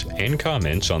and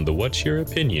comments on the What's Your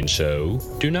Opinion show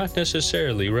do not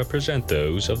necessarily represent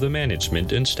those of the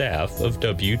management and staff of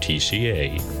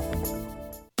WTCA.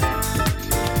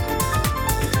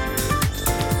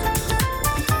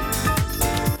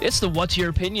 It's the What's Your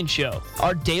Opinion show,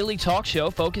 our daily talk show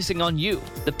focusing on you,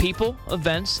 the people,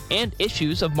 events, and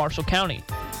issues of Marshall County.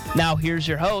 Now here's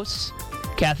your hosts,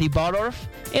 Kathy Bardorf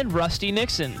and Rusty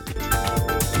Nixon.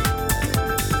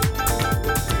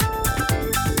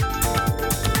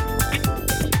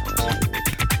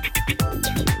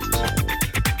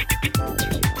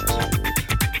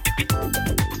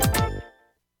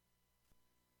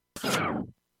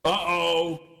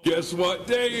 Uh-oh, guess what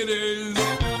day it is?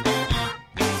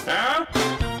 Huh?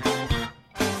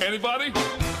 Anybody?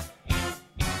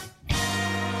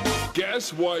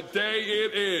 Guess what day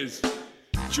it is?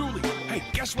 Julie, hey,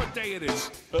 guess what day it is?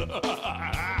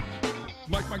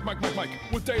 Mike.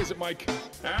 What day is it, Mike?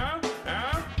 Huh?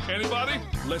 Anybody?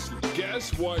 Leslie,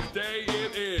 guess what day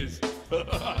it is?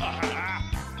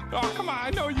 Oh, come on,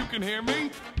 I know you can hear me.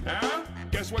 Huh?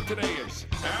 Guess what today is?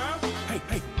 Huh?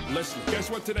 Hey, Leslie, guess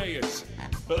what today is?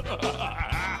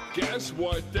 Guess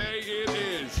what day it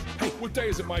is? Hey, what day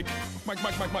is it, Mike?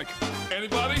 Mike.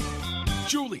 Anybody?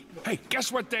 Julie, hey,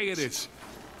 guess what day it is?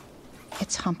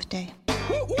 It's hump day.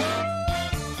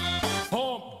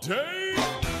 Hump day?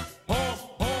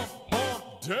 Hump day?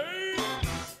 Hump day?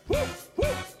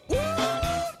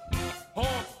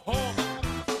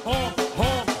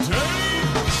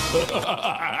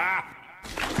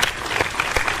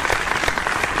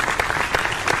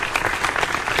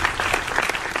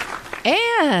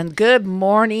 And good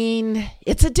morning.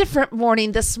 It's a different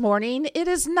morning this morning. It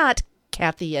is not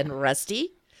Kathy and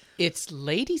Rusty. It's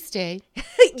Ladies' Day.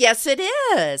 Yes, it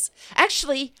is.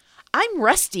 Actually, I'm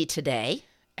Rusty today.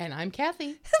 And I'm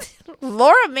Kathy.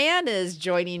 Laura Mann is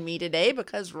joining me today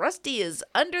because Rusty is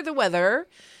under the weather.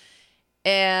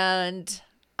 And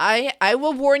I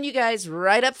will warn you guys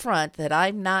right up front that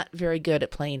I'm not very good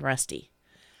at playing Rusty.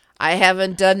 I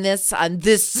haven't done this on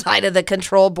this side of the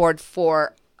control board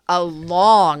for a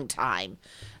long time.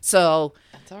 So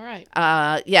that's all right.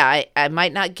 I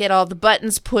might not get all the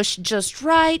buttons pushed just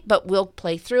right, but we'll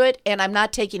play through it. And I'm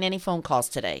not taking any phone calls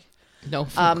today. No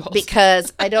phone calls.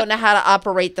 Because I don't know how to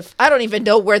operate I don't even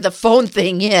know where the phone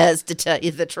thing is, to tell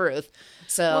you the truth.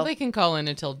 So well, they can call in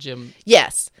and tell Jim.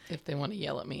 Yes. If they want to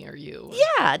yell at me or you.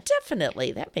 Yeah,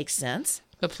 definitely. That makes sense.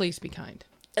 But please be kind.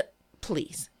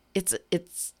 Please. It's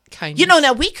kindness. You know,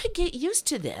 now we could get used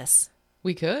to this.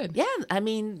 We could. Yeah, I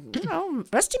mean,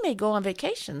 Rusty may go on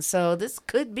vacation, so this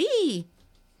could be.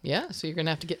 Yeah, so you're going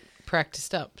to have to get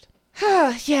practiced up.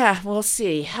 Yeah, we'll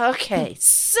see. Okay,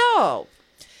 so,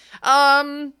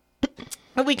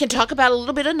 we can talk about a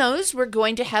little bit of news. We're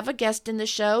going to have a guest in the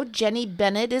show. Jenny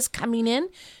Bennett is coming in.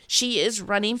 She is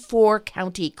running for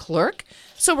county clerk,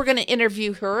 so we're going to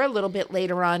interview her a little bit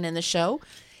later on in the show.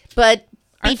 But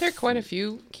aren't there quite a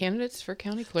few candidates for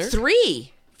county clerk?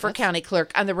 3. For county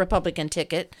clerk on the Republican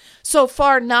ticket. So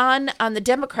far, none on the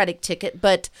Democratic ticket.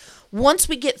 But once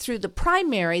we get through the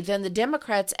primary, then the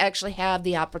Democrats actually have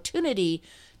the opportunity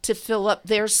to fill up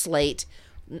their slate,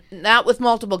 not with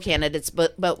multiple candidates,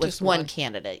 but with just one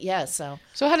candidate. Yeah. So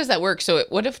how does that work? So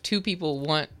what if 2 people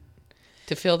want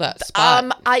to fill that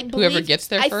spot? I believe whoever gets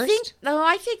there first.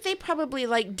 I think they probably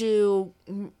do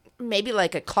maybe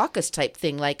like a caucus type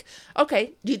thing. Like,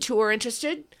 okay, you 2 are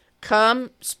interested. Come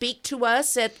speak to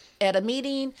us at a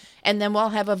meeting, and then we'll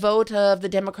have a vote of the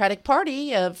Democratic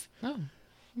Party of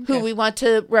who we want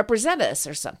to represent us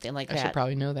or something like that. I should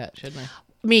probably know that, shouldn't I?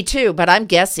 Me too, but I'm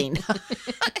guessing.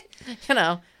 That's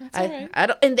all right. I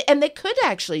don't, and they could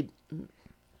actually.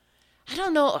 I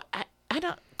don't know. I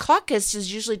don't. Caucus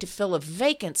is usually to fill a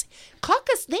vacancy.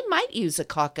 Caucus, they might use a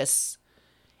caucus,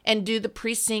 and do the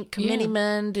precinct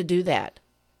committeeman to do that.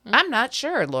 I'm not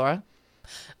sure, Laura.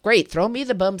 Great, throw me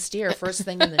the bum steer first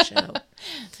thing in the show.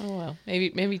 Oh, well,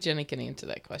 maybe Jenny can answer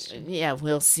that question. Yeah,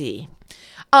 we'll see.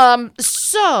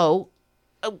 So,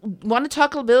 want to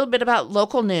talk a little bit about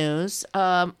local news.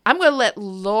 I'm going to let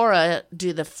Laura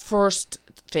do the first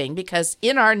thing because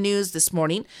in our news this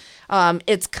morning,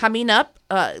 it's coming up.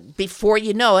 Before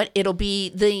you know it, it'll be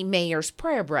the mayor's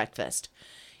prayer breakfast.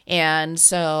 And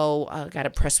so I got a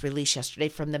press release yesterday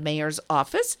from the mayor's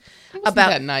office. Wasn't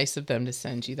that nice of them to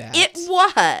send you that? It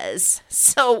was.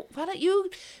 So why don't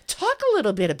you talk a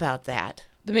little bit about that?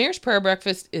 The Mayor's Prayer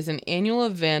Breakfast is an annual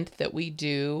event that we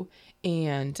do,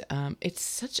 and it's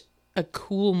such a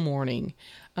cool morning.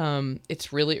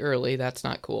 It's really early. That's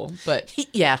not cool. But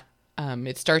yeah,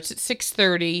 it starts at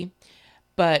 6:30,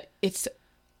 but it's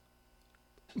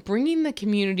bringing the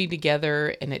community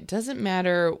together, and it doesn't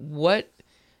matter what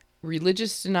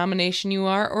religious denomination you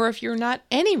are, or if you're not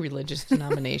any religious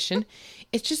denomination.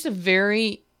 It's just a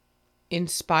very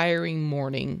inspiring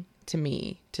morning to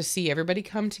me to see everybody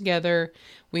come together.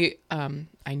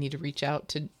 I need to reach out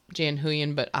to Jan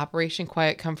Huyen, but Operation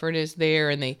Quiet Comfort is there,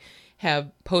 and they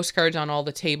have postcards on all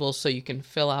the tables so you can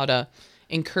fill out a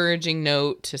encouraging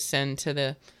note to send to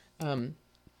the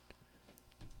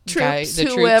Troops, the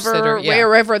troops whoever, that are,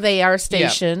 wherever they are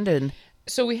stationed, and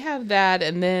So we have that,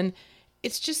 and then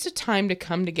it's just a time to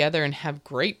come together and have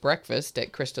great breakfast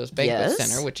at Christo's Banquet Yes.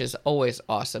 Center, which is always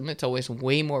awesome. It's always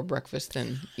way more breakfast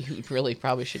than you really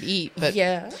probably should eat, but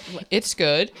it's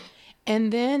good.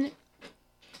 And then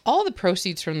all the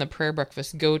proceeds from the prayer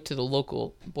breakfast go to the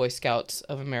local Boy Scouts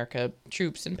of America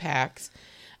troops and packs.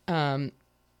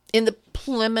 in the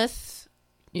Plymouth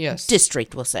Yes.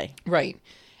 district, we'll say. Right.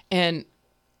 And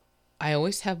I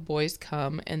always have boys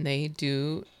come and they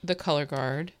do the color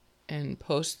guard and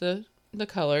post the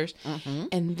colors.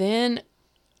 And then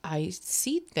I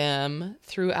seat them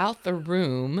throughout the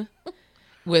room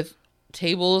with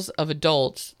tables of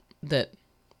adults that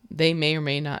they may or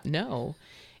may not know.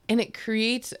 And it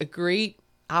creates a great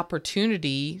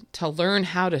opportunity to learn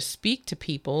how to speak to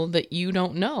people that you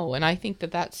don't know. And I think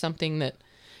that that's something that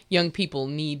young people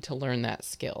need to learn, that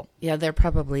skill. Yeah, they're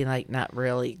probably like not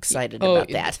really excited about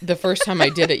that. The first time I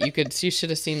did it, you should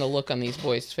have seen the look on these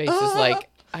boys' faces. Like,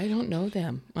 I don't know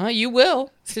them. You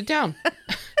will. Sit down.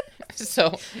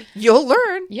 So, You'll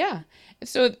learn. yeah.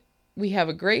 So we have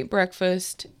a great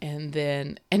breakfast,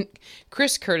 and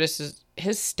Chris Curtis,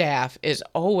 his staff is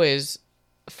always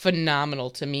phenomenal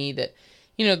to me. That,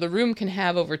 the room can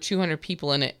have over 200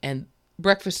 people in it, and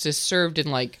breakfast is served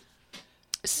in like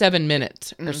 7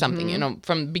 minutes or something,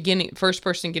 from beginning, first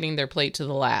person getting their plate to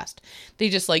the last. They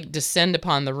just like descend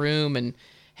upon the room and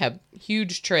have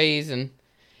huge trays, and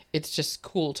it's just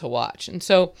cool to watch. And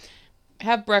so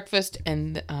have breakfast,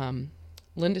 and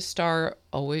Linda Starr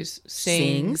always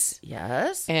sings,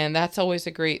 Yes. and that's always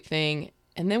a great thing.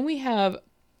 And then we have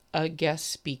a guest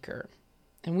speaker,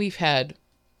 and we've had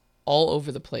all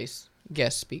over the place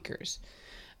guest speakers.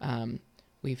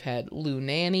 We've had Lou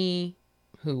Nanny,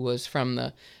 who was from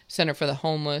the Center for the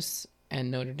Homeless and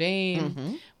Notre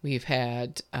Dame. We've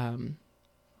had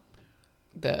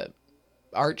the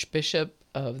Archbishop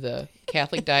of the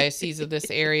Catholic Diocese of this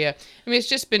area. I mean, it's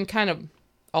just been kind of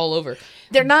all over.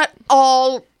 They're not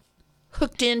all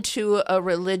hooked into a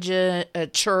religion, a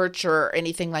church, or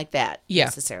anything like that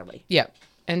necessarily. Yeah.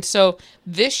 And so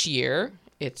this year,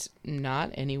 it's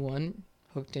not anyone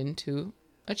hooked into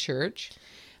a church,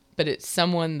 but it's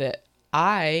someone that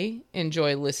I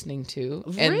enjoy listening to.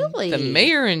 And Really? the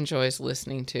mayor enjoys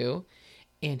listening to.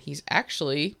 And he's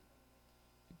actually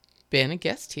been a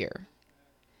guest here.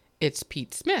 It's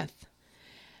Pete Smith.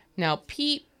 Now,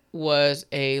 Pete was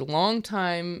a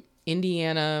longtime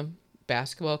Indiana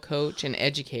basketball coach and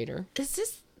educator. This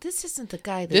isn't the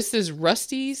guy that This is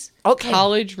Rusty's Okay.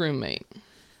 college roommate.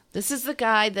 This is the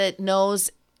guy that knows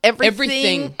everything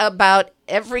Everything. about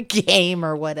every game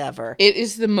or whatever. It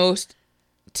is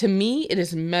to me, it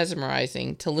is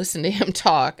mesmerizing to listen to him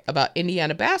talk about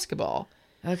Indiana basketball,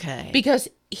 Okay. because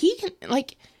he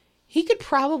could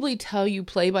probably tell you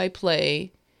play by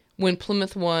play when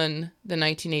Plymouth won the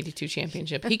 1982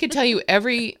 championship. He could tell you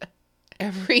every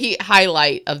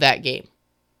highlight of that game.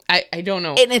 I don't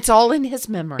know. And it's all in his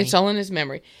memory. It's all in his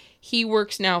memory. He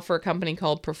works now for a company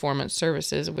called Performance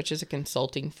Services, which is a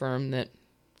consulting firm that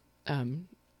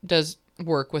does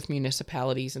work with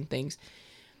municipalities and things.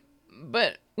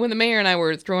 But when the mayor and I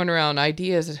were throwing around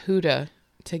ideas of who to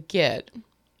get,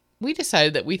 we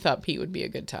decided that we thought Pete would be a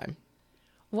good time.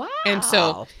 Wow. And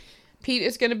so Pete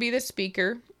is going to be the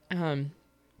speaker.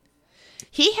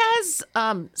 He has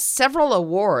several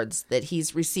awards that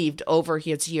he's received over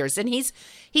his years, and he's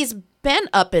been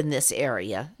up in this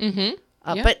area. Yeah.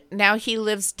 But now he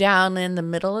lives down in the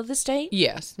middle of the state.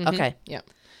 Yes. Mhm. Okay. Yeah.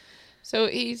 So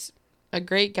he's a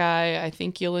great guy. I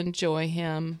think you'll enjoy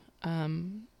him.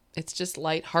 It's just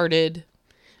lighthearted.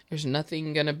 There's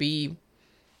nothing going to be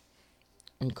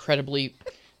incredibly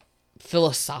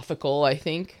philosophical, I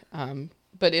think.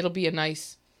 But it'll be a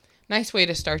nice way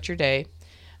to start your day.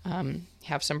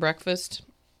 Have some breakfast,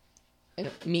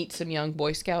 meet some young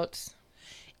Boy Scouts.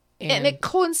 And it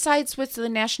coincides with the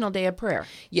National Day of Prayer.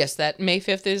 Yes, that May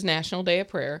 5th is National Day of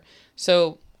Prayer.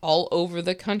 So all over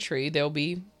the country, there'll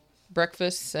be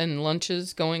breakfasts and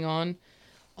lunches going on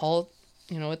all,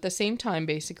 at the same time,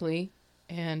 basically.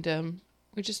 And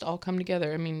we just all come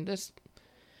together. I mean,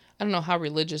 I don't know how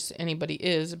religious anybody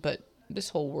is, but this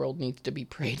whole world needs to be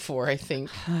prayed for, I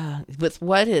think. With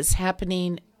what is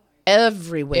happening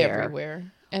everywhere.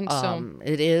 Everywhere. And so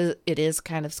it is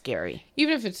kind of scary.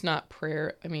 even if it's not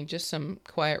prayer, I mean, just some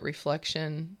quiet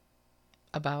reflection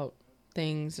about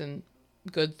things and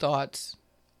good thoughts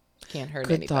can't hurt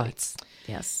Good anybody. thoughts.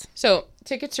 Yes. So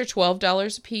tickets are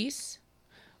 $12 a piece,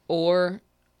 or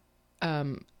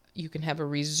you can have a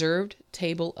reserved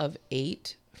table of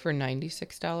 8 for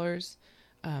 $96.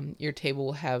 Your table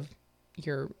will have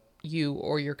you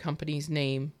or your company's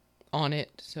name on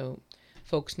it, so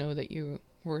folks know that you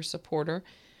were a supporter.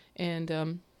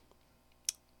 And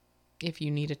if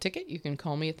you need a ticket, you can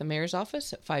call me at the mayor's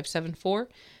office at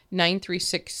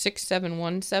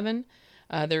 574-936-6717.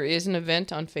 There is an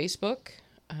event on Facebook.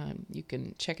 You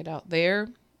can check it out there.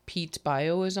 Pete's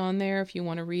bio is on there if you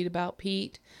want to read about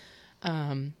Pete.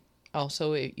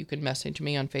 Also, you can message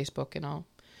me on Facebook, and I'll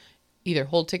either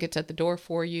hold tickets at the door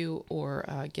for you or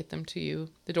get them to you.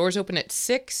 The doors open at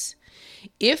 6.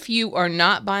 If you are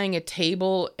not buying a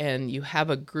table and you have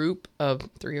a group of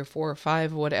 3 or 4 or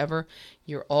 5, whatever,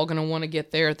 you're all going to want to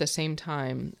get there at the same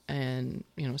time, and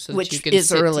so that Which you can is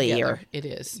sit earlier. together. It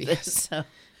is, yes. So,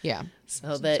 Yeah.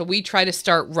 so we try to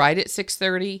start right at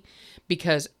 6:30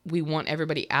 because we want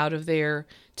everybody out of there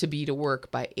to be to work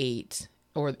by 8,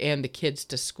 and the kids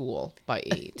to school by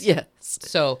 8. yes.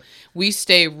 So we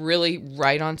stay really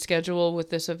right on schedule with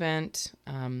this event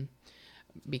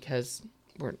because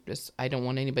I don't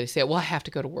want anybody to say, well, I have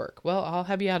to go to work. Well, I'll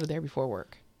have you out of there before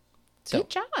work. So, Good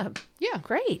job. yeah.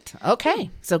 Great. Okay.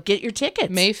 So get your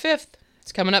tickets. May 5th.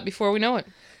 It's coming up before we know it.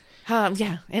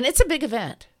 Yeah, and it's a big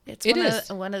event. It's It one is.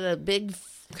 Of, one of the big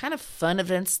kind of fun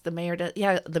events the mayor does.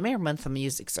 Yeah, the Mayor Month of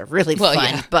Musics are really Well, fun.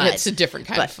 yeah, but it's a different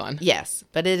kind of fun. Yes,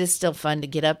 but it is still fun to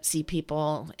get up, see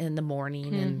people in the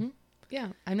morning, and Yeah.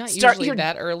 I'm not Start usually your-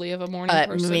 that early of a morning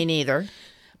person, me neither.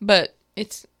 but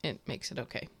it makes it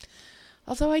okay.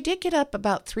 Although I did get up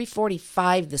about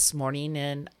 3:45 this morning,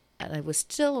 and I was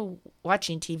still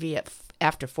watching TV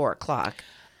after 4:00.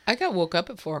 I got woke up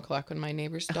at 4:00 when my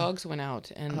neighbor's dogs went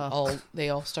out, and they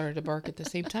all started to bark at the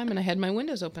same time, and I had my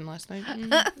windows open last night.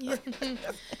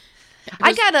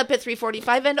 I got up at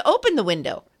 3:45 and opened the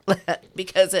window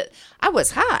because I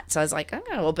was hot, so I was like, I'm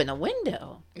gonna open a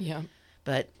window. Yeah.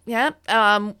 But yeah,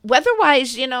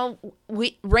 weather-wise,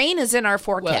 rain is in our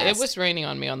forecast. Well, it was raining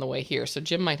on me on the way here, so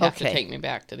Jim might have to Okay. take me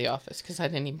back to the office because I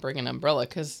didn't even bring an umbrella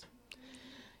because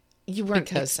you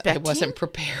weren't I expecting? wasn't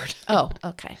prepared. Oh,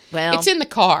 okay. Well, It's in the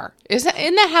car. Isn't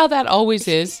that how that always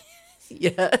is?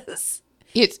 yes.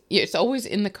 It's always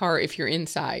in the car if you're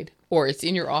inside, or it's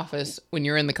in your office when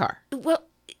you're in the car. Well,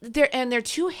 they're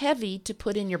too heavy to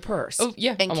put in your purse. Oh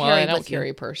yeah. and Well, carry I don't with you. carry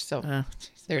a purse, so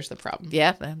there's the problem.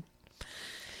 Yeah.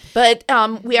 But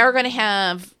we are going to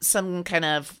have some kind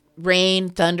of rain,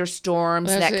 thunderstorms,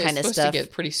 Well, that it's kind of supposed stuff to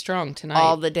get pretty strong tonight.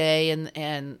 all the day,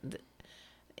 and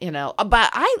but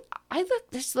I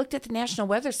looked at the National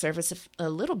Weather Service a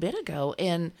little bit ago,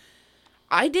 and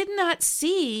I did not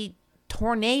see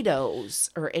tornadoes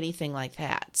or anything like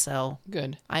that. So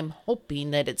Good. I'm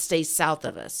hoping that it stays south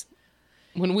of us.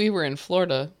 When we were in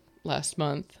Florida last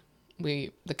month,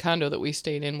 the condo that we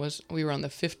stayed in we were on the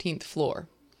 15th floor,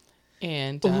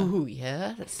 and Ooh,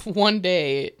 yes. one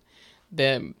day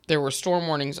there were storm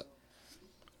warnings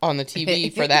on the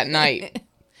TV for that night.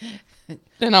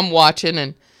 And I'm watching,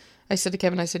 and I said to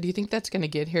Kevin, do you think that's going to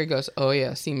get here? He goes, oh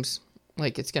yeah, seems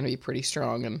like it's going to be pretty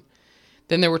strong. And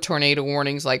then there were tornado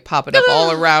warnings like popping up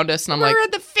all around us, and I'm like, We're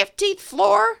at the 15th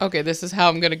floor. okay, this is how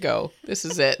I'm going to go. This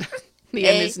is it. The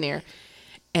end is near.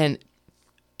 And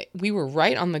we were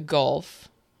right on the Gulf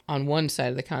on one side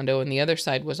of the condo, and the other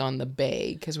side was on the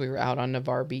bay because we were out on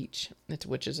Navarre Beach,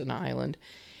 which is an island.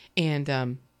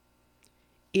 And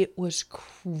it was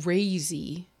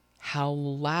crazy how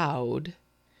loud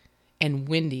and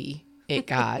windy it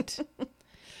got.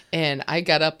 And I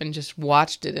got up and just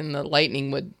watched it, and the lightning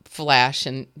would flash,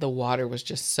 and the water was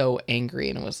just so angry.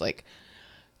 And it was like,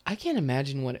 I can't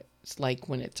imagine what it's like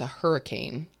when it's a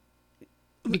hurricane.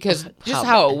 Because just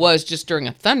how it was just during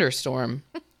a thunderstorm,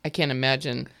 I can't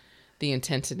imagine the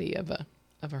intensity of a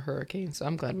hurricane. So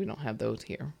I'm glad we don't have those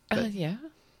here. But Yeah,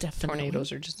 definitely.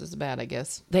 tornadoes are just as bad, I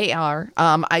guess. They are.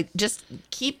 I just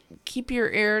keep your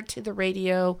ear to the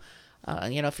radio.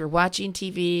 If you're watching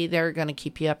TV, they're going to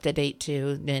keep you up to date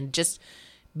too. And just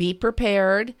be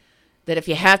prepared that if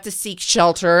you have to seek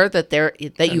shelter, that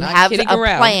you not have a kidding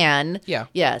around. plan. Yeah.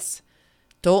 Yes.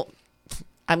 Don't.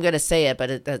 I'm going to say it,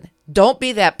 but don't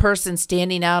be that person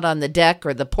standing out on the deck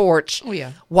or the porch. Oh,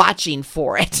 yeah. Watching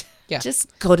for it. Yeah.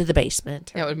 Just go to the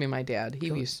basement. That would be my dad. He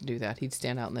used to do that. He'd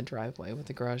stand out in the driveway with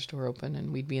the garage door open,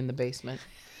 and we'd be in the basement.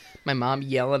 My mom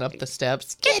yelling up the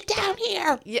steps, get down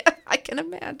here. Yeah, I can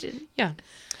imagine. Yeah.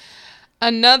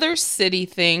 Another city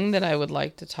thing that I would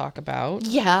like to talk about.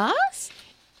 Yes.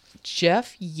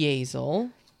 Jeff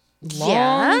Yazel,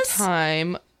 Yes.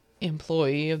 longtime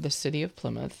employee of the city of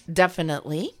Plymouth,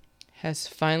 Definitely. has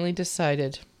finally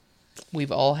decided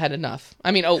we've all had enough.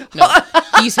 I mean, oh, no,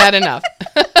 he's had enough.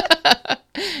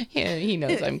 Yeah, he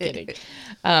knows I'm kidding.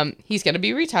 He's going to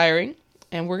be retiring,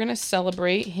 and we're going to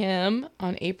celebrate him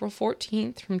on April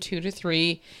 14th from 2 to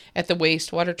 3 at the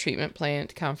Wastewater Treatment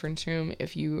Plant Conference Room.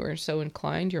 If you are so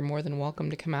inclined, you're more than welcome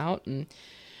to come out and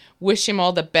wish him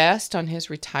all the best on his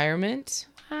retirement.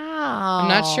 Wow. I'm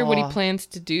not sure what he plans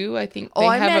to do. I think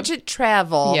I imagine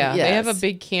travel. Yeah, yes. they have a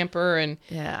big camper, and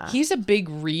Yeah. he's a big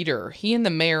reader. He and the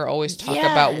mayor always talk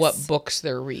about what Yes. books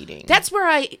they're reading. That's where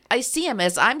I see him.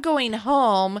 As I'm going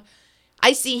home,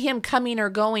 I see him coming or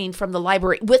going from the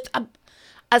library with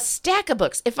a stack of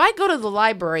books. If I go to the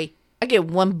library, I get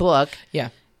one book, Yeah.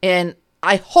 and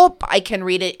I hope I can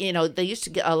read it. You know, they used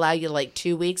to allow you like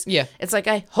 2 weeks. Yeah. It's like,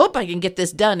 I hope I can get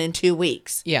this done in 2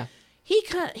 weeks. Yeah. He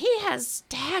has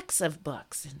stacks of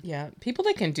books. Yeah. People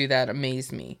that can do that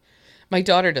amaze me. My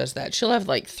daughter does that. She'll have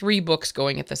like 3 books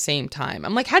going at the same time.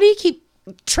 I'm like, how do you keep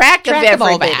Track of track of all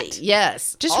everybody. that?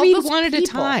 Yes. Just All read those one at a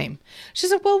people. time.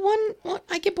 She's like, well, one,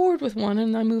 I get bored with one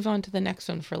and I move on to the next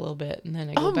one for a little bit and then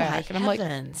I go Oh back. And I'm my like,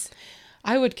 heavens.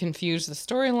 I would confuse the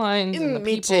storylines and the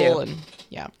Me people too. and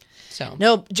yeah. So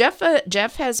No, Jeff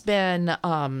has been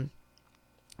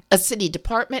a city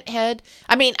department head.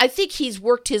 I mean, I think he's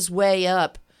worked his way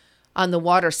up on the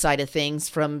water side of things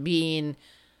from being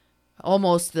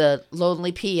almost the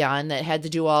lonely peon that had to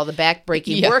do all the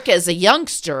backbreaking Yeah. work as a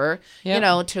youngster, you Yep.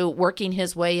 know, to working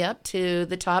his way up to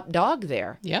the top dog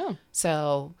there. yeah,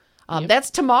 So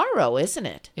that's tomorrow, isn't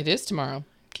it? it is tomorrow.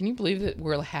 Can you believe that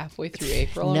we're halfway through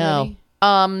April No.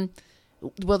 already?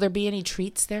 Will there be any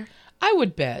treats there? I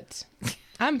would bet.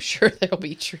 I'm sure there'll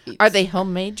be treats. Are they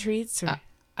homemade treats? Or?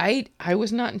 I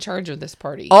was not in charge of this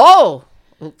party. Oh,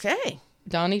 okay.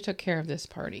 Donnie took care of this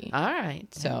party. All right.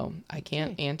 So I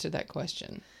can't answer that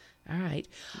question. All right.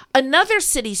 Another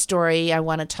city story I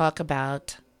want to talk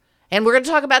about, and we're going to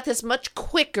talk about this much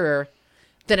quicker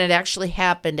than it actually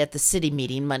happened at the city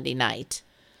meeting Monday night.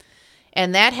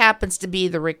 And that happens to be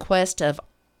the request of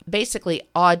basically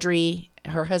Audrey,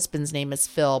 her husband's name is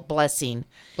Phil Blessman,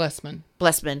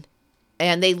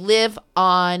 and they live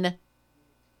on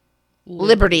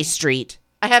Liberty Street.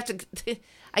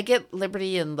 I get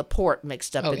Liberty and LaPorte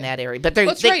mixed up in that area, but they're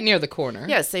Well, it's right near the corner.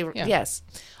 Yes, Yeah. yes.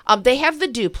 They have the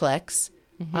duplex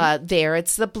there.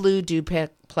 It's the blue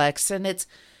duplex, and it's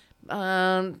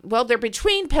they're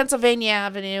between Pennsylvania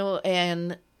Avenue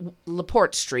and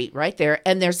LaPorte Street, right there.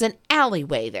 And there's an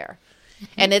alleyway there,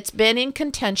 and it's been in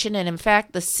contention. And in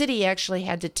fact, the city actually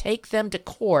had to take them to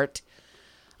court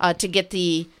to get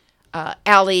the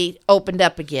alley opened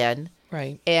up again.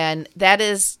 Right. And that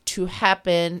is to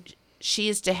happen. She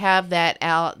is to have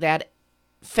that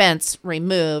fence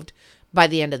removed by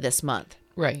the end of this month.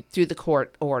 Right. Through the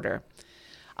court order.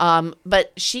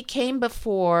 But she came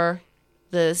before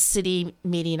the city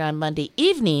meeting on Monday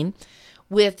evening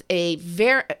with a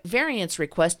variance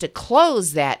request to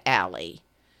close that alley.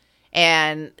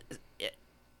 And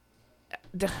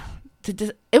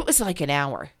it was like an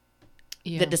hour.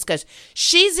 Yeah. The discussion.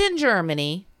 She's in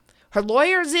Germany. Her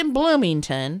lawyer's in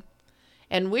Bloomington.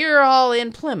 And we're all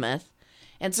in Plymouth.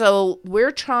 And so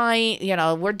we're trying,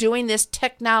 we're doing this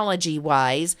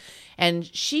technology-wise, and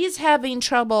she's having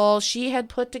trouble. She had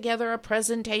put together a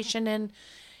presentation, and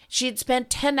she'd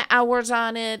spent 10 hours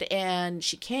on it, and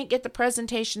she can't get the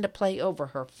presentation to play over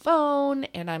her phone.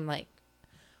 And I'm like,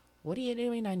 what are you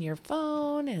doing on your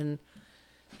phone? And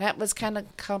that was kind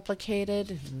of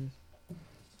complicated.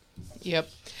 Yep.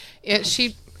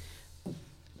 She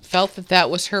felt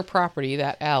that was her property,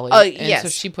 that alley. Oh, and yes. so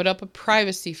she put up a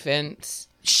privacy fence.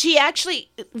 She actually,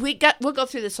 we'll go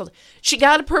through this whole, she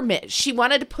got a permit. She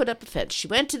wanted to put up a fence. She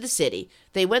went to the city.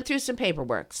 They went through some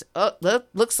paperwork. Oh,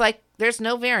 looks like there's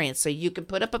no variance, so you can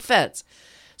put up a fence.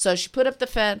 So she put up the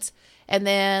fence, and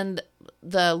then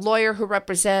the lawyer who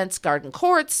represents Garden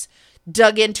Courts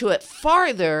dug into it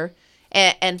farther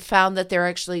and found that there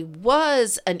actually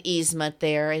was an easement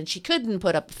there, and she couldn't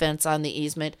put up a fence on the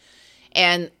easement.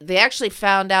 And they actually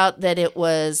found out that it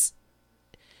really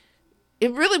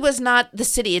was not the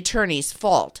city attorney's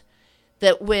fault.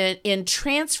 That when in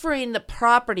transferring the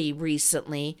property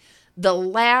recently, the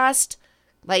last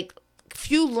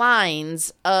few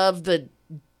lines of the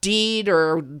deed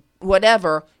or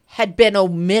whatever had been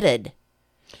omitted.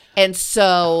 And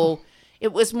so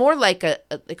it was more like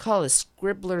they call it a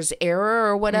scribbler's error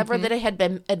or whatever, that it had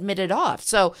been admitted off.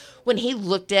 So when he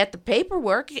looked at the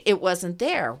paperwork, it wasn't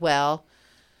there. Well,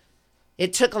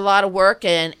 it took a lot of work,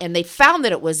 and they found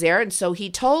that it was there. And so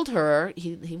he told her,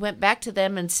 he went back to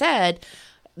them and said,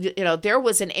 there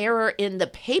was an error in the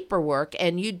paperwork,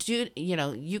 and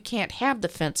you can't have the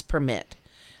fence permit.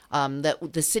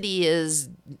 That the city is,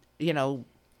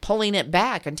 pulling it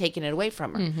back and taking it away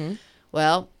from her. Mm-hmm.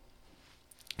 Well,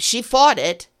 she fought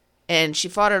it, and she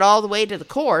fought it all the way to the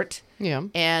court. Yeah.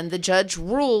 And the judge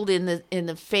ruled in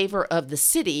the favor of the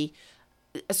city,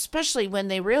 especially when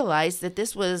they realized that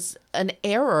this was an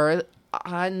error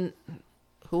on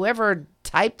whoever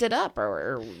typed it up.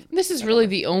 Or this is really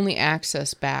the only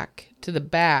access back to the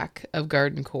back of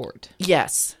Garden Court.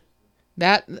 Yes.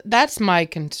 That's my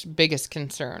biggest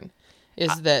concern,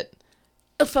 is that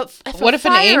what if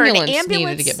an ambulance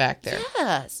needed to get back there?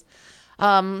 Yes.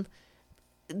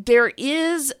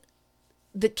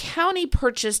 The county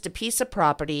purchased a piece of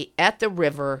property at the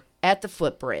river at the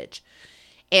footbridge,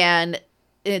 and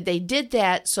they did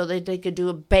that so that they could do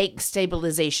a bank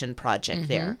stabilization project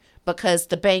there, because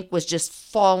the bank was just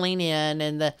falling in,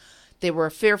 and they were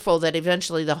fearful that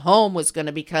eventually the home was going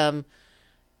to become,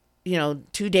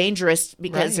 too dangerous,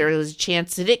 because there was a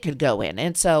chance that it could go in.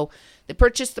 And so they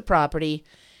purchased the property,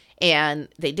 and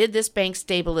they did this bank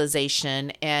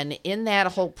stabilization, and in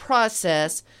that whole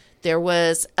process, there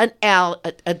was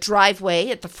a driveway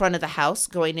at the front of the house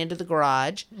going into the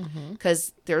garage,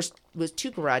 because there was 2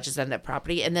 garages on that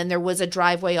property, and then there was a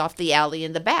driveway off the alley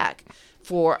in the back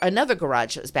for another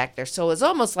garage that was back there. So it was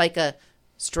almost like a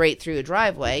straight through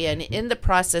driveway, and in the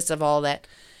process of all that,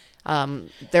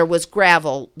 there was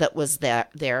gravel that was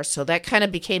there. So that kind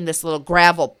of became this little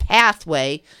gravel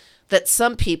pathway that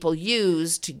some people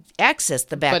use to access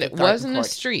the back. But it wasn't a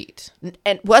street. And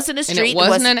it wasn't a street. And it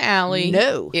wasn't an alley.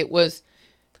 No. It was,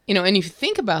 and if you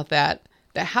think about that,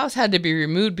 the house had to be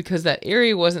removed because that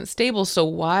area wasn't stable. So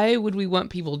why would we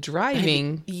want people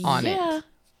driving on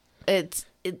it?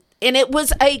 And it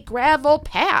was a gravel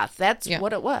path. That's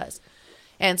what it was.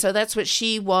 And so that's what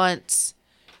she wants.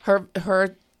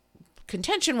 Her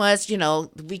contention was,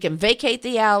 we can vacate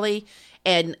the alley,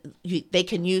 and they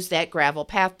can use that gravel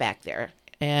path back there.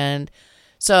 And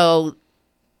so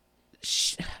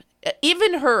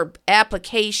even her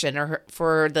application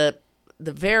for the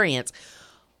variance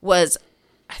was,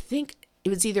 I think it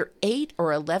was either 8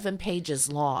 or 11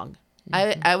 pages long.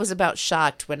 I was about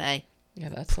shocked when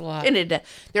that's a lot.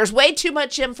 There's way too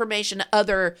much information,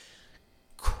 other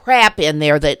crap in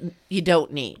there that you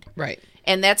don't need. Right.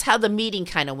 And that's how the meeting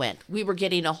kind of went. We were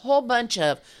getting a whole bunch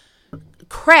of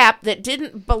crap that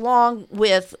didn't belong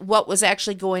with what was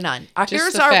actually going on.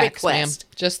 Here's our facts, request.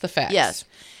 Ma'am. Just the facts. Yes.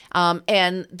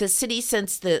 And the city,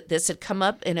 since this had come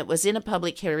up and it was in a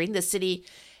public hearing,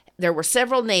 there were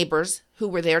several neighbors who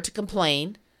were there to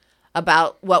complain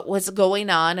about what was going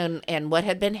on and what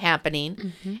had been happening.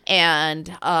 Mm-hmm.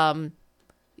 And,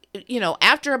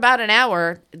 after about an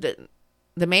hour,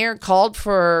 the mayor called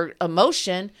for a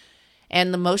motion,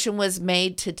 and the motion was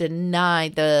made to deny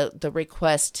the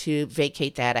request to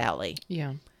vacate that alley.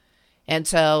 Yeah. And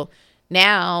so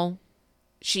now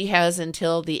she has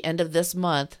until the end of this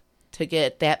month to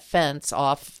get that fence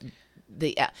off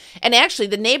and actually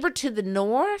the neighbor to the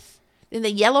north in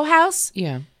the yellow house.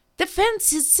 Yeah. The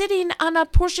fence is sitting on a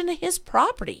portion of his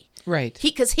property. Right.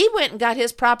 Because he went and got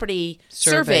his property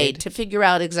surveyed to figure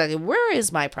out exactly where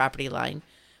is my property line,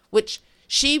 which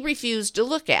she refused to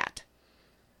look at.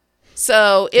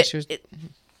 So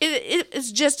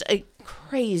it's just a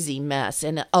crazy mess,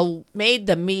 and it made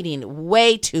the meeting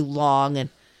way too long, and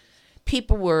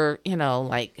people were, you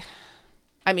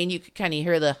could kind of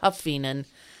hear the huffing and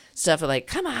stuff, like,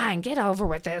 come on, get over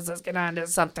with this. Let's get on to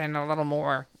something a little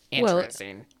more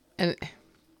interesting. And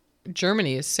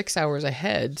Germany is 6 hours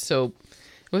ahead, so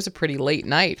it was a pretty late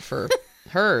night for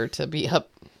her to be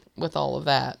up with all of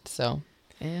that. So,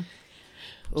 yeah.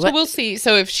 So we'll see.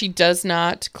 So if she does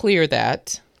not clear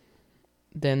that,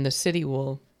 then the city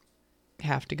will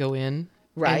have to go in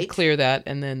and clear that,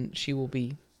 and then she will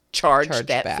be charged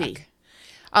that back. Fee.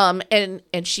 And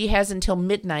she has until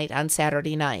midnight on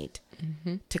Saturday night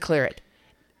to clear it.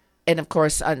 And of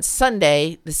course, on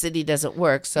Sunday the city doesn't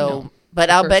work. So, but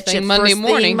I'll bet you Monday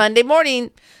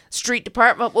morning, street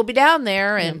department will be down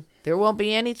there, and there won't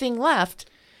be anything left.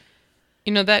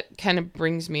 That kind of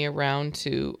brings me around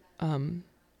to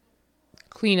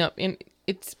cleanup. And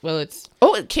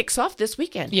it kicks off this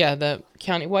weekend. Yeah, the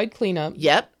countywide cleanup.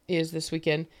 Yep, is this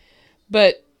weekend.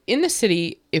 But in the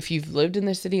city, if you've lived in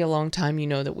the city a long time, you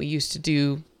know that we used to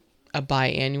do a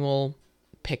biannual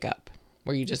pickup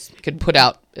where you just could put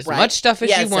out as much stuff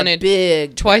as you wanted.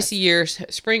 Big twice a year,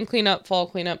 spring cleanup, fall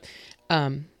cleanup.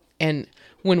 And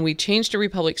When we changed to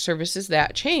Republic Services,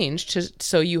 that changed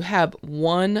so you have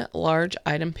one large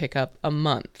item pickup a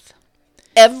month.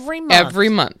 Every month. Every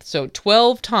month. So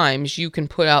 12 times you can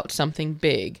put out something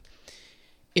big.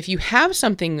 If you have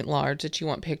something large that you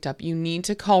want picked up, you need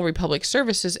to call Republic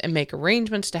Services and make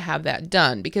arrangements to have that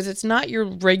done, because it's not your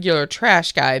regular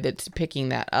trash guy that's picking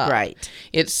that up. Right.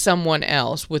 It's someone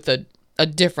else with a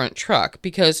different truck,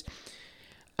 because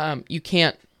you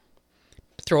can't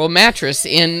throw a mattress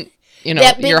in,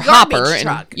 That big your garbage hopper.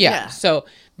 truck. Yeah. So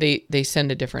they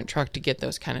send a different truck to get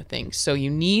those kind of things. So you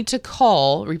need to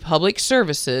call Republic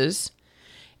Services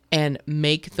and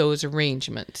make those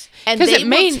arrangements. And they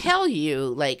will tell you,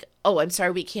 like, oh, I'm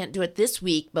sorry, we can't do it this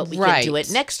week, but we can do it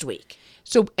next week.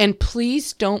 So, and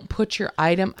please don't put your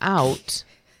item out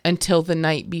until the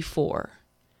night before,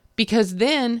 because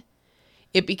then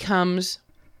it becomes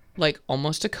like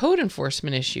almost a code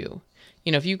enforcement issue.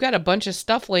 If you've got a bunch of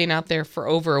stuff laying out there for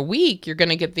over a week, you're going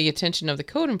to get the attention of the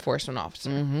code enforcement officer.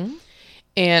 Mm-hmm.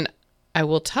 And I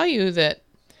will tell you that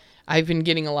I've been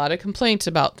getting a lot of complaints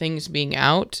about things being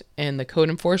out, and the code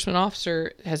enforcement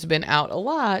officer has been out a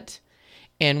lot.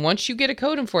 And once you get a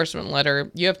code enforcement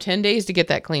letter, you have 10 days to get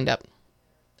that cleaned up.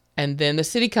 And then the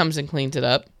city comes and cleans it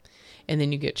up, and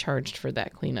then you get charged for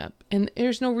that cleanup. And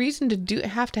there's no reason to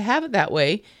have it that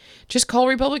way. Just call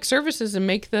Republic Services and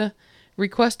make the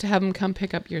request to have them come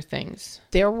pick up your things.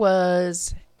 There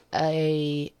was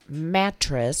a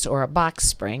mattress or a box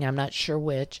spring, I'm not sure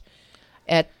which,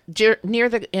 near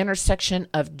the intersection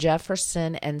of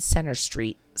Jefferson and Center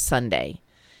Street Sunday.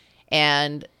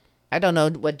 And I don't know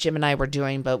what Jim and I were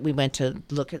doing, but we went to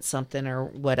look at something or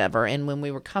whatever. And when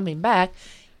we were coming back,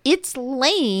 it's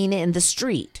laying in the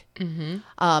street.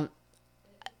 Mm-hmm.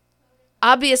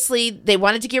 Obviously, they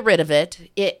wanted to get rid of it.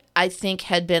 It, I think,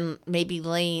 had been maybe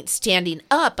standing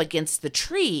up against the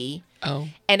tree. Oh.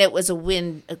 And it was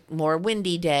a more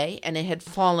windy day, and it had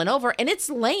fallen over, and it's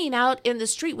laying out in the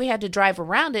street. We had to drive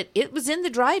around it. It was in the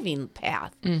driving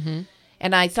path. Mm-hmm.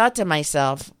 And I thought to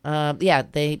myself,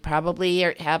 they probably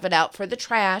have it out for the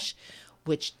trash,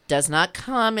 which does not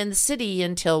come in the city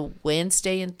until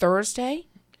Wednesday and Thursday.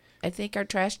 I think our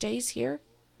trash days here.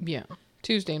 Yeah,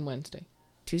 Tuesday and Wednesday.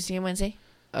 Tuesday and Wednesday?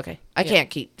 Okay. I can't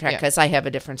keep track because I have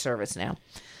a different service now.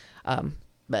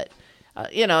 But...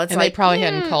 it's and they probably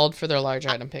hadn't called for their large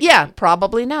item pickup. Yeah,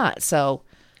 probably not. So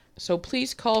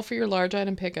please call for your large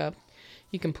item pickup.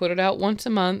 You can put it out once a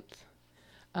month.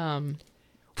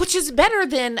 Which is better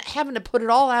than having to put it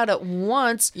all out at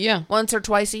once. Yeah. Once or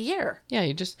twice a year. Yeah,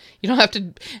 you don't have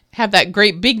to have that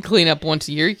great big cleanup once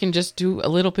a year. You can just do a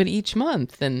little bit each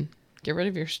month and get rid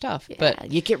of your stuff. Yeah,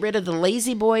 but you get rid of the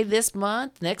lazy boy this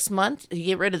month. Next month, you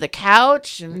get rid of the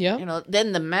couch and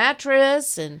then the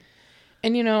mattress and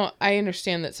I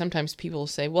understand that sometimes people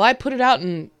say, well, I put it out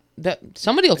and that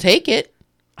somebody will take it.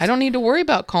 I don't need to worry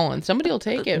about calling. Somebody will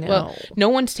take it. No. Well, no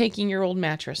one's taking your old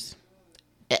mattress.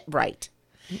 Right.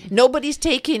 Nobody's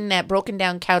taking that broken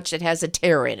down couch that has a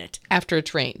tear in it. After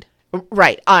it's rained.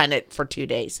 Right. On it for 2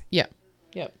 days. Yeah.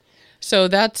 Yep. So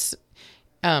that's,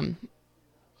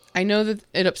 I know that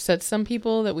it upsets some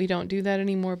people that we don't do that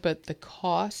anymore, but the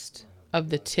cost of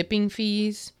the tipping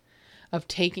fees of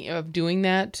doing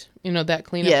that, that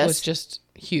cleanup was just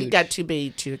huge. It got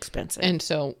too expensive. And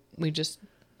so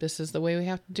this is the way we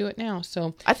have to do it now.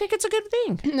 So I think it's a good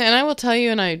thing. And I will tell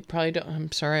you, and I probably don't,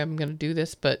 I'm sorry, I'm going to do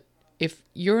this, but if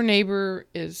your neighbor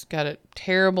is got a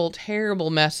terrible, terrible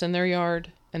mess in their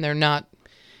yard and they're not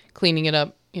cleaning it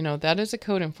up, that is a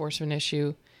code enforcement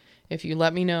issue. If you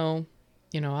let me know,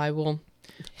 I will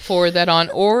forward that on,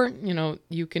 or,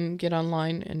 you can get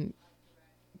online and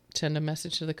send a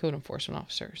message to the code enforcement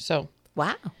officer. So,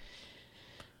 wow.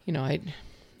 I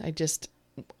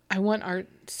want our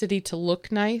city to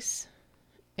look nice.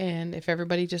 And if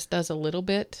everybody just does a little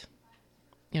bit,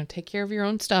 take care of your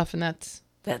own stuff. And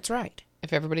that's right.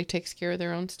 If everybody takes care of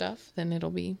their own stuff, then it'll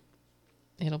be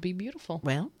beautiful.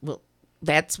 Well,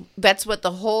 that's what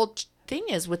the whole thing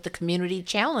is with the community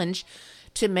challenge,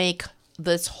 to make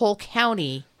this whole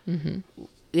county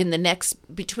in the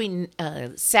next, between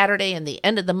Saturday and the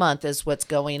end of the month is what's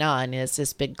going on, is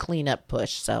this big cleanup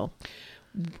push. So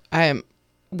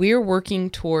we're working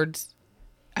towards,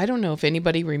 I don't know if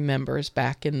anybody remembers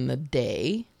back in the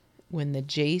day when the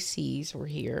JCs were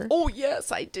here. Oh,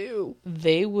 yes, I do.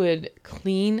 They would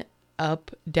clean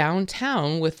up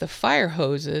downtown with the fire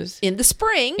hoses. In the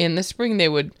spring. They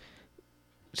would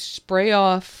spray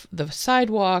off the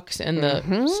sidewalks and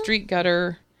the street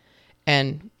gutter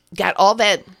and got all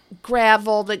that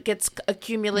gravel that gets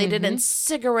accumulated and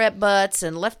cigarette butts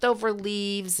and leftover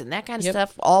leaves and that kind of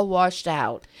stuff all washed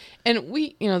out. And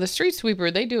we, the street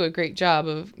sweeper, they do a great job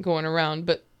of going around,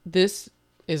 but this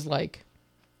is like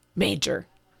Major.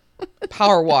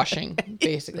 power washing,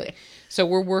 basically. So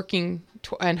we're working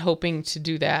and hoping to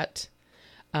do that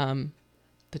the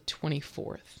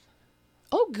 24th.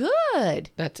 Oh, good.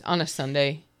 That's on a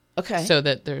Sunday. Okay. So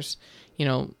that there's,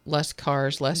 less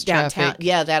cars, less Downtown. traffic.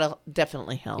 Yeah, that'll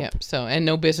definitely help. Yep. So, and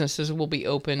no businesses will be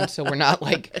open. So we're not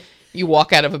like you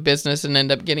walk out of a business and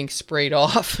end up getting sprayed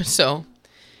off. So,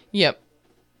 yep.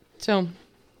 So,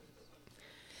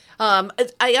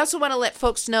 I also want to let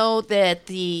folks know that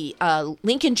the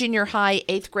Lincoln Junior High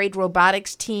 8th grade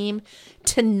robotics team,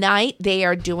 tonight they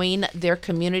are doing their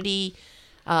community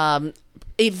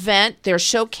event. They're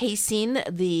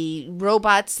showcasing the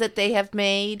robots that they have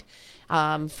made.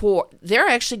 They're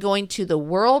actually going to the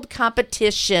world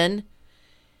competition,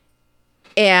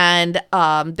 and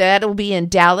that'll be in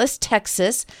Dallas,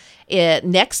 Texas,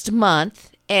 next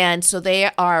month. And so they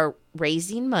are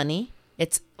raising money.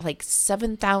 It's like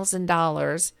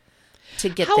 $7,000 to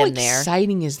get how them there.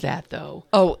 exciting is that, though?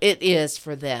 Oh, it is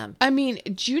for them. I mean,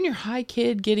 a junior high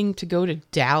kid getting to go to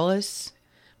Dallas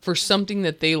for something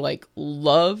that they like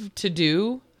love to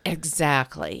do.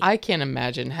 Exactly. I can't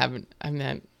imagine having. I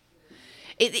mean,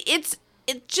 It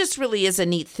just really is a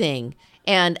neat thing.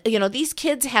 And, these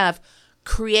kids have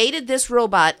created this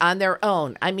robot on their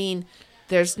own. I mean,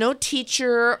 there's no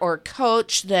teacher or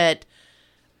coach that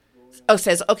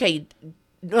says, okay,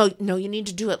 no, you need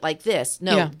to do it like this.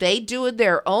 No, Yeah. they do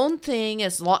their own thing.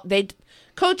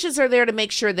 Coaches are there to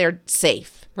make sure they're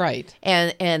safe. right.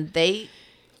 And they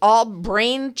all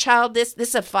brainchild this. This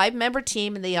is a 5-member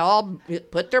team, and they all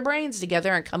put their brains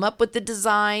together and come up with the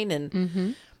design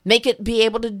and make it be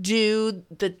able to do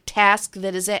the task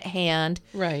that is at hand.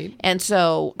 Right. And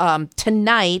so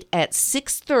tonight at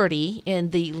 6:30 in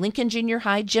the Lincoln Junior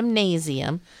High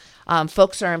Gymnasium,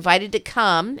 folks are invited to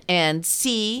come and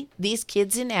see these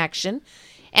kids in action.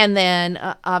 And then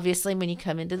obviously when you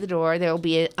come into the door, there will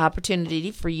be an opportunity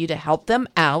for you to help them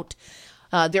out.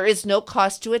 There is no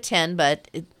cost to attend, but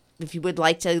if you would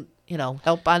like to,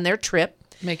 help on their trip,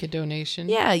 Make a donation.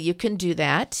 yeah, you can do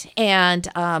that. And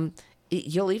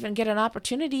you'll even get an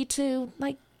opportunity to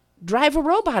drive a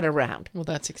robot around. Well,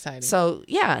 that's exciting. So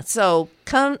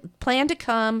plan to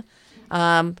come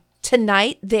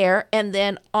tonight there. And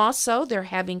then also they're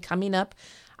having coming up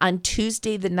on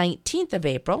Tuesday, the 19th of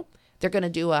April, they're going to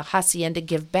do a Hacienda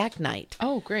Give Back Night.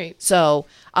 Oh, great. So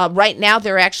right now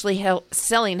they're actually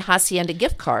selling Hacienda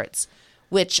gift cards,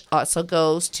 which also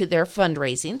goes to their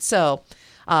fundraising. So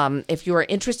if you are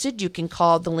interested, you can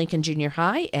call the Lincoln Junior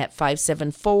High at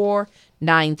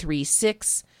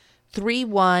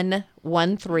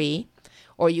 574-936-3113,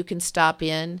 or you can stop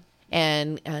in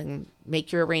and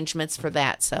make your arrangements for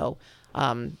that. So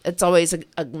it's always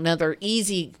another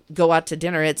easy go out to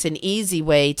dinner. It's an easy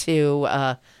way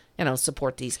to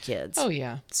support these kids. Oh,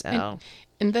 yeah. So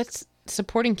And that's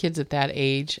supporting kids at that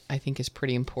age, I think, is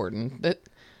pretty important.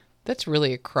 That's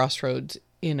really a crossroads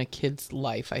in a kid's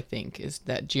life, I think, is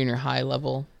that junior high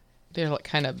level. They're like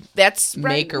kind of that's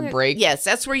make or break. Yes,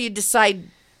 that's where you decide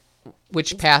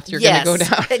which path you're going to go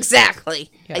down.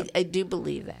 Exactly. Yeah. I do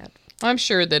believe that. I'm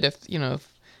sure that if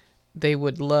they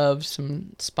would love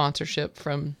some sponsorship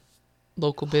from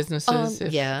local businesses,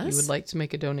 if yes. you would like to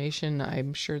make a donation,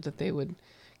 I'm sure that they would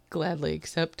gladly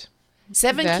accept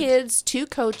 7 that. kids, 2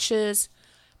 coaches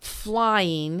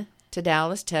flying to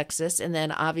Dallas, Texas, and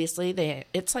then obviously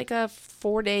it's like a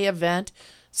 4-day event.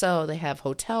 So they have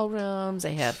hotel rooms,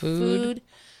 they have food.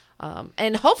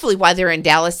 And hopefully while they're in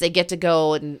Dallas, they get to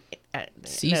go and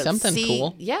See something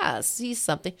cool. Yeah, see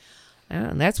something.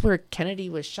 And that's where Kennedy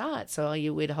was shot. So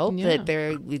you would hope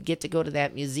that we'd get to go to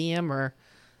that museum or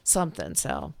something.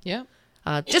 So Yeah.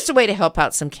 just a way to help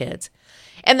out some kids.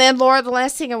 And then, Laura, the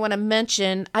last thing I want to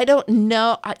mention, I don't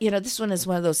know, this one is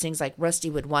one of those things like Rusty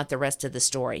would want the rest of the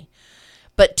story.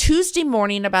 But Tuesday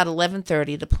morning, about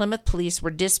 11:30, the Plymouth police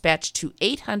were dispatched to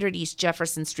 800 East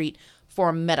Jefferson Street for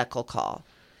a medical call.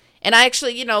 And I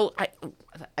actually,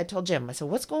 I told Jim, I said,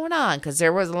 what's going on? Because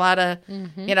there was a lot of,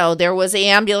 there was the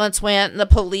ambulance went and the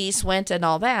police went and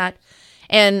all that.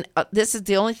 And this is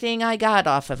the only thing I got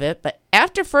off of it. But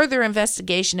after further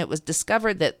investigation, it was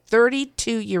discovered that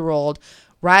 32-year-old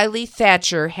Riley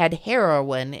Thatcher had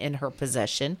heroin in her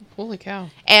possession. Holy cow.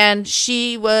 And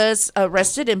she was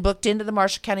arrested and booked into the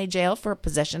Marshall County Jail for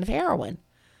possession of heroin.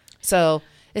 So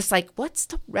it's like, what's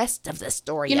the rest of the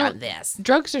story on this?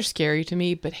 Drugs are scary to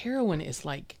me, but heroin is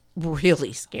like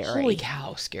Really scary. holy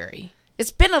cow scary.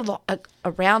 It's been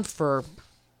around for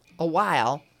a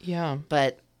while, Yeah.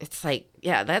 but it's like,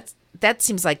 yeah, that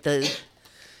seems like the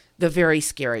very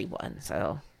scary one.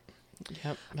 So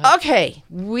Yep. okay,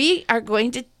 we are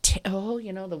going to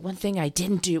the one thing I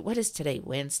didn't do. What is today?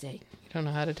 Wednesday. You don't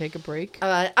know how to take a break?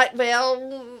 I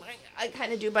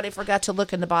kind of do, but I forgot to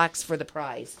look in the box for the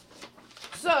prize.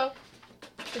 So,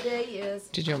 today is...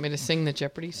 Did you want me to sing the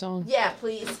Jeopardy song? Yeah,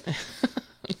 please.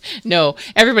 No,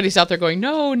 everybody's out there going,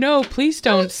 no, please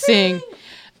don't sing.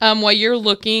 While you're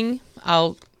looking,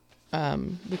 we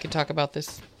can talk about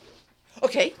this.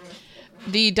 Okay.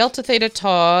 The Delta Theta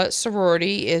Tau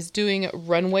sorority is doing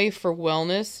Runway for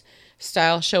Wellness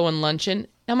style show and luncheon.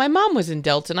 Now, my mom was in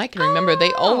Delta, and I can remember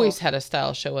they always had a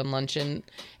style show and luncheon,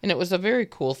 and it was a very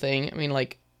cool thing. I mean,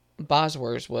 like,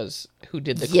 Bosworth was who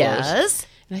did the clothes. Yes.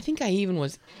 And I think I even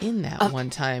was in that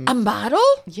one time. A model?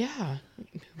 Yeah.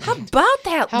 How about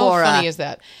that, How Laura? funny is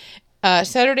that?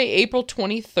 Saturday, April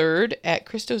 23rd at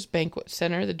Christo's Banquet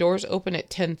Center. The doors open at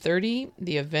 10:30.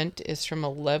 The event is from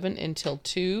 11 until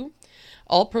 2.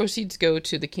 All proceeds go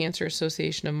to the Cancer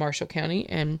Association of Marshall County,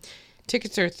 and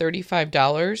tickets are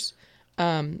 $35.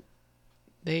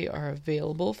 They are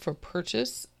available for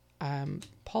purchase.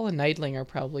 Paula Neidlinger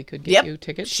probably could get you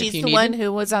tickets. She's if you the need one them.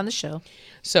 who was on the show.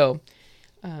 So,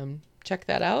 check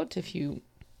that out if you...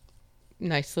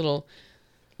 Nice little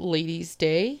ladies'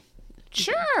 day.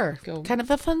 Sure. Go. Kind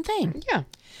of a fun thing. Yeah.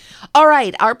 All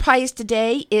right. Our prize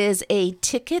today is a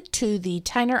ticket to the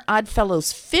Tyner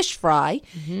Oddfellows Fish Fry.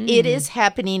 Mm-hmm. It is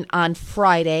happening on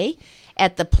Friday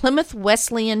at the Plymouth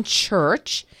Wesleyan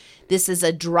Church. This is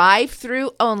a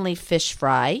drive-through only fish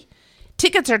fry.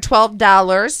 Tickets are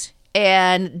 $12,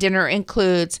 and dinner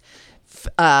includes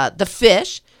the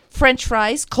fish, French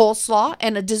fries, coleslaw,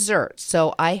 and a dessert.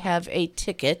 So I have a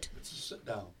ticket. It's a sit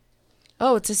down.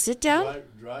 Oh, it's a sit-down?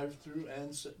 Drive through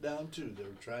and sit down too. They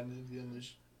were trying to do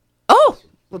this. Oh,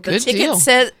 well, the Good deal.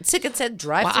 ticket said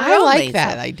drive Well, through I only. like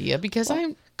that idea because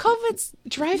I'm COVID's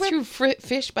drive-through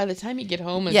fish by the time you get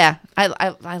home. Is, Yeah,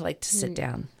 I like to sit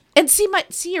down and see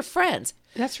your friends.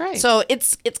 That's right. So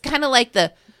it's kind of like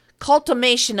the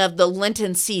culmination of the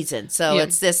Lenten season. So Yep.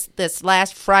 it's this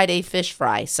last Friday fish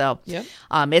fry. So Yep.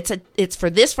 It's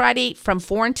for this Friday from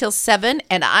 4 until 7,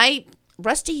 and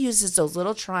Rusty uses those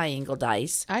little triangle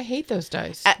dice. I hate those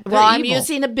dice. Well, I'm evil.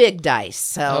 using a big dice.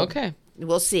 So Okay.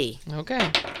 we'll see.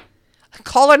 Okay.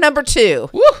 Caller number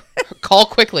 2. Woo! Call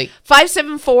quickly.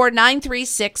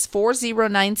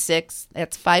 574-936-4096.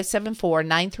 That's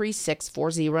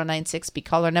 574-936-4096. Be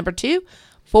caller number 2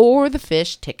 for the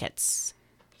fish tickets.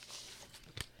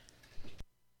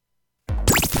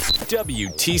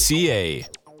 WTCA.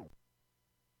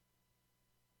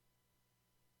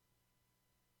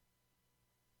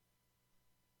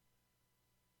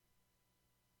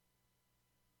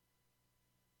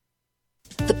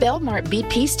 The Belmart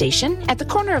BP station at the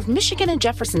corner of Michigan and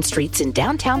Jefferson Streets in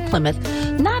downtown Plymouth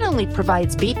not only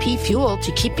provides BP fuel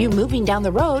to keep you moving down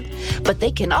the road, but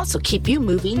they can also keep you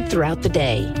moving throughout the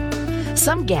day.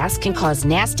 Some gas can cause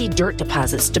nasty dirt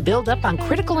deposits to build up on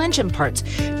critical engine parts,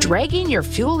 dragging your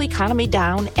fuel economy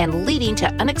down and leading to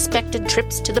unexpected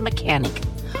trips to the mechanic.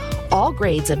 All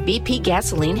grades of BP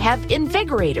gasoline have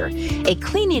Invigorator, a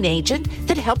cleaning agent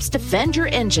that helps defend your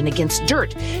engine against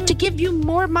dirt to give you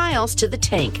more miles to the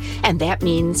tank, and that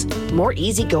means more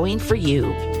easygoing for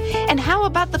you. And how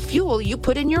about the fuel you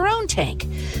put in your own tank?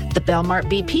 The Belmart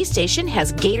BP station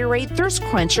has Gatorade Thirst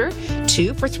Quencher,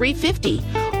 2 for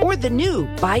 $3.50, or the new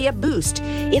Buy a Boost.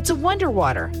 It's a Wonder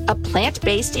Water, a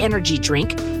plant-based energy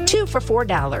drink, 2 for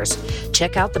 $4.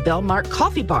 Check out the Belmart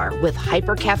Coffee Bar with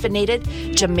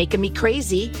hyper-caffeinated, Jamaica Me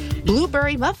Crazy,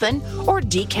 blueberry muffin, or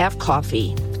decaf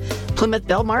coffee. Plymouth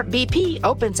Belmart BP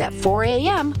opens at 4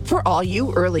 a.m. for all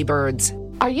you early birds.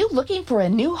 Are you looking for a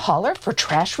new hauler for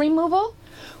trash removal?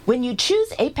 When you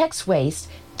choose Apex Waste,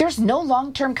 there's no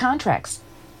long-term contracts,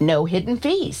 no hidden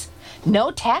fees, no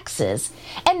taxes,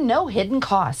 and no hidden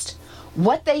cost.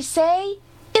 What they say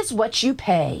is what you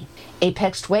pay.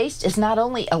 Apex Waste is not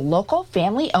only a local,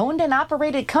 family-owned and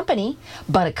operated company,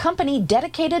 but a company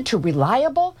dedicated to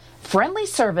reliable, friendly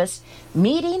service,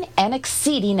 meeting and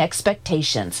exceeding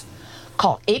expectations.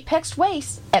 Call Apex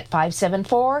Waste at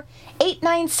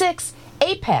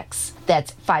 574-896-APEX.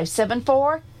 That's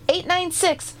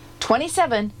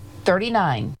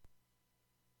 574-896-2739.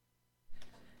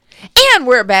 And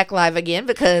we're back live again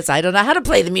because I don't know how to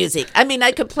play the music. I mean,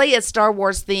 I could play a Star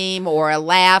Wars theme or a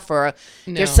laugh or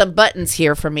there's some buttons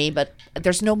here for me, but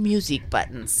there's no music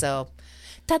buttons. So,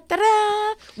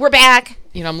 ta-da-da, we're back.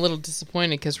 You know, I'm a little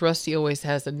disappointed because Rusty always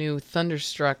has a new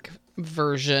Thunderstruck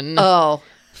version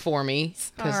for me.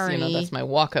 Because, you know, that's my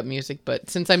walk-up music. But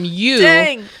since I'm you,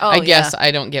 Dang. Oh, I guess I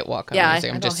don't get walk-up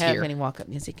music. I I'm don't just have here. any walk-up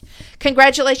music.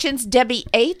 Congratulations, Debbie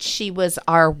H. She was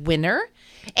our winner.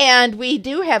 And we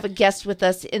do have a guest with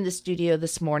us in the studio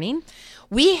this morning.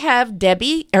 we have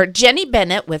Jenny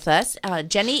Bennett with us.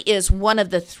 Jenny is one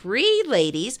of the 3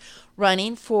 ladies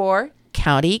running for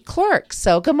county clerk.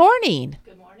 So good morning.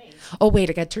 Good morning. Oh, wait,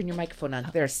 I got to turn your microphone on.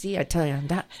 There, see, I tell you, I'm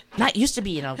not used to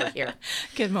being over here.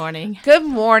 Good morning. Good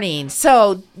morning.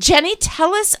 So, Jenny,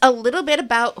 tell us a little bit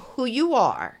about who you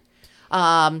are.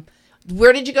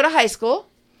 Where did you go to high school?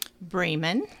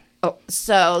 Bremen. Oh,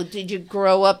 so did you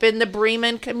grow up in the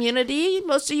Bremen community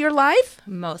most of your life?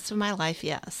 Most of my life,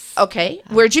 yes. Okay.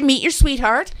 Where'd you meet your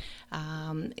sweetheart?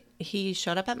 He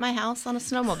showed up at my house on a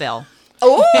snowmobile.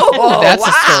 Oh, That's a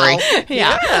wow. story.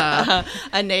 Yeah.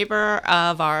 A neighbor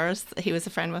of ours, he was a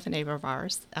friend with a neighbor of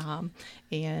ours,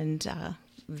 and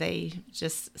they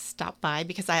just stopped by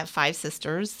because I have 5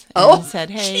 sisters and said,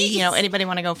 hey, geez. anybody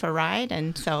want to go for a ride?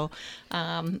 And so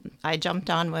I jumped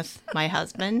on with my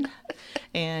husband,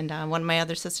 and one of my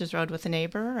other sisters rode with a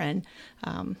neighbor, and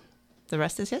the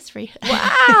rest is history.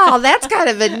 Wow, that's kind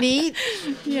of a neat.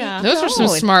 Yeah. Those were some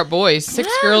Going. smart boys. 6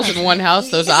 girls in one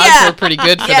house. Those odds Yeah. were pretty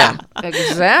good for Yeah, them.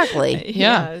 exactly.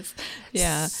 Yeah. Yes.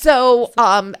 Yeah. So,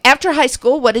 after high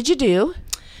school, what did you do?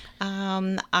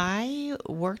 I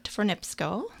worked for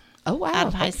NIPSCO. Oh, wow. Out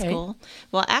of high okay. school.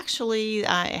 Well, actually,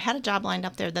 I had a job lined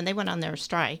up there. Then they went on their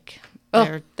strike,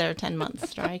 Oh. their 10-month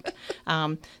strike.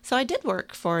 So I did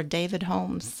work for David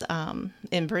Holmes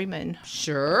in Bremen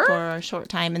Sure. for a short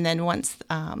time. And then once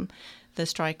the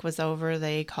strike was over,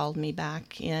 they called me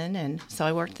back in. And so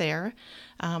I worked there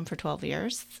for 12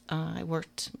 years. I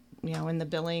worked, in the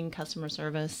billing, customer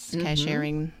service,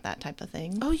 cashiering, that type of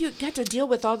thing. Oh, you got to deal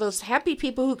with all those happy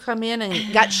people who come in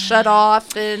and got shut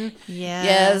off and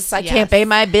Yes, I yes. can't pay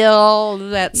my bill,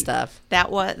 that stuff.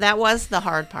 That was the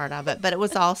hard part of it, but it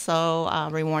was also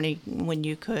rewarding when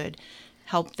you could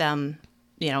help them,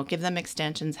 give them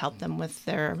extensions, help them with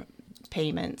their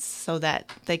payments so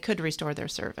that they could restore their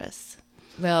service.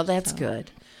 Well, that's good.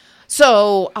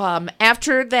 So,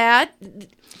 after that,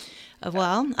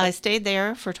 Well, I stayed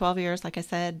there for 12 years, like I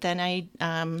said. Then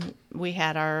we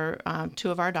had our 2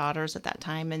 of our daughters at that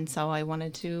time, and so I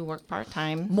wanted to work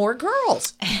part-time. more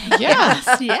girls. Yes.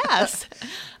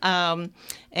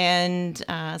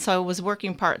 So I was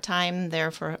working part-time there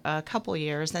for a couple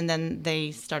years, and then they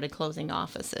started closing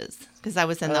offices because I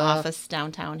was in the office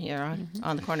downtown here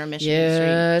on the corner of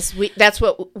Michigan Street. Yes, that's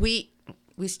what we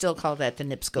still call that the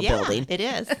NIPSCO building. It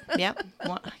is. Yep.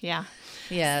 Well, yeah.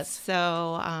 Yes.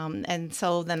 So,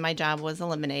 so then my job was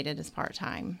eliminated as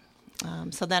part-time.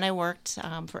 So then I worked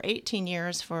for 18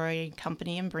 years for a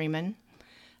company in Bremen.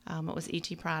 It was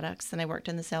ET Products, and I worked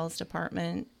in the sales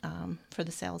department for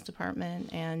the sales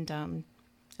department and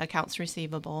accounts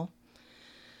receivable.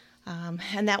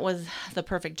 And that was the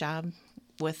perfect job.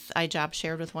 I job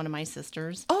shared with one of my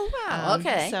sisters. Oh, wow.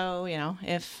 Okay. So,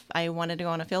 if I wanted to go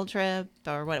on a field trip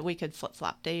or what, we could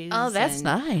flip-flop days. Oh, that's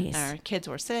nice. Our kids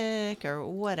were sick or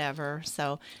whatever.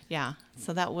 So, yeah.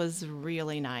 So that was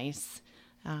really nice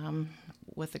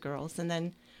with the girls. And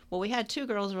then, we had 2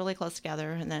 girls really close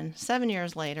together. And then 7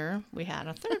 years later, we had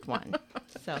a third one.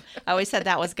 So I always said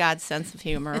that was God's sense of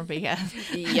humor because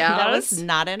that was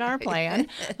not in our plan.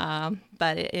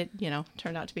 But it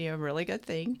turned out to be a really good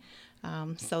thing.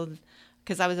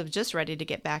 Because I was just ready to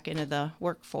get back into the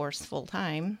workforce full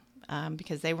time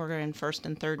because they were in 1st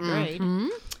and 3rd grade.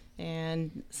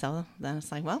 And so then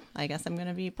it's like, well, I guess I'm going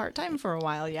to be part-time for a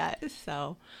while yet.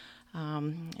 So,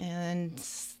 and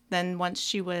then once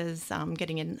she was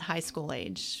getting in high school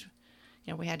age,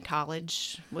 we had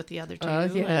college with the other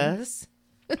 2. Yes.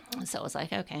 So it was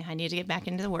like, okay, I need to get back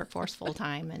into the workforce full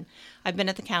time. And I've been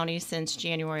at the county since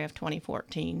January of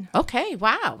 2014. Okay.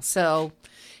 Wow. So,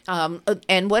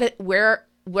 and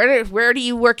where do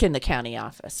you work in the county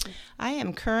office? I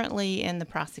am currently in the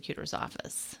prosecutor's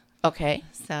office. Okay.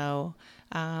 So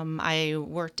I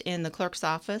worked in the clerk's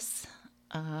office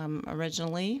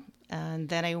originally, and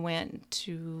then I went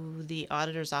to the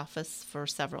auditor's office for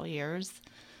several years,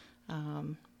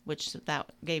 which that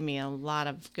gave me a lot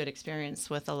of good experience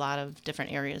with a lot of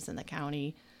different areas in the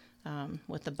county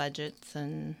with the budgets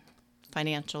and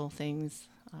financial things.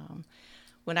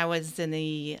 When I was in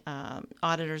the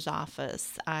auditor's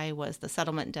office, I was the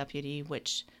settlement deputy,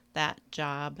 which that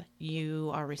job,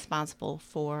 you are responsible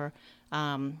for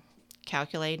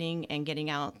calculating and getting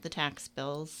out the tax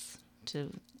bills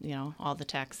to, all the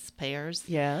taxpayers.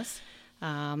 Yes.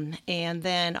 And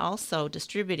then also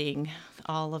distributing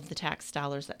all of the tax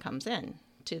dollars that comes in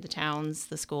to the towns,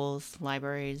 the schools,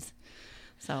 libraries.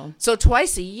 So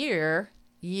twice a year,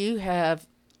 you have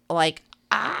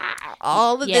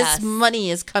all of Yes. this money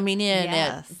is coming in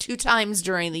Yes. at 2 times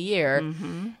during the year,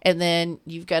 and then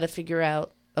you've got to figure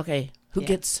out, okay, who Yeah.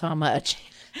 gets how much.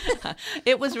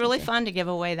 It was really fun to give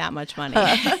away that much money.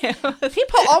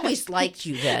 People always liked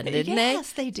you then, didn't they?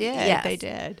 Yes, they did. Yes. They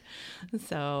did.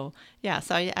 So, yeah,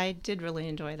 so I did really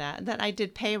enjoy that. Then I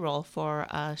did payroll for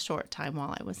a short time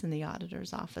while I was in the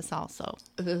auditor's office also.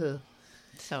 Ugh,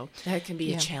 So that can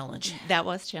be a challenge. that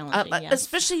was challenging, yes.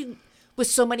 Especially with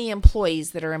so many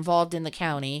employees that are involved in the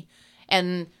county.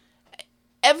 And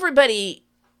everybody,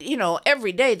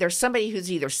 every day there's somebody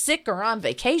who's either sick or on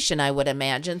vacation, I would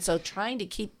imagine. So trying to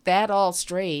keep that all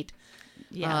straight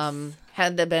Yes.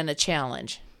 had to been a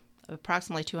challenge.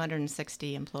 Approximately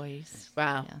 260 employees.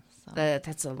 Wow. Yeah, so.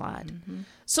 That's a lot.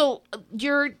 So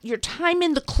your time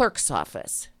in the clerk's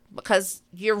office, because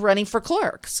you're running for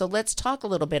clerk. So let's talk a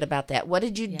little bit about that. What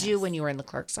did you do Yes. when you were in the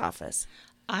clerk's office?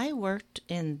 I worked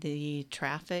in the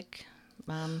traffic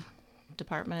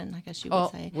department, I guess you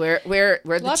would say. Where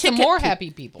the Lots of ticket more pe-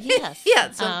 happy people. Yes.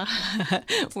 Yeah.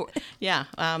 So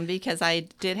Because I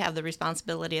did have the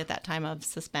responsibility at that time of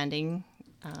suspending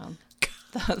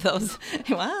those.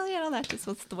 Well, that's just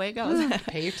what's the way it goes.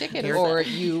 Pay your ticket or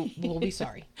you will be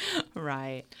sorry.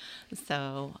 Right.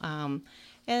 So,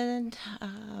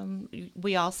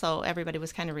 we also, everybody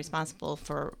was kind of responsible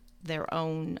for their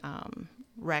own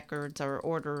records or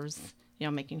orders,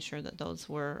 making sure that those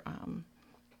were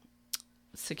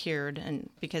secured. And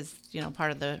because,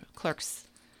 part of the clerk's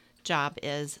job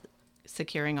is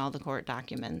securing all the court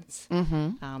documents,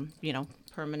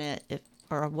 permanent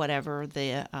or whatever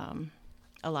the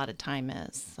allotted time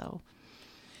is. So,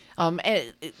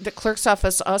 and the clerk's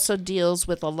office also deals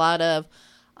with a lot of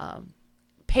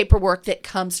paperwork that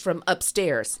comes from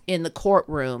upstairs in the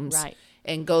courtrooms, Right.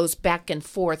 and goes back and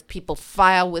forth. People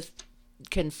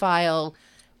can file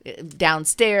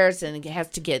downstairs, and it has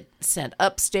to get sent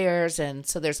upstairs, and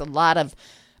so there's a lot of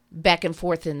back and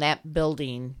forth in that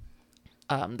building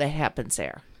that happens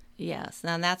there. yes.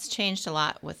 Now, that's changed a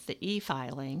lot with the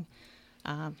e-filing.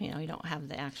 You don't have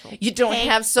the actual. You don't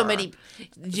have so paper. many.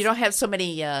 You don't have so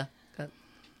many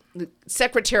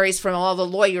secretaries from all the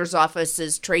lawyers'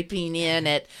 offices traipsing in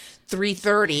at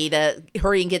 3:30 to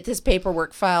hurry and get this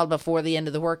paperwork filed before the end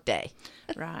of the workday.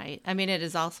 Right. I mean, it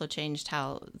has also changed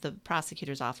how the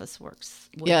prosecutor's office works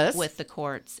Yes. with the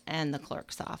courts and the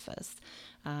clerk's office.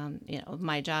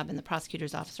 My job in the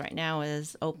prosecutor's office right now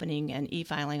is opening and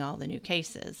e-filing all the new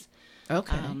cases.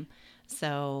 Okay.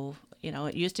 So,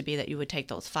 it used to be that you would take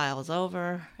those files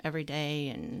over every day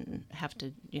and have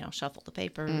to, shuffle the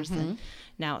papers. And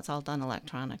now it's all done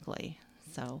electronically.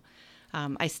 So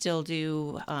I still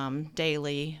do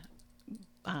daily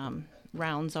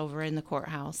rounds over in the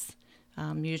courthouse.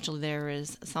 Usually there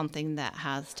is something that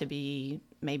has to be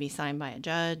maybe signed by a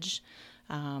judge,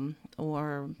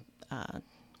 or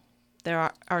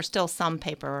there are still some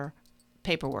paperwork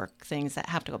things that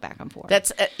have to go back and forth.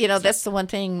 That's that's the one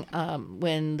thing.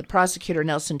 When the prosecutor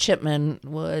Nelson Chipman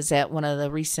was at one of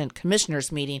the recent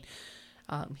commissioners' meeting,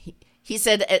 he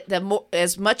said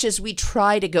as much as we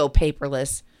try to go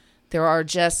paperless, there are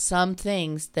just some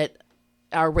things that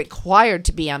are required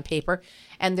to be on paper,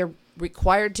 and they're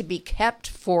required to be kept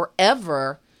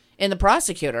forever in the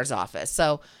prosecutor's office.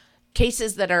 So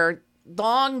cases that are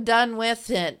long done with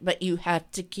it, but you have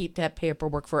to keep that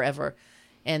paperwork forever.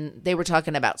 And they were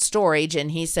talking about storage,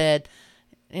 and he said,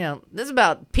 this is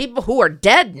about people who are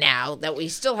dead now that we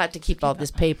still have to keep all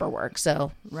this paperwork.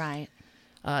 So Right.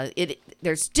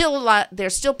 there's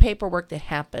still paperwork that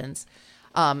happens,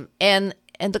 and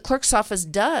the clerk's office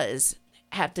does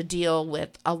have to deal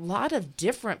with a lot of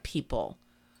different people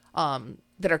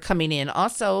that are coming in.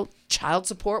 Also, child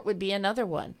support would be another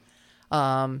one.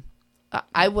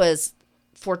 I was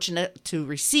fortunate to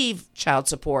receive child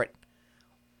support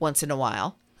once in a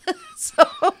while. So,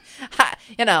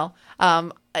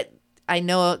 I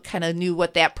know, kind of knew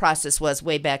what that process was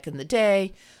way back in the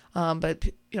day. But,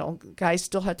 guys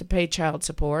still have to pay child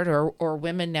support, or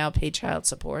women now pay child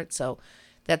support. So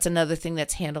that's another thing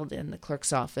that's handled in the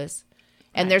clerk's office.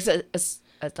 And there's a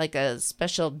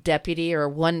special deputy or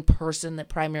one person that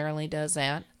primarily does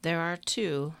that. There are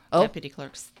two Oh. deputy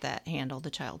clerks that handle the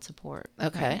child support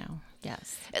Okay. right now.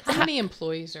 Yes. How many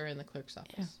employees are in the clerk's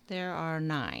office? There are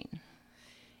 9.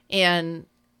 And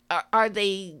are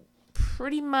they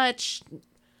pretty much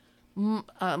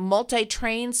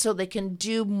multi-trained so they can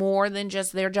do more than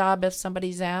just their job if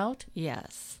somebody's out?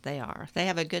 Yes, they are. They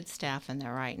have a good staff in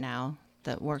there right now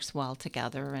that works well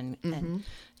together. And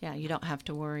yeah, you don't have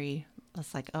to worry.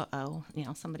 It's like,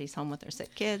 somebody's home with their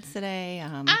sick kids today.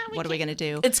 What are we going to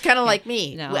do? It's kind of like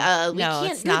me. No, we no,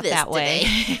 can't it's do not this that way.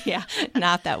 today. Yeah,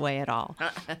 not that way at all.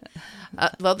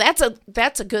 Well, that's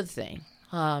a good thing.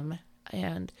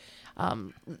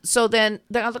 So then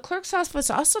the clerk's office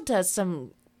also does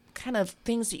some kind of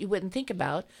things that you wouldn't think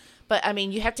about. But I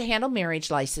mean, you have to handle marriage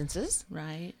licenses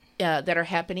Right. that are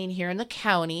happening here in the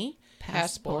county.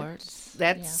 Passports.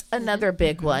 That's Yes. another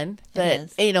big one that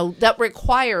is. that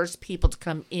requires people to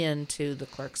come into the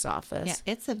clerk's office.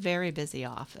 Yeah, it's a very busy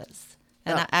office.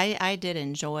 And Oh. I did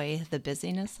enjoy the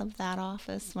busyness of that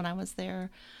office when I was there.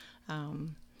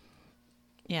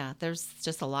 Yeah, there's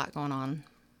just a lot going on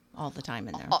all the time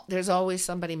in there. There's always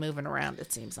somebody moving around,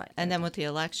 it seems like. And then with the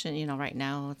election, right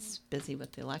now it's busy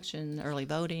with the election, early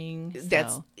voting.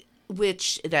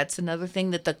 That's another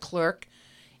thing that the clerk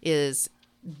is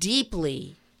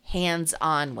deeply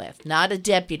hands-on with. Not a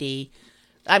deputy.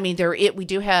 I mean, we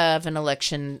do have an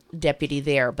election deputy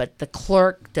there, but the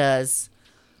clerk does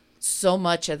so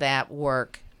much of that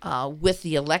work with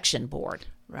the election board.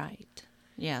 Right.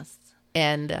 Yes.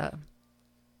 And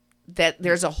that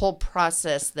there's a whole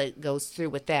process that goes through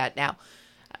with that. Now,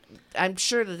 I'm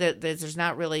sure that there's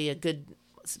not really a good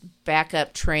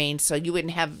backup train, so you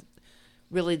wouldn't have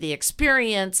really the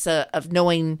experience of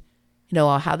knowing,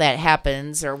 how that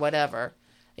happens or whatever.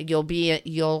 You'd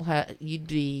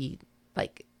be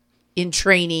like in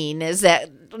training as that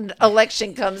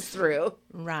election comes through.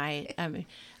 Right. I mean,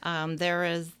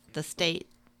 the state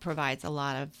provides a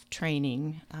lot of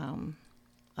training,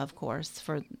 of course,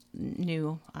 for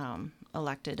new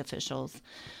elected officials.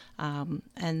 And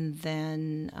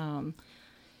then,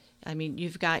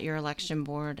 you've got your election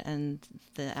board and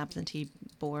the absentee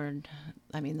board.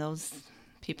 I mean, those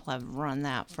people have run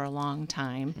that for a long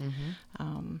time.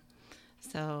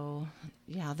 So,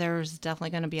 yeah, there's definitely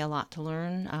going to be a lot to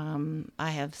learn.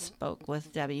 I have spoke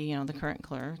with Debbie, the current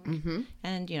clerk.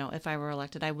 And, if I were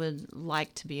elected, I would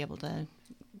like to be able to,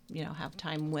 have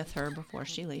time with her before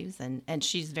she leaves. And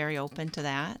she's very open to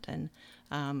that and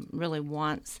really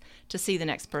wants to see the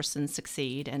next person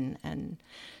succeed. And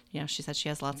she said she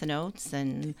has lots of notes.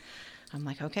 And I'm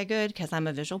like, okay, good, because I'm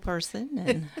a visual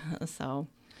person. And so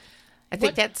I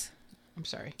think I'm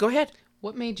sorry. Go ahead.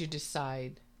 What made you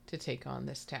decide to take on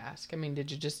this task? I mean,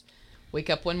 did you just wake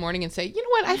up one morning and say, you know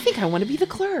what, I think I want to be the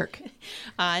clerk?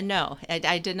 No,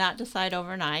 I did not decide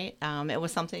overnight. It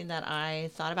was something that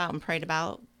I thought about and prayed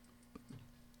about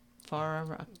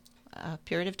for a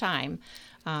period of time.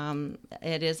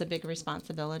 It is a big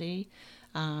responsibility.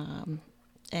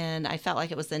 And I felt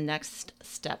like it was the next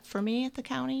step for me at the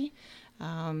county,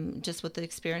 just with the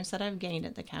experience that I've gained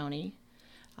at the county.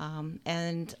 I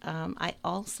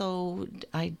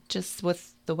just,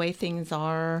 with the way things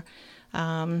are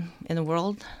in the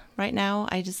world right now,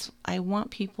 I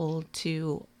want people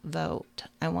to vote.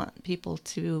 I want people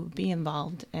to be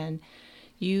involved. And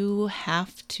you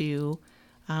have to,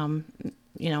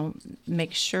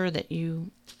 make sure that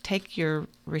you take your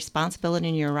responsibility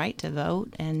and your right to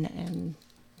vote and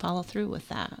follow through with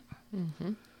that.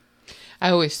 Mm-hmm. I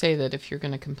always say that if you're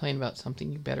going to complain about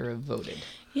something, you better have voted.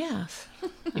 Yes.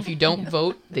 If you don't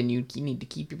vote, then you need to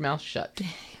keep your mouth shut.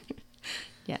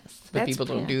 Yes. But people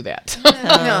don't do that.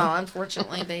 No,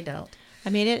 unfortunately, they don't. I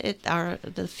mean,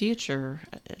 the future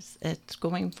it's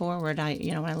going forward.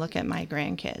 When I look at my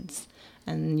grandkids,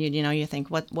 and you think,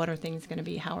 what are things going to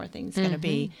be? How are things going to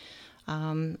be?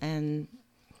 And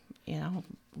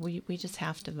we just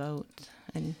have to vote.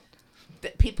 And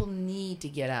that people need to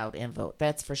get out and vote.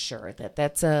 That's for sure.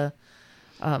 That's a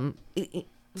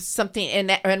something.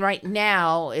 And right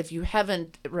now, if you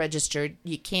haven't registered,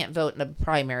 you can't vote in a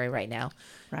primary right now.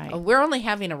 Right. We're only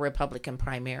having a Republican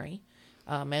primary,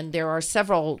 and there are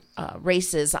several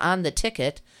races on the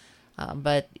ticket,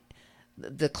 but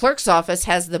the clerk's office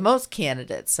has the most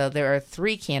candidates. So there are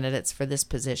 3 candidates for this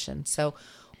position. So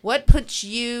what puts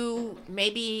you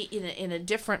maybe in a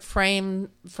different frame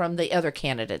from the other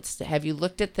candidates? Have you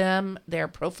looked at them, their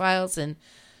profiles, and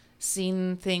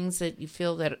seen things that you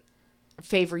feel that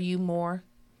favor you more?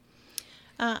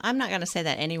 I'm not going to say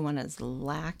that anyone is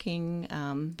lacking,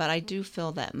 but I do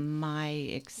feel that my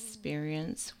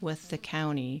experience with the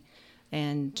county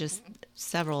and just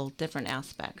several different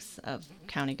aspects of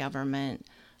county government,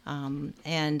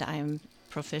 and I'm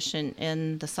proficient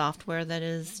in the software that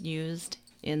is used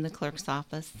in the clerk's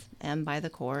office and by the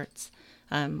courts.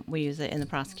 We use it in the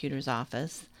prosecutor's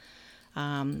office.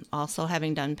 Also,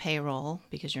 having done payroll,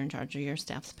 because you're in charge of your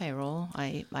staff's payroll,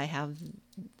 I have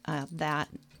that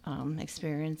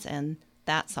experience and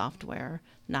that software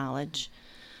knowledge.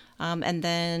 And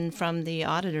then from the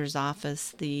auditor's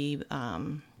office, the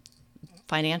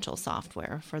financial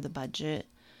software for the budget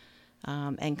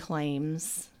and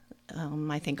claims.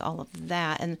 I think all of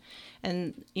that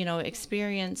and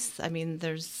experience. I mean,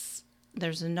 there's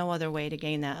no other way to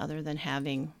gain that other than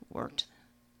having worked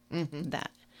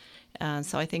that.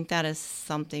 So I think that is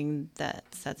something that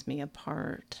sets me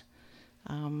apart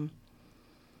I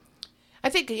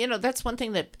think, that's one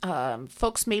thing that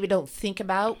folks maybe don't think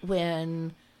about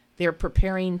when they're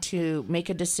preparing to make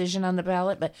a decision on the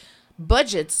ballot, but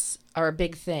budgets are a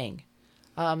big thing.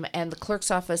 And the clerk's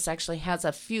office actually has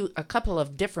a couple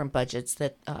of different budgets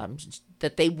that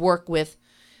they work with,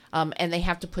 and they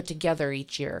have to put together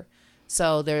each year.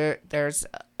 So there's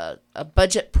a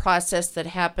budget process that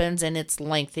happens, and it's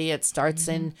lengthy. It starts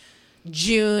in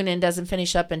June and doesn't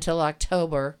finish up until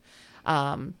October.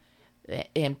 And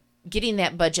getting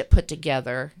that budget put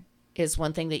together is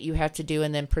one thing that you have to do,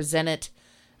 and then present it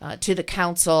to the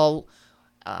council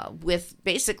with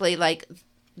basically like,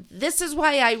 this is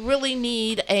why I really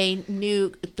need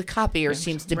the copier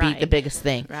seems to be the biggest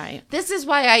thing. Right. This is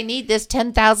why I need this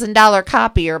 $10,000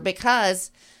 copier,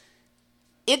 because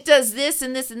it does this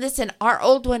and this and this, and our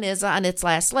old one is on its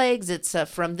last legs. It's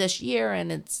from this year,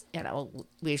 and it's,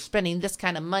 we're spending this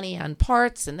kind of money on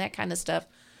parts and that kind of stuff.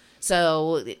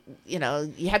 So, you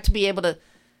have to be able to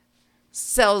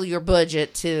sell your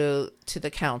budget to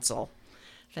the council.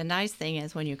 The nice thing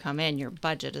is when you come in, your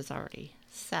budget is already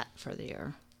set for the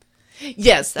year.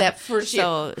 Yes, that first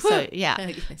year. So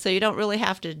yeah. So you don't really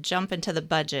have to jump into the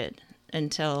budget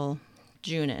until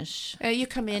June-ish. You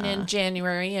come in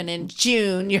January, and in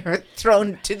June you're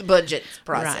thrown to the budget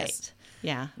process. Right.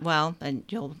 Yeah. Well, and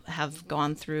you'll have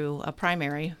gone through a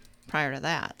primary prior to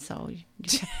that. So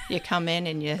you come in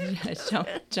and you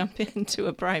jump into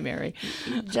a primary.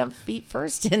 You jump feet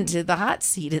first into the hot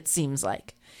seat, it seems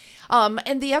like.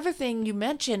 And the other thing you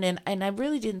mentioned, and I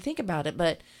really didn't think about it,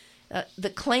 but the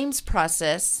claims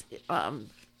process,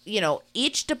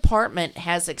 each department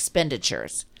has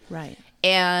expenditures. Right.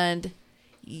 And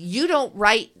you don't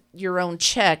write your own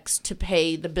checks to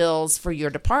pay the bills for your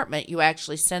department. You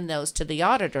actually send those to the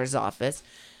auditor's office.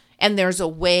 And there's a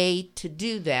way to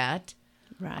do that.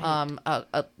 Right.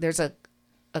 There's a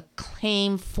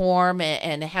claim form,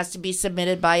 and it has to be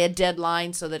submitted by a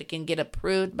deadline so that it can get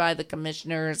approved by the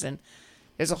commissioners. And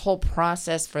there's a whole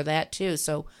process for that too.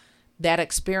 So that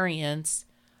experience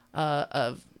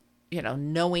of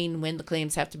knowing when the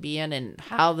claims have to be in and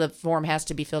how the form has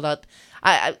to be filled out,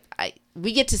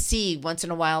 we get to see once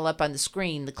in a while up on the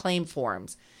screen the claim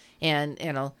forms, and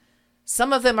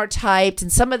some of them are typed,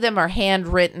 and some of them are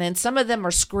handwritten, and some of them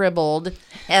are scribbled,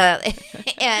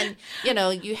 and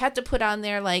you have to put on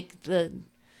there like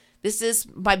this is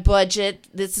my budget,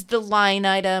 this is the line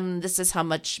item, this is how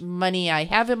much money I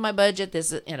have in my budget,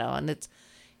 this is and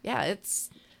it's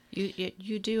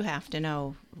you do have to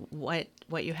know what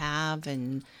you have,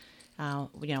 and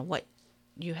what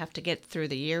you have to get through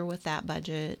the year with that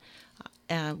budget.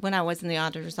 When I was in the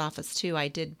auditor's office too, I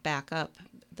did back up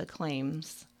the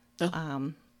claims.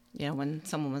 When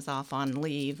someone was off on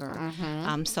leave, or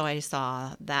so I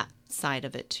saw that side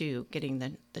of it too, getting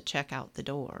the check out the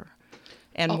door,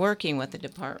 and working with the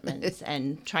departments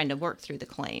and trying to work through the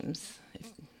claims.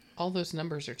 All those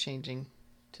numbers are changing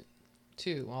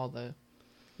too. All the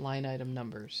line item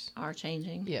numbers are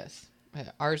changing. Yes,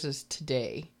 ours is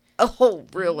today. Oh,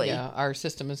 really? Yeah, our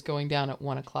system is going down at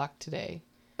 1:00 today.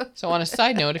 So on a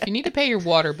side note, if you need to pay your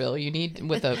water bill,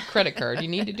 with a credit card, you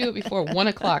need to do it before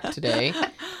 1:00 today,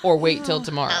 or wait till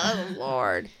tomorrow. Oh,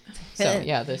 Lord. So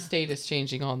yeah, the state is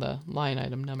changing all the line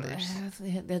item numbers.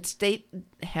 That state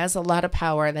has a lot of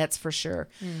power, that's for sure.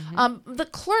 Mm-hmm. The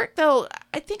clerk, though,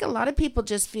 I think a lot of people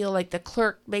just feel like the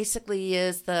clerk basically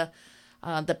is the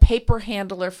paper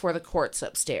handler for the courts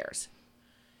upstairs.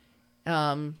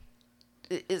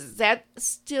 Is that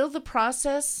still the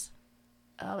process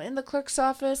in the clerk's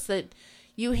office, that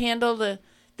you handle the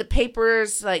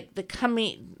papers, like that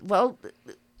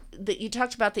you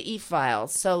talked about the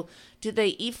e-files? So do they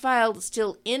e-file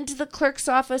still into the clerk's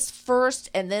office first,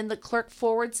 and then the clerk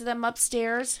forwards them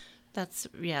upstairs?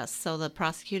 Yes. So the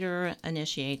prosecutor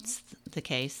initiates the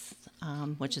case,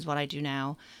 which is what I do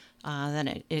now. Then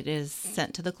it is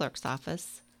sent to the clerk's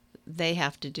office. They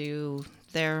have to do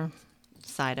their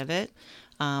side of it.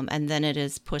 And then it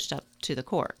is pushed up to the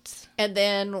courts. And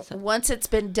then once it's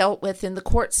been dealt with in the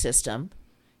court system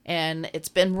and it's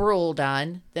been ruled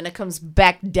on, then it comes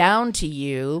back down to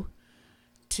you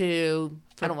to,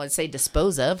 I don't want to say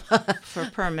dispose of. For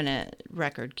permanent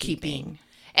record keeping.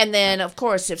 And then, of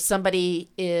course, if somebody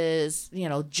is,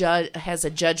 has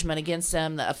a judgment against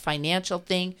them, a financial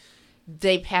thing,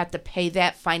 they've had to pay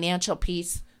that financial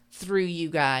piece through you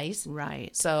guys.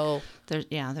 Right. So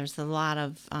there's a lot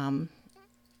of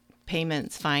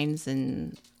payments, fines,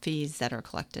 and fees that are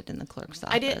collected in the clerk's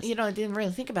office. I didn't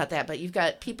really think about that, but you've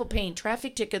got people paying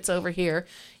traffic tickets over here.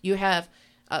 You have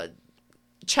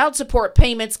child support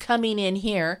payments coming in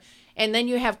here, and then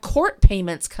you have court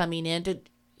payments coming in to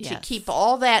keep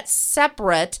all that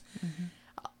separate. Mm-hmm.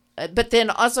 But then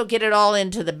also get it all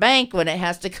into the bank when it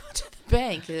has to go to the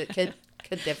bank. It could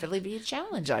definitely be a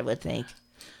challenge, I would think.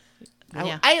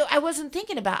 Yeah. I wasn't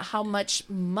thinking about how much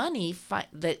money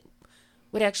that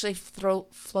would actually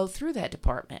flow through that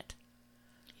department.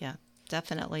 Yeah,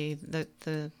 definitely.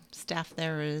 The staff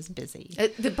there is busy.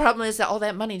 The problem is that all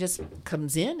that money just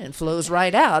comes in and flows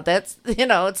right out. That's,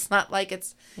 it's not like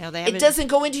it doesn't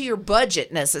go into your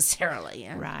budget necessarily.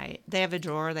 Right. They have a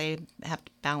drawer they have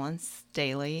to balance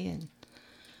daily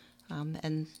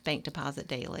and bank deposit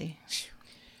daily.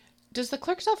 Does the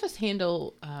clerk's office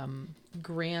handle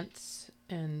grants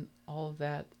and all of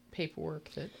that paperwork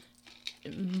that?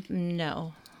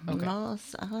 No. Okay.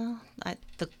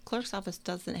 The clerk's office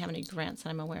doesn't have any grants that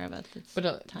I'm aware of at this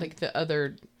But time. like the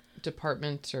other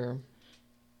departments or?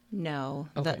 No,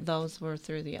 Okay. those were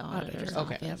through the auditor's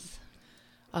Okay. office.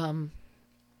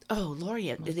 Lori,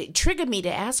 it triggered me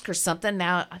to ask her something.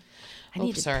 Now I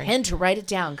need a sorry. pen to write it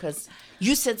down because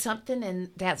you said something and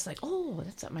that's like,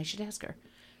 that's something I should ask her.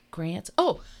 Grants.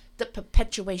 Oh, the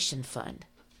perpetuation fund.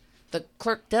 The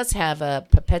clerk does have a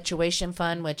perpetuation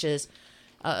fund, which is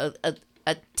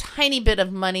a tiny bit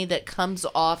of money that comes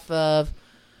off of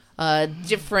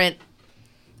different,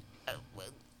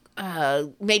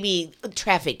 maybe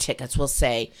traffic tickets, we'll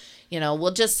say.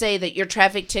 We'll just say that your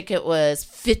traffic ticket was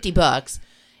 $50,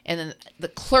 and then the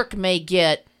clerk may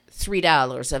get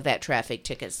 $3 of that traffic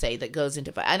ticket, say, that goes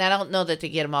into, and I don't know that they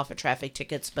get them off of traffic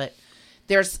tickets, but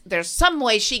there's some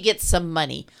way she gets some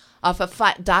money off of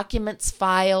documents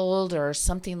filed or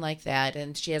something like that,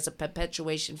 and she has a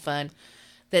perpetuation fund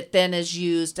that then is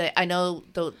used. I know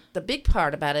the big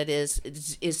part about it is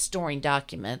storing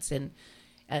documents and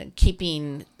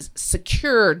keeping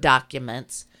secure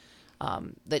documents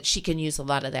that she can use a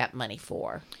lot of that money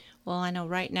for. Well, I know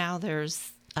right now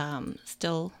there's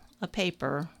still a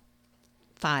paper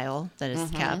file that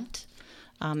is kept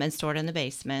and stored in the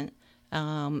basement.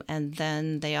 And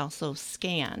then they also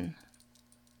scan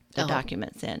the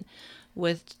documents in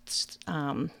with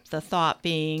the thought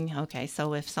being, okay,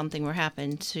 so if something were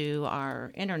happen to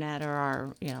our internet or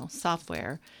our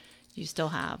software, you still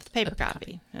have the paper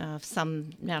copy. If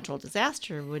some natural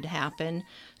disaster would happen,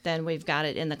 then we've got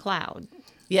it in the cloud.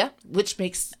 Yeah, which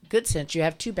makes good sense. You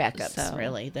have two backups, So,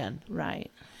 really, then.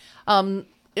 Right. And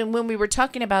when we were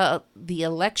talking about the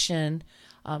election,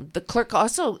 the clerk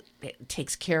also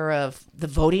takes care of the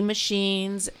voting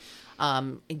machines,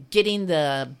 getting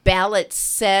the ballots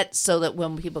set so that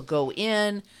when people go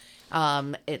in,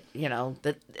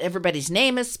 that everybody's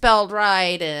name is spelled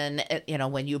right, and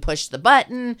when you push the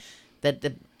button, that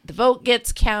the vote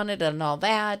gets counted and all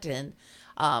that, and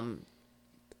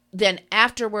then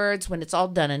afterwards, when it's all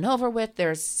done and over with,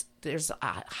 there's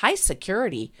a high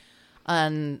security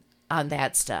on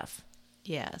that stuff.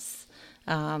 Yes.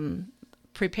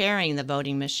 Preparing the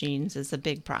voting machines is a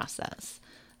big process.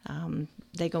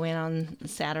 They go in on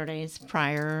Saturdays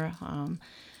prior.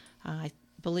 I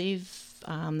believe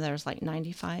there's like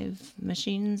 95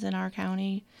 machines in our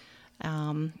county.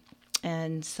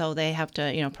 And so they have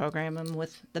to, program them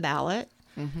with the ballot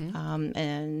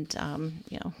and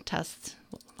test.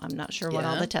 I'm not sure what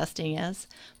all the testing is,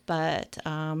 but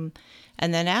and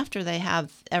then after they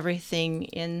have everything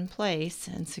in place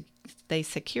and they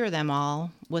secure them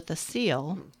all with a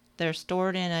seal, they're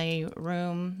stored in a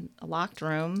locked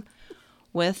room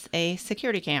with a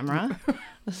security camera.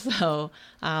 So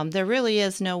there really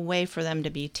is no way for them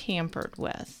to be tampered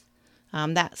with.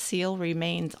 That seal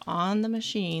remains on the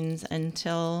machines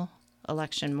until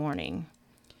election morning.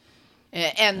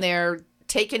 And they're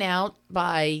taken out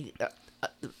by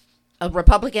a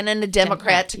Republican and a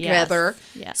Democrat together,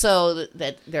 yes. So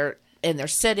that they're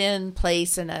set in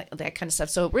place and that kind of stuff.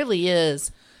 So it really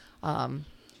is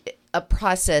a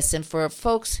process. And for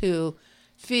folks who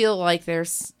feel like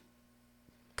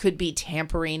could be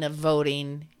tampering of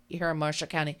voting here in Marshall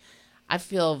County, I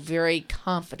feel very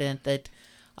confident that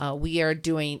we are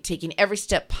taking every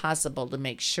step possible to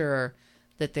make sure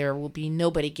that there will be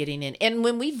nobody getting in. And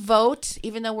when we vote,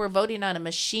 even though we're voting on a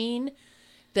machine,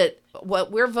 that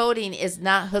what we're voting is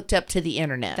not hooked up to the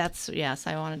internet. Yes,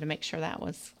 I wanted to make sure that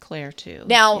was clear too.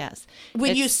 Now, yes.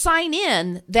 When you sign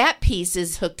in, that piece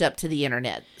is hooked up to the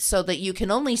internet so that you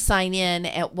can only sign in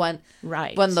at one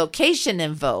location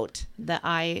and vote. The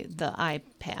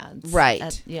iPads.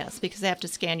 Right. Yes, because they have to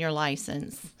scan your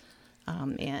license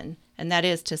in, and that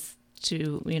is to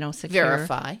secure,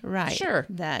 verify, right? Sure,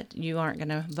 that you aren't going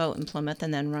to vote in Plymouth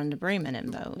and then run to Bremen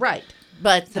and vote, right?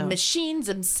 But the machines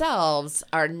themselves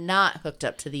are not hooked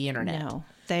up to the internet. No,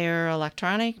 they are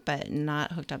electronic, but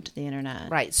not hooked up to the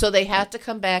internet. Right. So they have to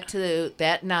come back to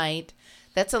that night.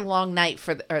 that's a long night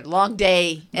or long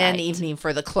day and Right. evening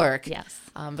for the clerk. Yes.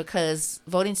 Because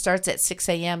voting starts at 6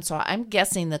 a.m. So I'm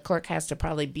guessing the clerk has to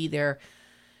probably be there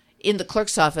in the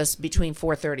clerk's office between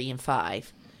 4:30 and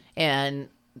 5. And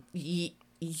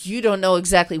you don't know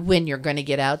exactly when you're going to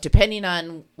get out, depending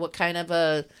on what kind of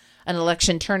an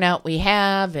election turnout we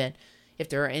have, and if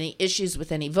there are any issues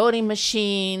with any voting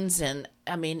machines. And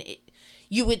I mean,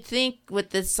 you would think with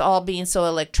this all being so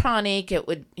electronic, it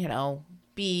would,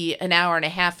 be an hour and a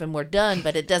half and we're done,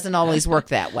 but it doesn't always work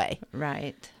that way.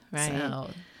 Right. So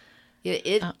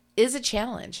it is a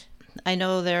challenge. I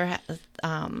know they're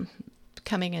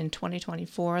coming in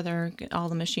 2024. All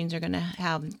the machines are going to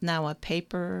have now a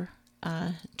paper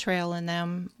trail in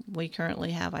them. We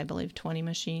currently have, I believe, 20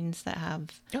 machines that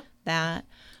have that.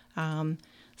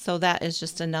 So that is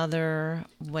just another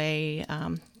way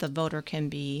the voter can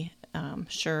be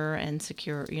sure and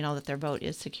secure, that their vote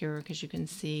is secure, because you can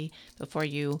see before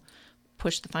you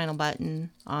push the final button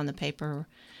on the paper.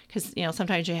 Because,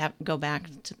 sometimes you have to go back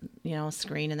to, a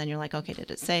screen, and then you're like, okay, did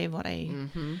it save what I...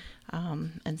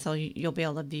 and so you'll be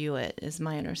able to view it, is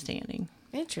my understanding.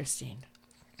 Interesting.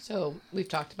 So we've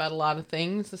talked about a lot of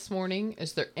things this morning.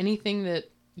 Is there anything that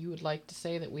you would like to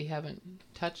say that we haven't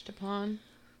touched upon?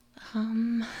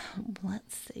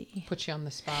 Let's see. Put you on the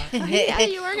spot. Yeah,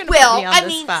 you were going to Well, put me on I the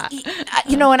mean, spot.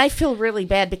 And I feel really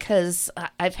bad because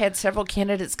I've had several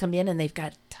candidates come in and they've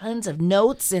got tons of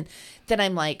notes, and then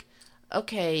I'm like,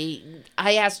 okay,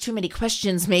 I asked too many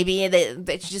questions. Maybe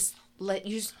they just let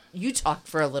you talk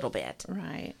for a little bit.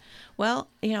 Right. Well,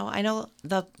 I know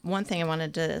the one thing I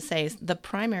wanted to say is the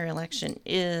primary election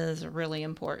is really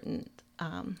important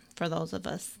for those of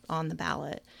us on the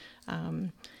ballot.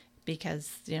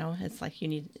 Because, it's like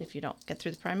if you don't get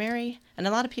through the primary, and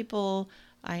a lot of people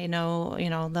I know,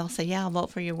 they'll say, yeah, I'll vote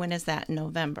for you. When is that? In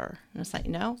November. And it's like,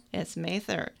 no, it's May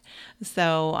 3rd.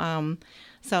 So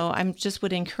I just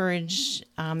would encourage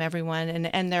everyone,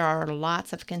 and there are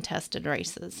lots of contested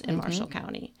races in Marshall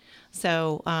County.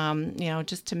 So,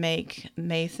 just to make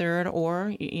May 3rd,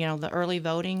 or, the early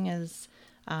voting is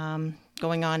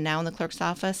going on now in the clerk's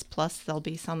office, plus there'll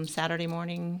be some Saturday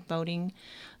morning voting.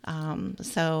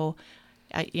 So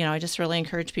I just really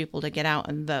encourage people to get out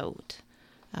and vote.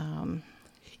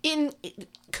 It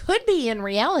could be in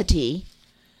reality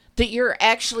that you're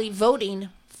actually voting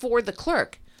for the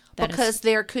clerk, because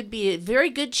there could be a very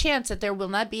good chance that there will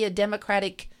not be a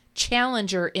Democratic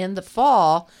challenger in the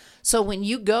fall. So when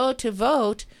you go to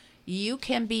vote, you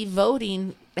can be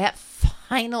voting that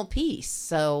final piece.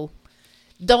 So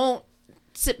don't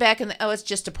sit back and, it's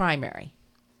just a primary.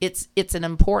 It's an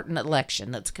important election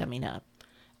that's coming up.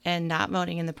 And not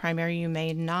voting in the primary, you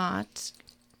may not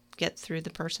get through the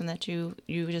person that you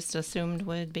just assumed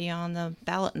would be on the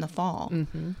ballot in the fall.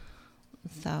 Mm-hmm.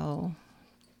 So,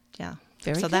 yeah.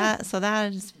 Very good.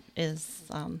 That is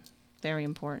very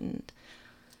important.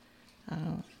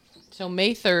 So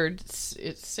May 3rd,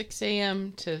 it's 6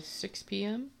 a.m. to 6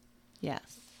 p.m.?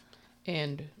 Yes.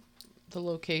 And the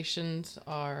locations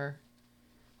are...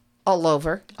 All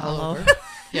over.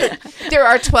 Yeah. There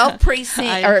are 12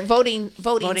 precinct or voting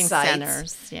sites.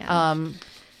 Centers. Yeah.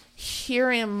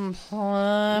 Here in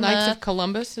Plymouth. Knights of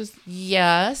Columbus is...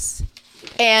 Yes.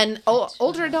 And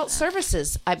older adult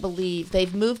services, I believe.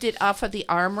 They've moved it off of the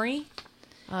Armory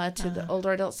to the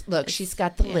older adults. Look, she's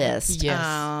got the list.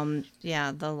 Yes.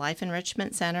 The Life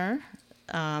Enrichment Center,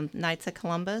 Knights of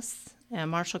Columbus,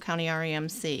 and Marshall County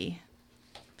REMC.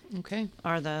 Okay.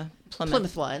 Are the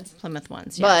Plymouth ones. Plymouth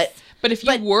ones, yes. But if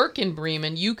you work in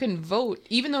Bremen, you can vote.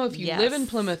 Even though if you live in Yes.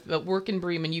 Plymouth but work in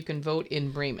Bremen, you can vote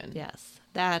in Bremen. Yes,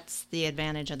 that's the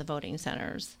advantage of the voting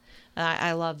centers.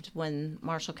 I loved when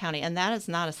Marshall County, and that is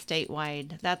not a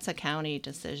statewide, that's a county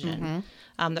decision.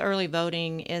 Mm-hmm. The early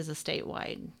voting is a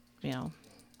statewide,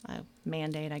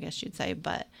 mandate, I guess you'd say.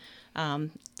 But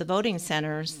the voting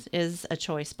centers is a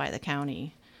choice by the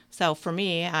county. So for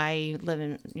me, I live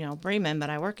in, Bremen, but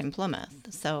I work in Plymouth.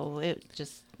 So it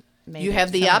just made You it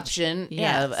have the so much- option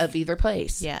Yes. of either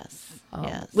place. Yes.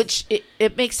 Yes. Which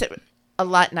it makes it a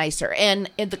lot nicer. And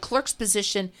the clerk's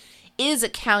position is a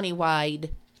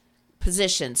countywide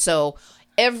position. So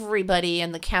everybody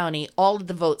in the county, all of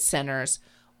the vote centers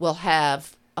will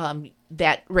have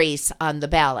that race on the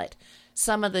ballot.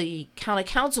 Some of the county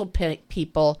council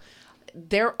people,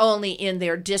 they're only in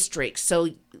their districts.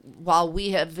 So while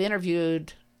we have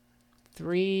interviewed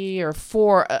three of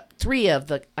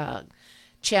the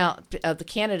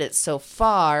candidates so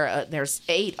far, there's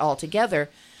 8 altogether.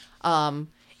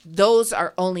 Those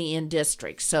are only in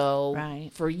districts. So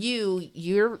Right. for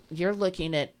you're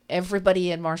looking at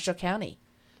everybody in Marshall County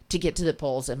to get to the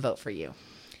polls and vote for you.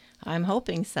 I'm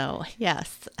hoping so.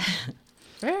 Yes.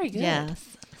 Very good. Yes.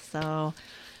 So,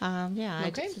 yeah.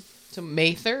 Okay. So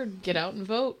May 3rd, get out and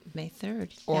vote. May 3rd.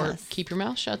 Or yes. keep your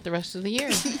mouth shut the rest of the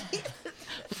year.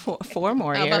 Four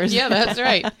more How about- years. yeah, that's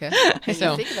right.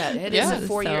 So, Think about it. It Yeah. is a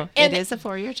 4-year. So and it is a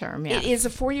 4-year term. Yeah. It is a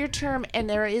 4-year term, and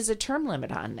there is a term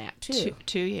limit on that too.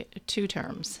 Two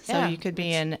terms. So Yeah. you could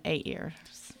be in 8 years.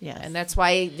 Yes. And that's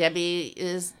why Debbie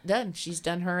is done. She's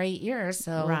done her 8 years,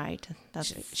 so right.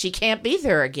 That's she can't be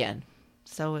there again.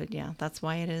 so. Yeah. That's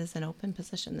why it is an open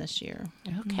position this year.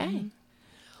 Okay.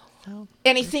 So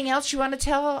Anything else you want to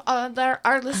tell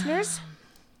our listeners?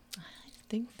 I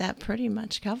think that pretty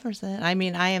much covers it. I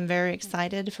mean, I am very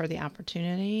excited for the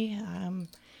opportunity.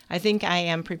 I think I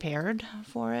am prepared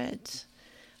for it.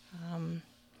 And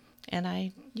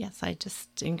I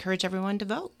just encourage everyone to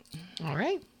vote. all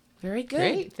right. Very good.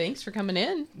 Great. Thanks for coming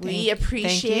in. We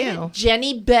appreciate you. it.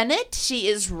 Jenny Bennett, she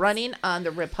is running on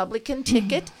the Republican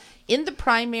ticket in the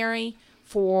primary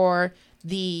for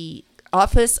the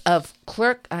office of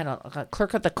clerk,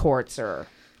 clerk of the courts or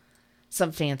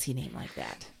some fancy name like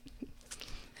that.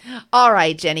 All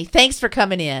right, Jenny, thanks for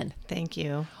coming in. Thank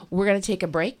you. We're going to take a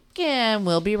break and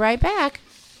we'll be right back.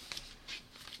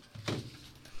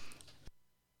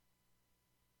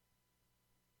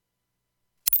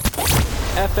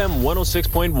 FM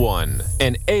 106.1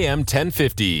 and AM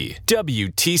 1050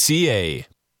 WTCA.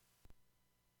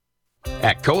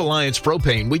 At Co-Alliance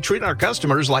Propane, we treat our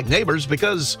customers like neighbors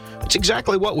because it's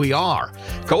exactly what we are.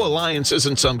 Co-Alliance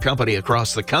isn't some company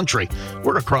across the country.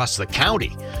 We're across the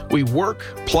county. We work,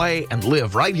 play, and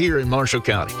live right here in Marshall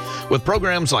County. With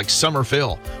programs like Summer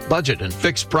Fill, Budget, and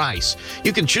Fixed Price,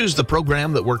 you can choose the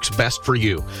program that works best for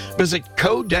you. Visit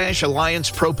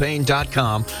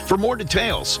co-alliancepropane.com for more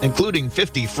details, including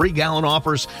 50 free gallon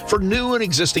offers for new and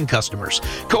existing customers.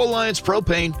 Co-Alliance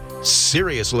Propane,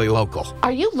 seriously local.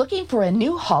 Are you looking for a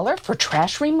new hauler for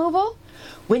trash removal?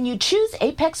 When you choose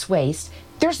Apex Waste,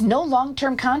 there's no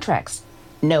long-term contracts,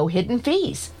 no hidden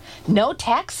fees, no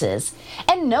taxes,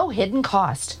 and no hidden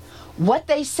cost. What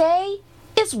they say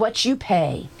is what you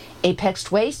pay.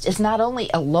 Apex Waste is not only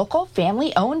a local,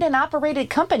 family-owned and operated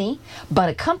company, but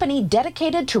a company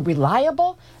dedicated to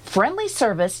reliable, friendly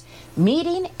service,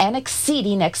 meeting and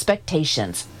exceeding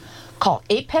expectations. Call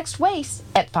Apex Waste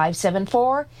at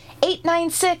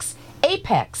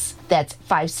 574-896-APEX. That's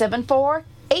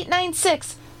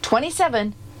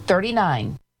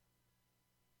 574-896-2739.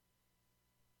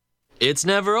 It's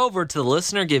never over till the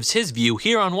listener gives his view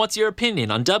here on What's Your Opinion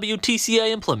on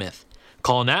WTCA in Plymouth.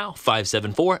 Call now,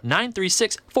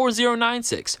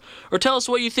 574-936-4096, or tell us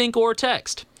what you think or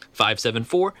text,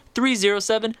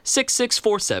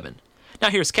 574-307-6647. Now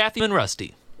here's Kathy and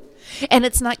Rusty. And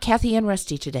it's not Kathy and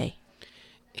Rusty today.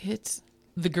 It's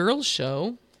the girls'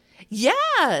 show.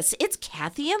 Yes, it's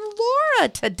Kathy and Laura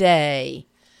today.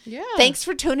 Yeah. Thanks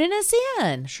for tuning us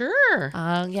in. Sure.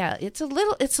 Yeah, it's a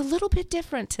little bit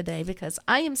different today because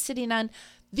I am sitting on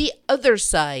the other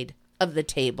side of the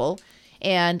table,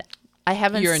 and I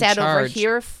haven't You're in sat over charge.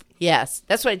 here. Yes,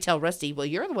 that's what I tell Rusty. Well,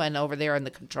 you're the one over there in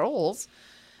the controls,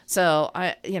 so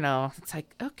it's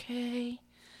like, okay,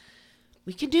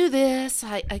 we can do this.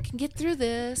 I can get through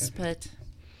this, but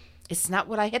it's not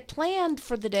what I had planned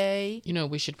for the day. You know,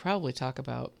 we should probably talk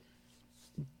about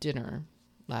dinner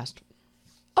last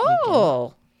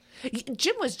Oh,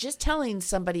 Jim was just telling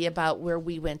somebody about where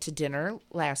we went to dinner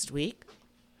last week.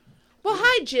 Well,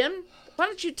 hi, Jim. Why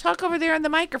don't you talk over there on the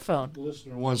microphone? The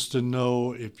listener wants to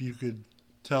know if you could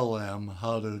tell them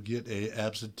how to get a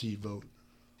absentee vote.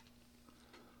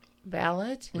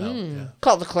 Ballot? Well, yeah.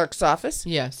 Call the clerk's office.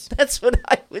 Yes. That's what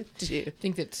I would do. I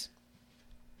think that's...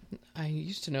 I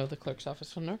used to know the clerk's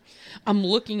office phone number. I'm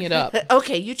looking it up.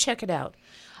 Okay, you check it out.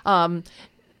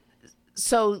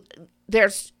 So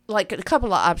there's like a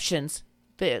couple of options.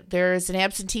 There's an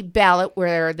absentee ballot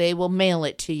where they will mail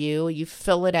it to you. You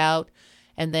fill it out,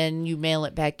 and then you mail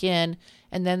it back in.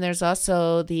 And then there's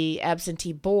also the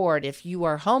absentee board. If you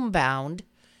are homebound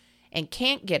and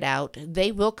can't get out,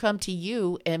 they will come to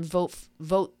you and vote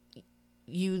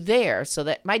you there. So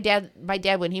that my dad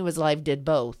when he was alive did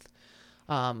both.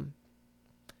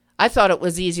 I thought it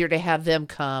was easier to have them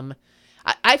come.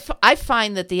 I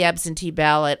find that the absentee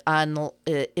ballot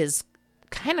is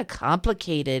kind of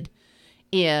complicated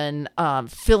in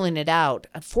filling it out.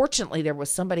 Unfortunately, there was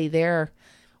somebody there.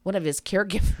 One of his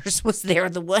caregivers was there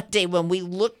the one day when we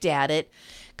looked at it,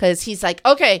 because he's like,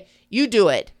 "Okay, you do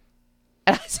it."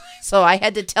 So I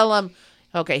had to tell him,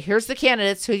 "Okay, here's the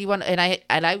candidates who you want." And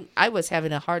I was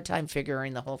having a hard time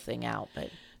figuring the whole thing out. But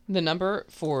the number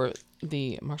for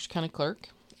the Marshall County Clerk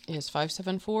is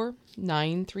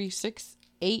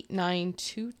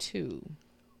 574-936-8922.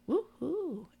 Woohoo!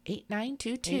 Ooh,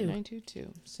 8922.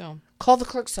 8922. So call the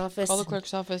clerk's office. Call the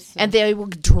clerk's office. And they will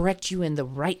direct you in the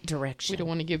right direction. We don't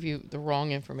want to give you the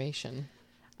wrong information.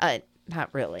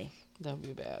 Not really. That would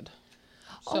be bad.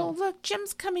 Oh, look,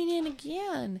 Jim's coming in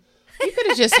again. You could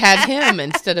have just had him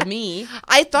instead of me.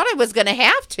 I thought I was going to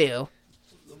have to.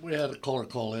 We had a caller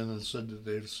call in and said that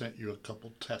they've sent you a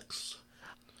couple texts.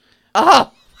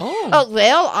 Oh,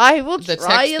 well, I will the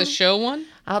try. Text the Show one?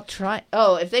 I'll try.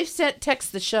 Oh, if they've sent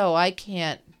Text the Show, I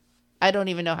don't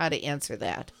even know how to answer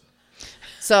that.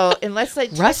 So unless I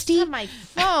text on my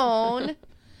phone,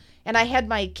 and I had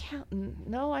my account.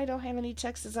 No, I don't have any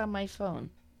texts on my phone.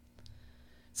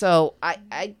 So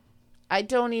I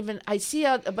don't even. I see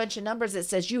a bunch of numbers that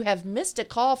says you have missed a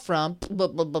call from. Blah,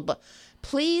 blah, blah, blah.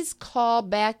 Please call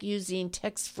back using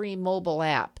text-free mobile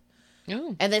app.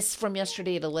 Oh. And this is from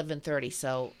yesterday at 11:30.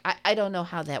 So I don't know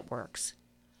how that works.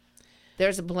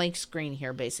 There's a blank screen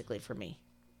here basically for me.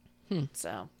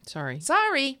 So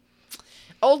sorry.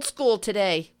 Old school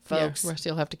today, folks. Yeah,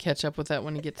 Rusty will have to catch up with that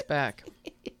when he gets back.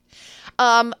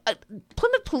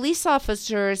 Plymouth police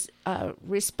officers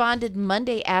responded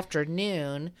Monday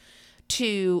afternoon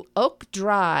to Oak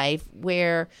Drive,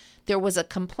 where there was a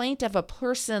complaint of a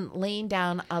person laying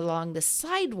down along the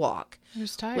sidewalk. He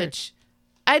was tired. Which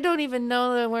I don't even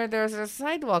know where there's a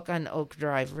sidewalk on Oak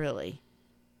Drive, really.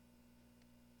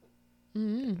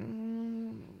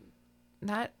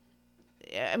 Not.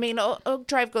 I mean, Oak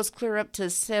Drive goes clear up to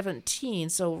 17,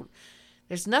 so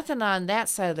there's nothing on that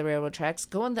side of the railroad tracks.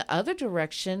 Going the other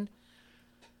direction,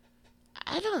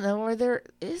 I don't know where there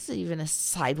is even a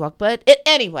sidewalk, but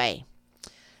anyway.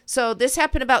 So this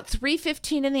happened about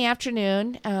 3:15 in the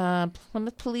afternoon.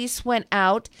 Plymouth police went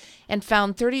out and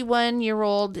found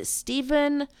 31-year-old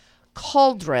Stephen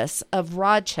Caldress of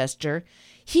Rochester.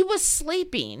 He was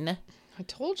sleeping. I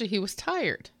told you he was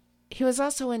tired. He was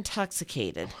also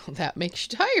intoxicated. That makes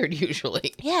you tired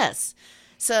usually. Yes.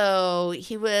 So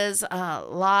he was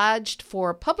lodged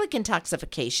for public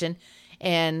intoxication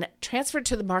and transferred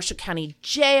to the Marshall County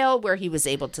Jail, where he was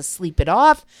able to sleep it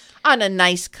off on a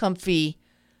nice, comfy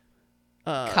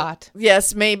cot.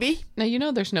 Yes, maybe. Now, you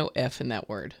know there's no F in that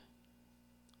word.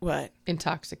 What?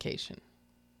 Intoxication.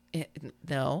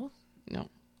 No.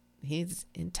 He's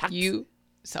intoxicated. You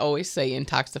always say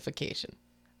intoxication.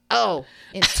 Oh,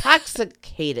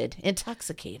 intoxicated.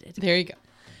 Intoxicated. There you go.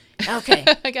 Okay.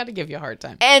 I got to give you a hard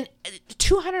time. And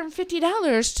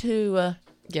 $250 to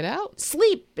get out,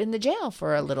 sleep in the jail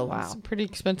for a little while. It's a pretty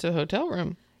expensive hotel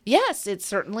room. Yes, it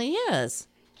certainly is.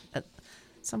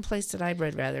 Some place that I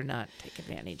would rather not take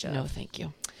advantage of. No, thank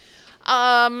you.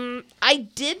 I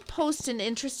did post an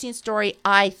interesting story,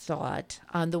 I thought,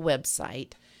 on the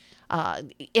website.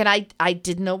 And I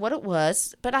didn't know what it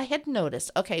was, but I had noticed.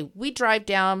 Okay, we drive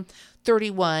down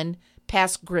 31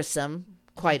 past Grissom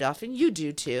quite often. You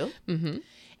do too. Mm-hmm.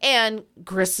 And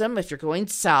Grissom, if you're going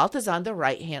south, is on the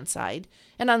right-hand side.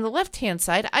 And on the left-hand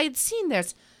side, I had seen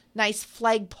there's nice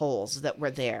flagpoles that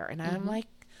were there. And I'm like,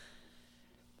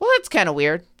 well, that's kind of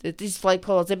weird that these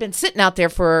flagpoles, they've been sitting out there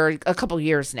for a couple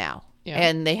years now. Yeah.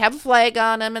 And they have a flag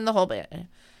on them and the whole bit.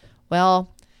 Well,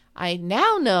 I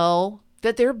now know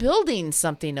that they're building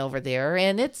something over there,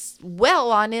 and it's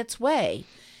well on its way.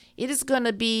 It is going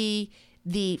to be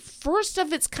the first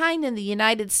of its kind in the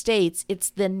United States.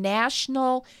 It's the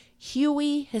National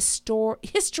Huey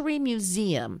History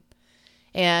Museum,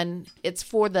 and it's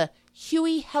for the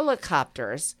Huey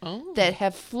helicopters that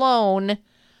have flown,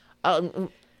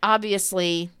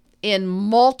 obviously, in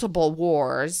multiple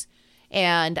wars,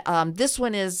 and this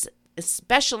one is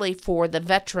especially for the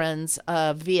veterans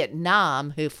of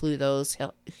Vietnam who flew those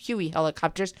Huey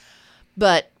helicopters.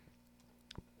 But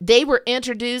they were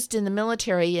introduced in the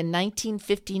military in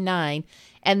 1959,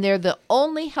 and they're the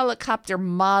only helicopter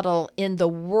model in the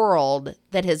world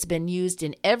that has been used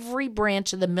in every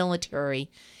branch of the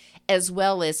military, as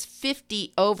well as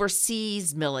 50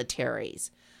 overseas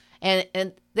militaries.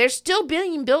 And they're still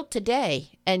being built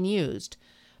today and used.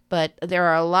 But there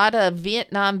are a lot of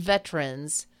Vietnam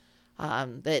veterans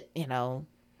that,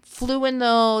 flew in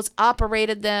those,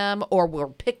 operated them, or were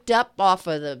picked up off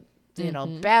of the,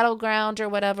 battleground or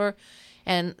whatever.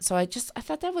 And so I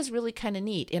thought that was really kind of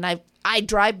neat. And I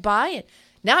drive by it.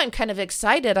 Now I'm kind of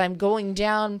excited. I'm going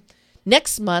down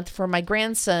next month for my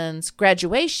grandson's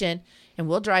graduation, and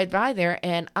we'll drive by there.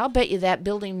 And I'll bet you that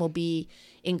building will be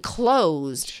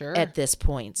enclosed at this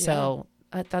point. Yeah. So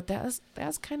I thought that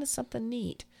was kind of something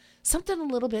neat. Something a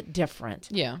little bit different.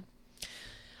 Yeah.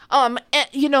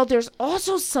 There's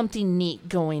also something neat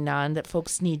going on that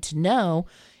folks need to know.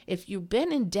 If you've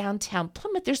been in downtown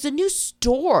Plymouth, there's a new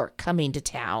store coming to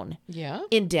town. Yeah.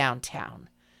 In downtown.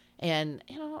 And,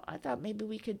 I thought maybe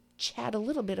we could chat a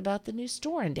little bit about the new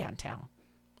store in downtown.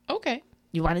 Okay.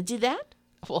 You want to do that?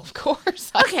 Well, of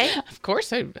course. Okay. Of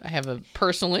course, I have a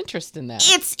personal interest in that.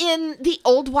 It's in the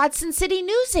old Watson City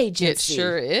News Agency. It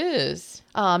sure is.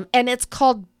 And it's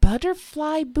called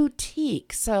Butterfly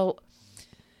Boutique. So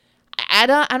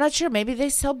I'm not sure. Maybe they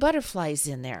sell butterflies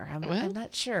in there. I'm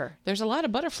not sure. There's a lot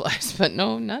of butterflies, but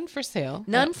none for sale.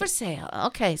 None for sale.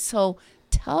 Okay, so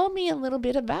tell me a little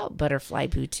bit about Butterfly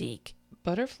Boutique.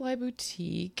 Butterfly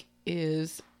Boutique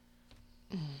is,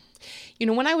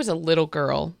 when I was a little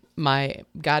girl, my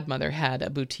godmother had a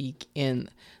boutique in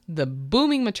the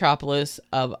booming metropolis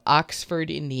of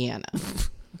Oxford, Indiana.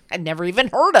 I'd never even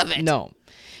heard of it. No.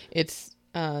 It's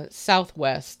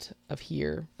southwest of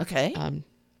here. Okay.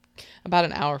 About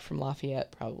an hour from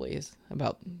Lafayette probably is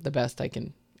about the best I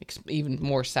can, even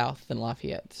more south than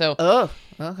Lafayette. So,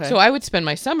 okay. So I would spend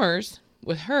my summers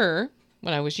with her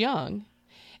when I was young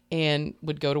and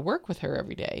would go to work with her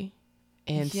every day.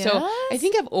 And so I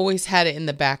think I've always had it in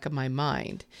the back of my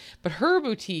mind. But her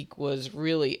boutique was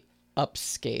really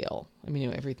upscale. I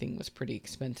mean, everything was pretty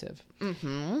expensive.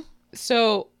 Mm-hmm.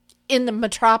 So in the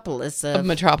metropolis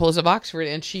of Oxford,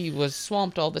 and she was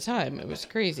swamped all the time. It was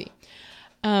crazy.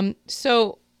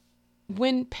 So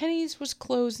when Penny's was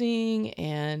closing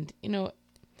and,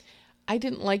 I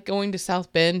didn't like going to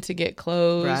South Bend to get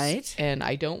clothes. Right. And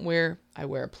I wear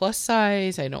a plus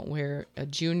size. I don't wear a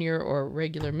junior or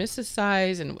regular Mrs.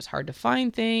 size. And it was hard to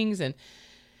find things. And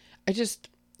I just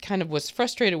kind of was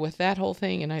frustrated with that whole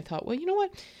thing. And I thought, well, you know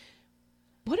what?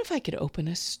 What if I could open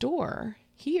a store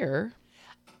here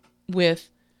with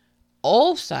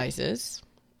all sizes,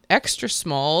 extra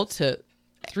small to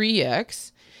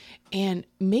 3X, and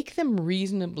make them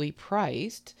reasonably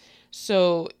priced?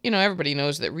 So, everybody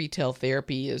knows that retail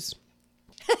therapy is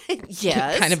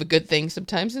kind of a good thing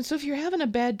sometimes. And so if you're having a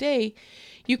bad day,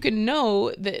 you can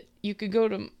know that you could go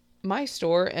to my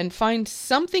store and find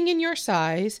something in your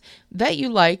size that you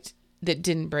liked that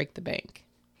didn't break the bank.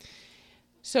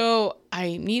 So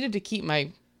I needed to keep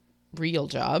my real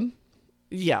job.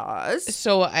 Yes.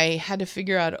 So I had to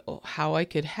figure out how I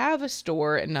could have a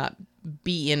store and not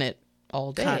be in it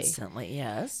all day. Constantly,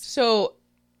 yes. So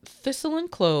Thistle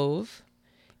and Clove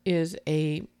is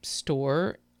a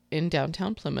store in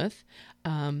downtown Plymouth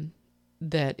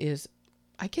that is,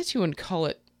 I guess you would call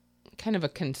it kind of a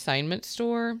consignment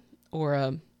store or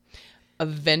a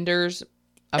vendor's,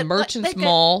 a merchant's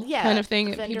mall kind of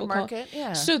thing. A vendor market,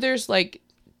 yeah. So there's like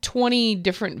 20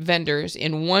 different vendors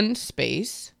in one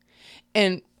space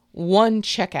and one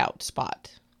checkout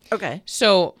spot. Okay.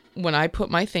 So when I put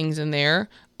my things in there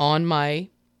on my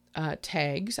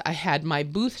tags, I had my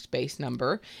booth space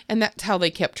number, and that's how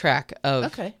they kept track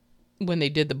of when they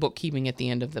did the bookkeeping at the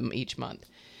end of them each month.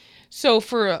 So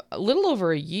for a little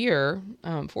over a year,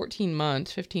 15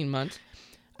 months,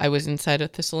 I was inside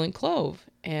of Thistle and Clove,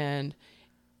 and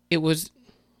it was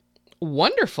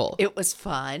wonderful. It was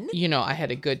fun. I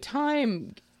had a good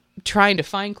time trying to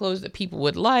find clothes that people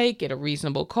would like at a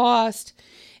reasonable cost,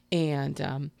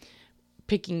 and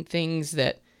picking things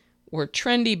that were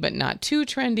trendy but not too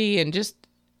trendy and just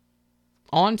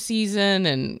on season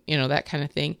and, that kind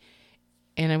of thing.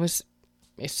 And I was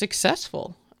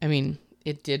successful. I mean,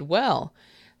 it did well.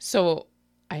 So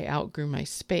I outgrew my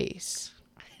space.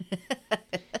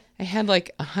 I had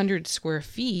like 100 square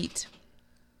feet,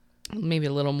 maybe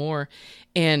a little more.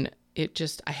 And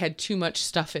I had too much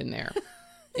stuff in there.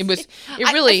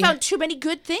 I found too many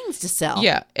good things to sell.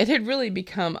 Yeah. It had really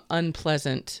become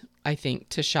unpleasant, I think,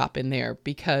 to shop in there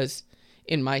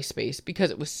in my space,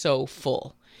 because it was so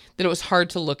full that it was hard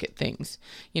to look at things.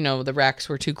 The racks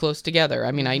were too close together.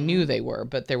 I mean, I knew they were,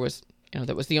 but that was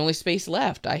the only space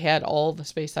left. I had all the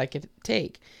space I could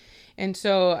take. And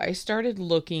so I started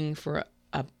looking for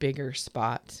a bigger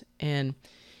spot. And,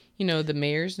 the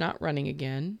mayor's not running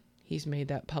again. He's made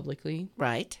that publicly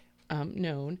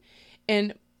known.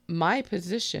 And my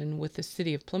position with the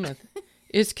city of Plymouth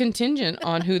is contingent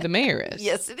on who the mayor is.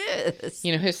 Yes, it is.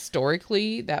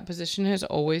 Historically, that position has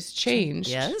always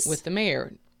changed with the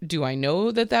mayor. Do I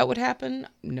know that would happen?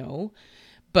 No,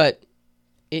 but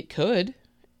it could.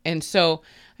 And so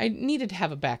I needed to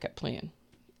have a backup plan.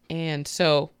 And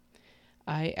so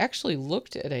I actually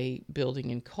looked at a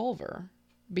building in Culver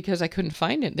because I couldn't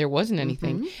find it. There wasn't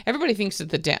anything. Mm-hmm. Everybody thinks that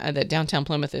that downtown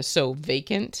Plymouth is so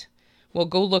vacant. Well,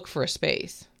 go look for a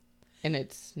space. And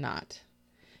it's not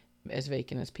as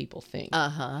vacant as people think.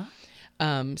 But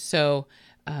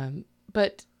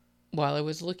while I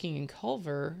was looking in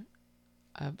Culver,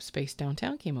 a space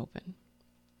downtown came open.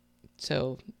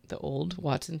 So the old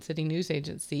Watson City News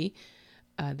Agency,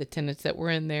 the tenants that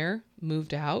were in there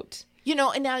moved out, You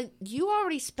know, and now you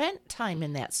already spent time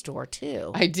in that store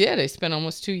too. I did. I spent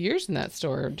almost 2 years in that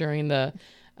store during the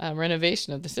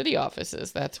renovation of the city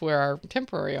offices. That's where our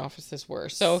temporary offices were.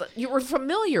 So you were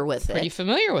familiar with it. Pretty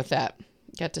familiar with that.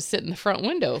 Got to sit in the front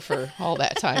window for all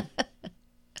that time.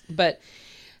 But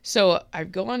so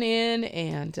I've gone in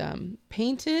and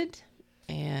painted,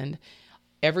 and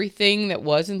everything that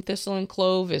wasn't Thistle and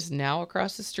Clove is now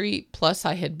across the street. Plus,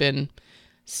 I had been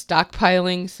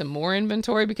stockpiling some more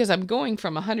inventory because I'm going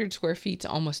from 100 square feet to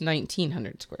almost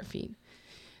 1,900 square feet.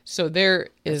 So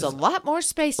there's a lot more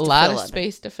space to fill up. A lot fill of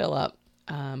space to fill up.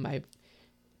 I've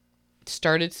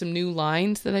started some new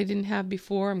lines that I didn't have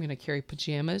before. I'm going to carry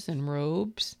pajamas and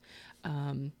robes,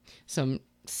 some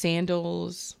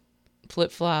sandals,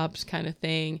 flip-flops kind of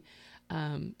thing.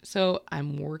 So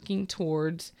I'm working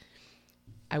towards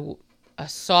a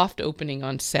soft opening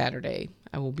on Saturday.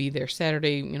 I will be there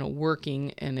Saturday,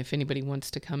 working, and if anybody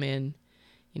wants to come in,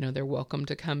 they're welcome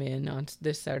to come in on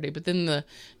this Saturday. But then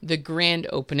the grand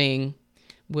opening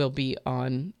will be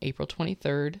on April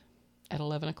 23rd at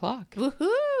 11 o'clock.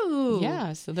 Woohoo!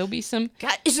 Yeah, so there'll be some...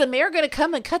 God, is the mayor going to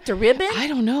come and cut the ribbon? I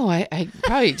don't know. I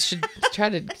probably should try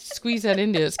to squeeze that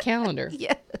into his calendar.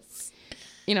 Yes.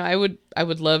 I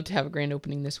would love to have a grand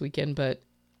opening this weekend, but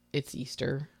it's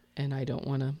Easter, and I don't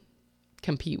want to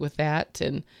compete with that.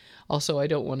 And also, I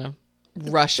don't want to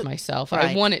rush myself.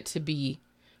 Right. I want it to be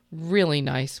really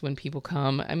nice when people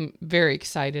come. I'm very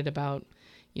excited about,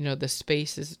 the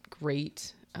space is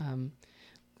great.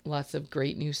 Lots of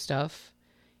great new stuff.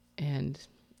 And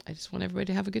I just want everybody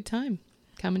to have a good time.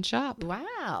 Come and shop.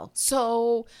 Wow.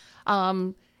 So,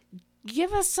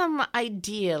 give us some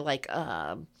idea, like,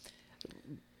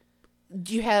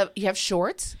 do you have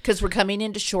shorts? Because we're coming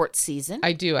into short season.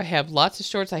 I do. I have lots of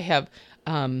shorts. I have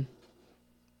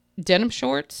denim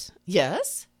shorts.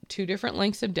 Yes. 2 different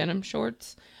lengths of denim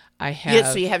shorts. I have...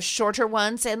 so you have shorter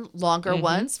ones and longer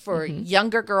ones for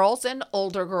younger girls and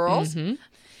older girls. Mm-hmm.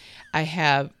 I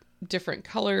have different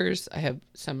colors. I have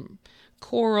some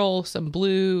coral, some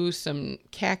blue, some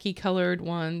khaki colored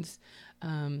ones.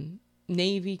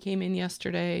 Navy came in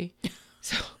yesterday.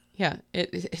 So, yeah,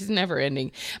 it's never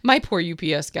ending. My poor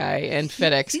UPS guy and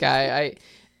FedEx guy,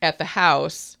 at the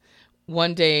house,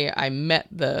 one day I met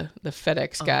the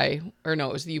FedEx guy, or no,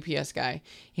 it was the UPS guy,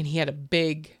 and he had a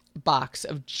big box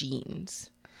of jeans.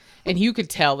 And you could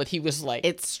tell that he was like...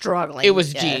 It's struggling. It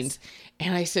was jeans.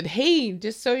 And I said, hey,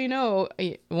 just so you know,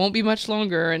 it won't be much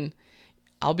longer, and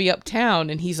I'll be uptown.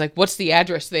 And he's like, what's the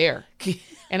address there?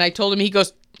 And I told him, he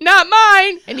goes, not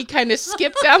mine. And he kind of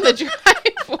skipped down the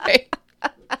driveway.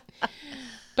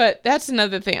 But that's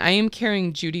another thing. I am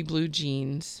carrying Judy Blue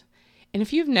jeans. And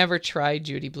if you've never tried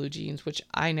Judy Blue jeans, which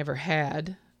I never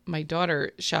had, my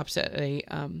daughter shops at a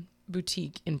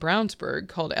boutique in Brownsburg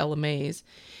called Ella Mae's,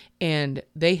 and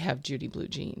they have Judy Blue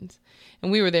jeans.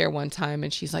 And we were there one time,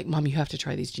 and she's like, Mom, you have to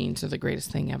try these jeans. They're the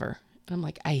greatest thing ever. And I'm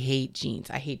like, I hate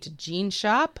jeans. I hate to jean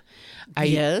shop.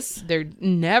 Yes. They're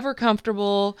never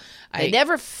comfortable. They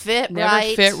never fit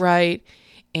right.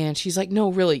 And she's like,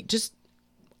 no, really, just,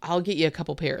 I'll get you a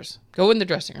couple pairs. Go in the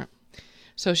dressing room.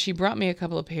 So she brought me a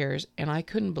couple of pairs, and I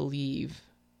couldn't believe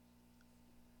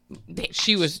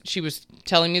she was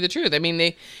telling me the truth. I mean,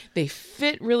 they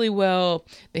fit really well.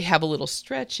 They have a little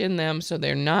stretch in them, so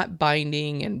they're not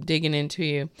binding and digging into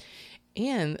you.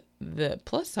 And the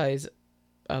plus size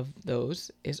of those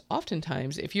is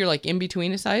oftentimes, if you're like in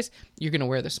between a size, you're going to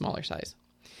wear the smaller size.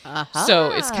 Uh-huh.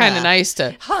 So it's kind of nice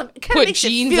to put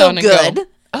jeans on and go,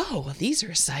 oh, well, these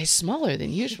are a size smaller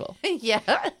than usual. Yes.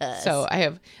 So I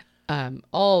have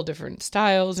all different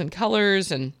styles and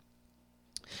colors, and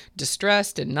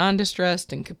distressed and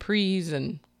non-distressed and capris,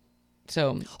 and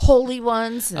so holy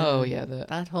ones. Oh yeah,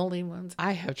 not holy ones.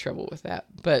 I have trouble with that,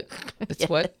 but it's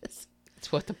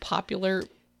what the popular.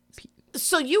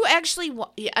 So you actually,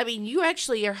 you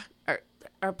actually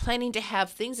are planning to have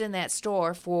things in that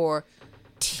store for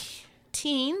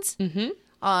teens,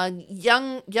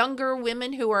 younger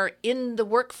women who are in the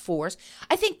workforce.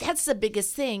 I think that's the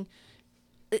biggest thing.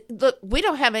 Look, we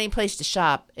don't have any place to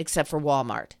shop except for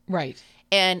Walmart. Right.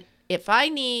 And if I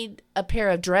need a pair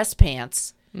of dress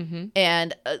pants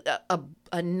and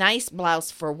a nice blouse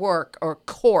for work or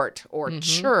court or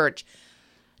church,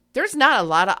 there's not a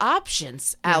lot of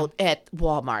options out at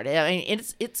Walmart. I mean,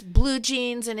 it's blue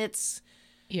jeans and it's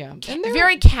and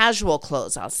very casual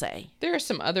clothes, I'll say. There are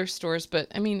some other stores, but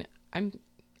I mean, I'm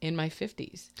in my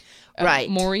 50s. Right.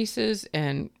 Maurice's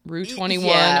and Rue 21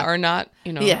 are not,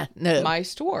 my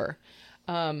store.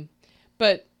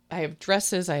 But I have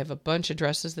dresses. I have a bunch of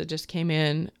dresses that just came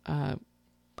in. I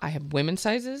have women's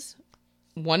sizes,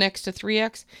 1X to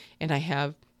 3X, and I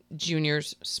have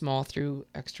juniors, small through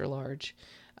extra large.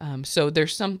 So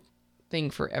there's something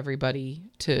for everybody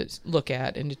to look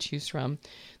at and to choose from.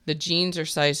 The jeans are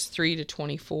size 3 to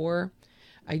 24.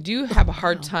 I do have a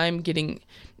hard time getting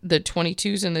the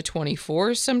 22s and the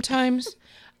 24s sometimes.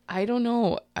 I don't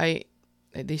know.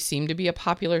 They seem to be a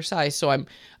popular size, so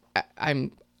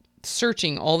I'm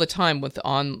searching all the time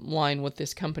online with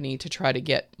this company to try to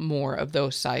get more of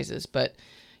those sizes. But,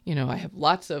 I have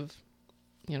lots of,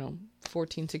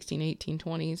 14, 16, 18,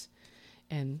 20s,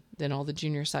 and then all the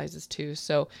junior sizes too.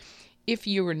 So if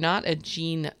you were not a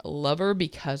jean lover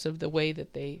because of the way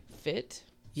that they fit,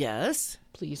 yes,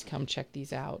 please come check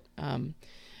these out.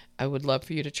 I would love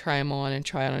for you to try them on and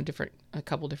try on a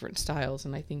couple different styles,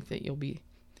 and I think that you'll be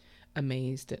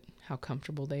amazed at how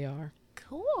comfortable they are.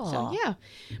 Cool. So yeah,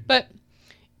 but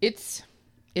it's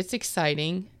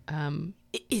exciting.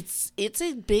 It's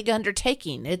a big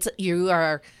undertaking. You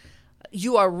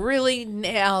are really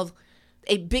now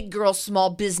a big girl small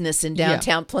business in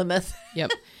downtown Plymouth.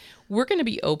 Yep. We're going to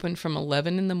be open from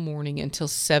 11 in the morning until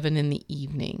 7 in the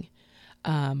evening.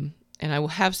 And I will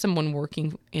have someone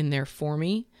working in there for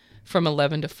me from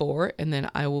 11 to 4, and then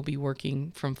I will be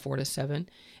working from 4 to 7.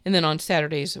 And then on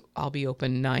Saturdays, I'll be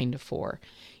open 9 to 4.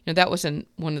 That was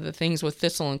one of the things with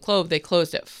Thistle and Clove. They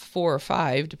closed at 4 or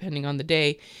 5, depending on the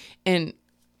day. And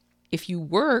if you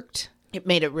worked... It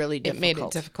made it really difficult. It made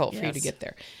it difficult for you to get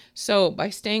there. So by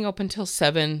staying open till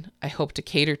 7, I hope to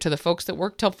cater to the folks that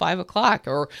work till 5 o'clock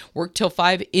or work till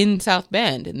 5 in South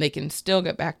Bend, and they can still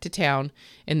get back to town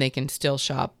and they can still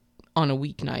shop on a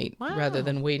weeknight rather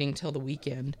than waiting till the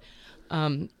weekend.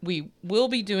 We will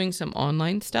be doing some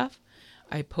online stuff.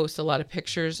 I post a lot of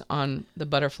pictures on the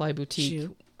Butterfly Boutique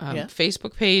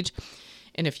Facebook page.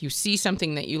 And if you see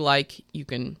something that you like, you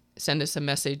can send us a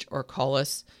message or call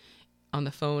us on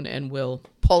the phone, and we'll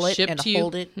pull it ship and to you.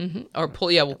 Hold it. Mm-hmm. Or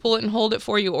we'll pull it and hold it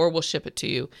for you, or we'll ship it to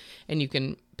you, and you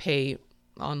can pay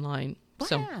online. Wow.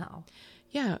 So,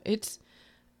 yeah,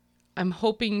 I'm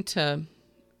hoping to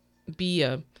be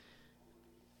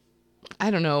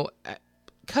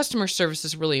customer service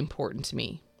is really important to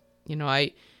me.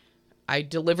 I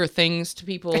deliver things to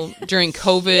people during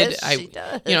COVID. Yes, she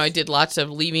does. I did lots of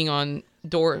leaving on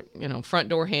front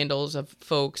door handles of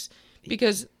folks,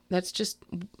 because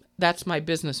that's my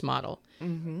business model.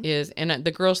 Mm-hmm. And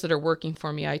the girls that are working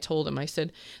for me, I told them, I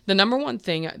said, the number one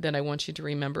thing that I want you to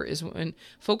remember is when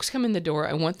folks come in the door,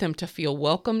 I want them to feel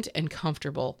welcomed and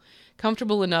comfortable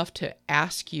enough to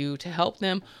ask you to help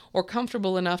them, or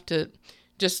comfortable enough to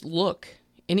just look.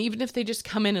 And even if they just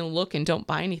come in and look and don't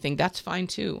buy anything, that's fine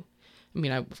too. I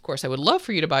mean, of course, I would love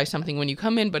for you to buy something when you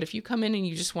come in, but if you come in and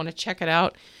you just want to check it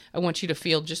out, I want you to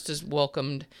feel just as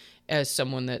welcomed as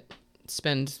someone that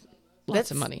spends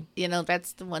lots of money.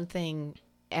 That's the one thing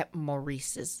at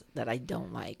Maurice's that I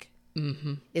don't like.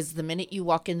 Mm-hmm. Is the minute you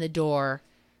walk in the door,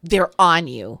 they're on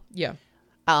you. Yeah.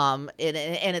 And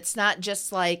it's not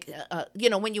just like,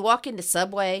 when you walk into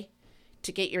Subway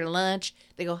to get your lunch,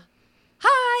 they go,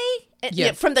 hi,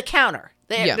 from the counter.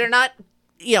 They're not,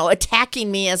 attacking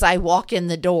me as I walk in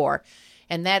the door.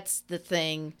 And that's the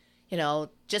thing,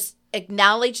 just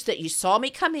acknowledge that you saw me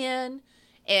come in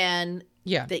and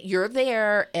that you're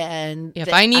there. And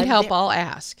if I need help, I'll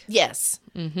ask. Yes,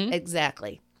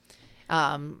 exactly.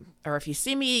 Or if you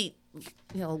see me,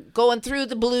 going through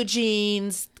the blue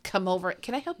jeans, come over.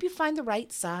 Can I help you find the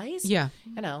right size? Yeah.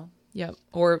 Yeah.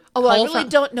 Or I really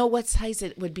don't know what size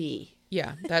it would be.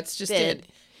 Yeah, that's just it.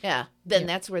 Yeah. Then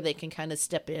that's where they can kind of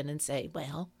step in and say,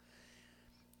 well.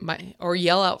 Or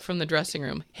yell out from the dressing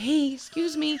room, hey,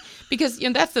 excuse me. Because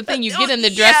that's the thing. You get in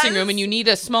the dressing room and you need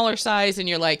a smaller size and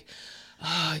you're like,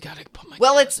 oh, I got to put my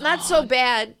Well, it's not so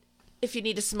bad if you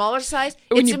need a smaller size.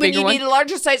 When you need a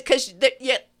larger size, because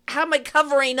how am I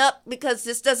covering up? Because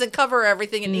this doesn't cover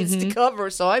everything it needs to cover,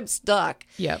 so I'm stuck.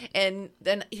 Yep. And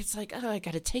then it's like, I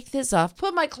got to take this off,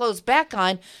 put my clothes back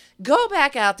on, go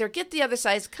back out there, get the other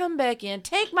size, come back in,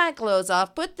 take my clothes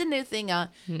off, put the new thing on.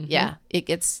 Mm-hmm. Yeah, it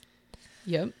gets...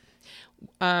 Yep.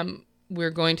 We're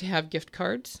going to have gift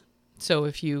cards. So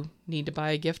if you need to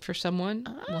buy a gift for someone,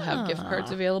 we'll have gift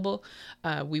cards available.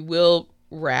 We will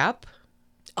wrap.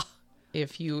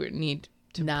 If you need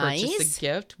to purchase a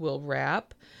gift, we'll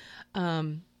wrap.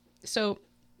 So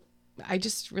I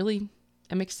just really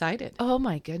am excited. Oh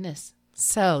my goodness.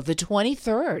 So the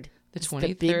 23rd. The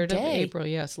 23rd of April,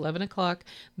 yes, 11 o'clock.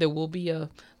 There will be a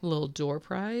little door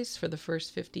prize for the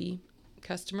first 50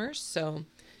 customers. So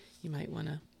you might want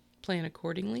to plan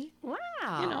accordingly. Wow.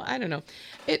 I don't know.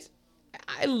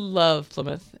 I love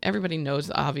Plymouth. Everybody knows,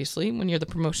 obviously, when you're the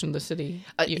promotion of the city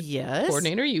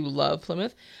coordinator, you love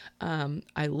Plymouth.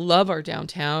 I love our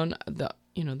downtown. The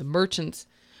merchants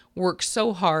work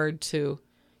so hard to,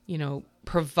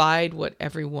 provide what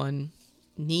everyone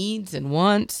needs and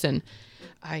wants. And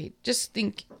I just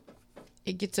think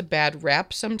it gets a bad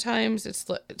rap sometimes.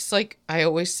 It's like I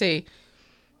always say,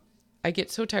 I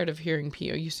get so tired of hearing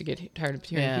people. I used to get tired of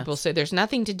hearing people say, there's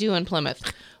nothing to do in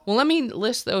Plymouth. Well, let me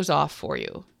list those off for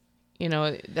you.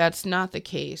 That's not the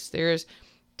case. There's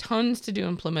tons to do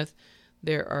in Plymouth.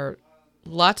 There are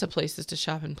lots of places to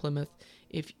shop in Plymouth.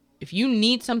 If you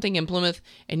need something in Plymouth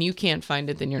and you can't find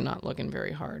it, then you're not looking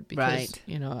very hard. Because,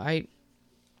 I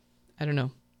don't know.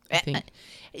 I think.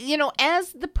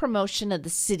 As the promotion of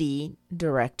the city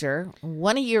director,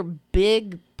 one of your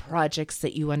big projects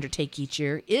that you undertake each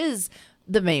year is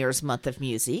the Mayor's Month of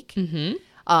Music.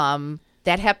 Mm-hmm.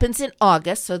 That happens in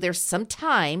August, so there's some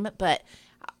time. But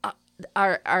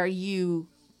are you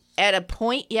at a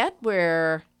point yet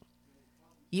where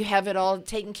you have it all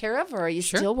taken care of, or are you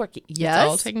still working? Yes, it's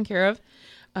all taken care of.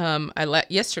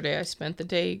 Yesterday I spent the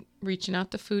day reaching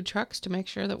out to food trucks to make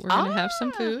sure that we're going to have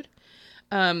some food.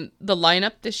 The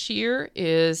lineup this year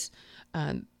is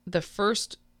the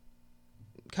first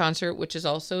concert, which is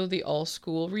also the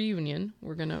all-school reunion.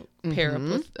 We're going to pair up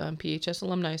with PHS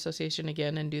Alumni Association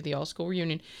again and do the all-school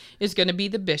reunion, is going to be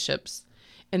the Bishops.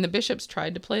 And the Bishops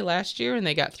tried to play last year, and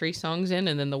they got 3 songs in,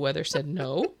 and then the weather said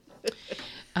no.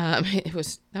 That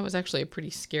was actually a pretty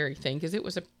scary thing, because it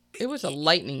was a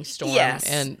lightning storm,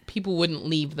 and people wouldn't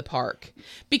leave the park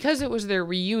because it was their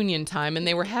reunion time, and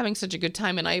they were having such a good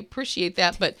time, and I appreciate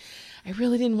that, but I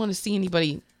really didn't want to see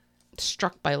anybody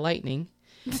struck by lightning.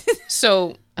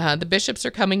 So the Bishops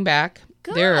are coming back.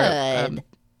 Good. They're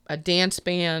a dance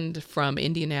band from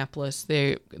Indianapolis.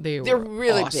 They're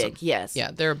really awesome. big. Yes.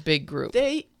 Yeah, they're a big group.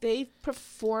 They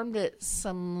performed at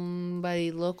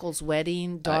somebody local's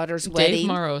wedding, daughter's wedding. Dave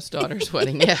Morrow's daughter's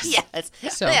wedding. Yes.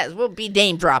 Yes, we'll be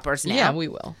name droppers now. Yeah, we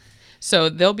will. So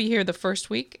they'll be here the first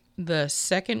week. The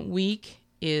second week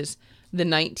is the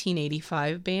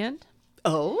 1985 band.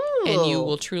 Oh. And you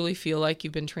will truly feel like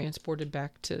you've been transported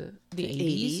back to the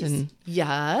 80s. And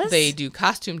yes. They do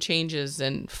costume changes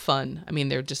and fun. I mean,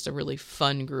 they're just a really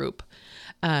fun group.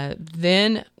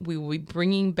 Then we will be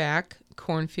bringing back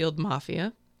Cornfield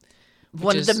Mafia.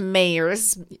 One of the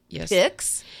mayor's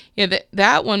picks. Yeah,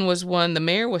 that one was one. The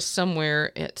mayor was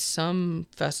somewhere at some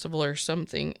festival or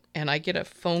something, and I get a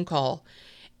phone call,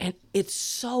 and it's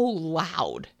so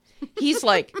loud. He's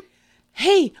like,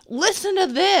 hey, listen to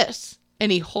this.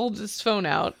 And he holds his phone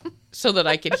out so that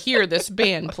I could hear this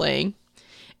band playing.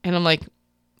 And I'm like,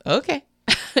 okay,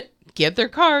 get their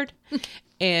card.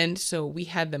 And so we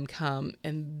had them come,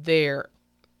 and they're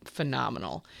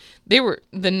phenomenal.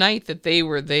 The night that they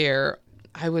were there,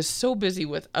 I was so busy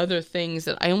with other things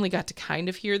that I only got to kind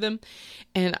of hear them.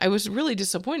 And I was really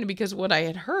disappointed because what I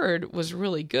had heard was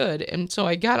really good. And so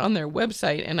I got on their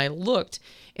website and I looked,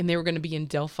 and they were going to be in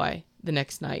Delphi the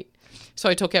next night. So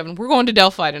I told Kevin, we're going to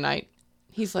Delphi tonight.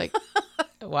 He's like,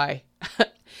 why?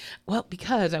 Well,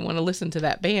 because I want to listen to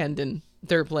that band, and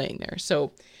they're playing there.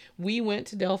 So we went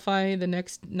to Delphi the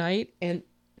next night, and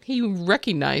he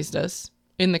recognized us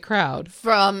in the crowd.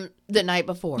 From the night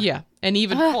before. Yeah, and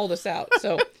even called us out.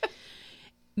 So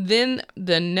then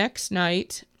the next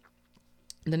night,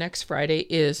 the next Friday,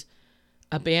 is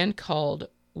a band called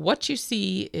What You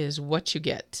See Is What You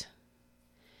Get.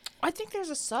 I think there's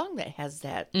a song that has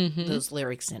those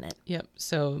lyrics in it. Yep.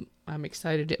 So I'm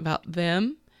excited about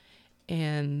them.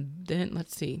 And then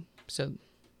let's see. So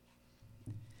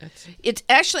it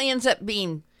actually ends up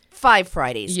being 5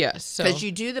 Fridays. Yes. Because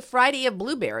you do the Friday of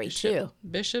Blueberry too.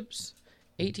 Bishops,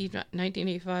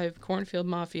 1985, Cornfield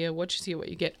Mafia, What You See, What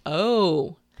You Get.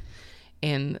 Oh.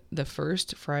 And the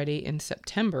first Friday in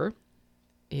September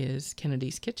is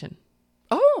Kennedy's Kitchen.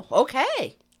 Oh,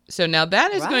 okay. So now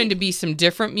that is going to be some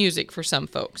different music for some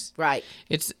folks. Right.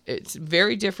 It's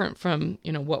very different from,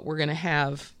 what we're going to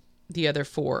have the other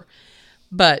 4.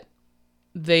 But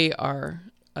they are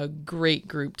a great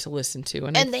group to listen to.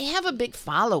 And they have a big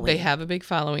following. They have a big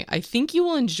following. I think you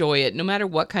will enjoy it no matter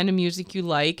what kind of music you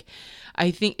like.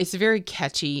 I think it's very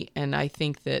catchy, and I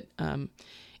think that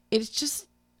it's just,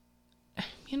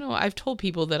 I've told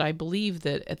people that I believe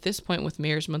that at this point with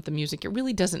Mayor's Month of Music, it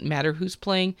really doesn't matter who's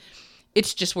playing.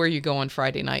 It's just where you go on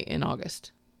Friday night in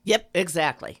August. Yep,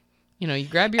 exactly. You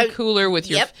grab your cooler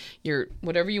with your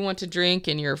whatever you want to drink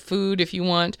and your food if you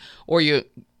want, or you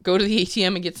go to the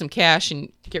ATM and get some cash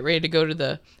and get ready to go to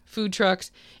the food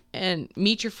trucks and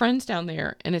meet your friends down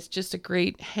there. And it's just a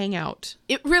great hangout.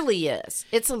 It really is.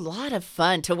 It's a lot of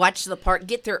fun to watch the park,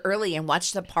 get there early and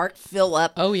watch the park fill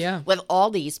up. Oh, yeah. With all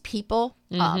these people.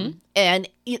 Mm-hmm. And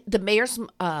the Mayor's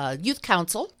Youth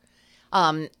Council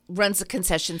runs a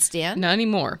concession stand. Not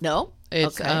anymore. No?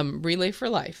 It's Okay. Relay for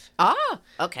Life. Ah,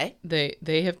 okay.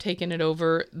 They have taken it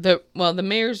over. The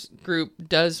mayor's group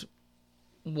does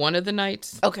one of the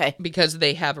nights. Okay. Because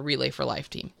they have a Relay for Life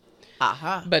team.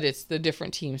 Uh-huh. But it's the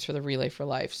different teams for the Relay for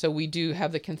Life. So we do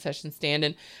have the concession stand,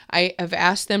 and I have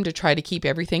asked them to try to keep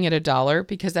everything at $1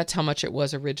 because that's how much it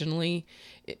was originally.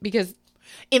 Because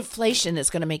inflation is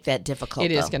going to make that difficult.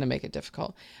 It is going to make it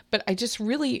difficult. But I just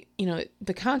really,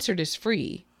 the concert is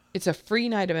free. It's a free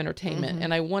night of entertainment,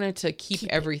 and I wanted to keep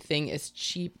everything as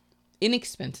cheap,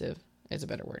 inexpensive is a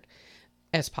better word,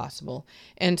 as possible.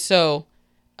 And so,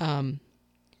 someone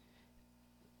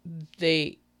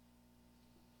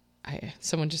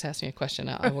just asked me a question.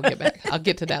 I will get back. I'll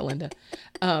get to that, Linda.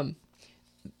 And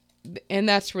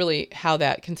that's really how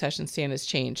that concession stand has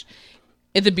changed.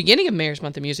 At the beginning of Mayor's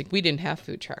Month of Music, we didn't have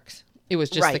food trucks. It was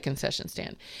just the concession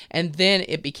stand. And then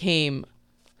it became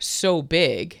so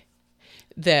big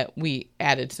that we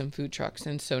added some food trucks.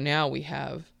 And so now we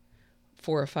have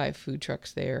 4 or 5 food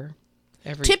trucks there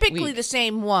every Typically week. the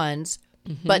same ones,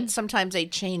 but sometimes they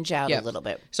change out a little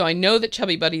bit. So I know that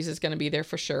Chubby Buddies is going to be there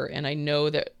for sure. And I know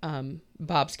that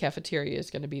Bob's Cafeteria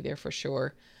is going to be there for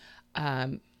sure.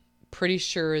 Pretty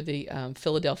sure the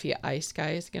Philadelphia Ice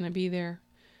Guy is going to be there,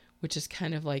 which is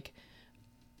kind of like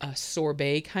a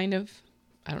sorbet kind of.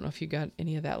 I don't know if you got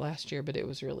any of that last year, but it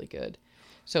was really good.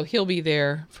 So he'll be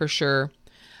there for sure.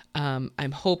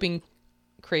 I'm hoping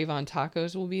Cravon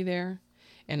Tacos will be there,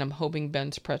 and I'm hoping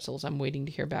Ben's Pretzels. I'm waiting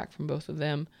to hear back from both of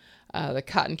them. The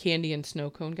Cotton Candy and Snow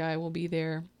Cone guy will be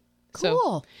there.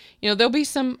 Cool. So, there'll be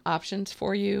some options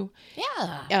for you.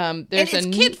 Yeah. There's and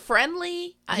it's kid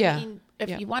friendly. I mean, if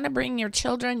Yeah. you want to bring your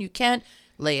children, you can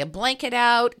lay a blanket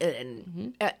out,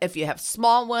 and if you have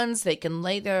small ones, they can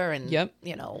lay there and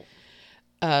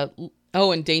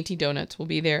and Dainty Donuts will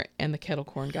be there, and the Kettle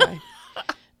Corn guy.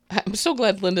 I'm so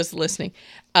glad Linda's listening.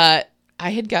 I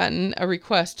had gotten a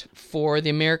request for the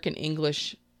American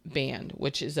English Band,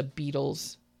 which is a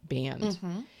Beatles band.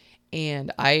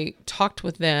 And I talked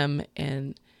with them,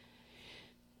 and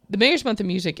the Mayor's Month of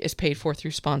Music is paid for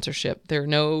through sponsorship. There are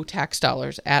no tax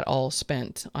dollars at all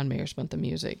spent on Mayor's Month of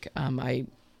Music. I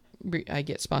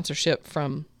get sponsorship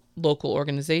from local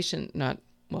organization,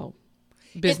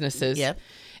 businesses. Yep.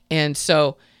 And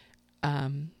so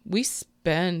we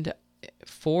spend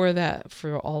for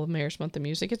all of Mayor's Month of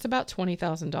Music, it's about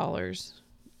 $20,000.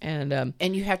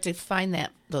 And you have to find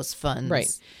those funds.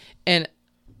 Right. And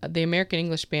the American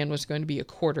English Band was going to be a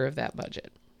quarter of that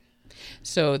budget.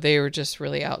 So they were just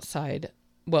really outside,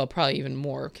 well, probably even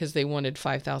more, because they wanted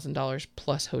 $5,000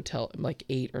 plus hotel, like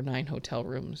 8 or 9 hotel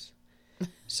rooms.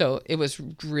 So it was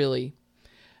really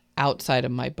outside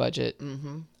of my budget.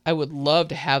 I would love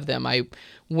to have them. I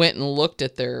went and looked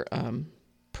at their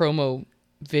promo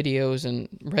videos and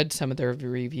read some of their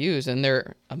reviews, and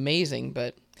they're amazing.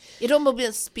 But it'd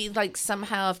almost be like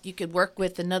somehow if you could work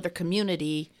with another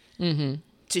community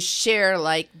to share,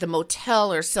 like the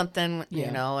motel or something,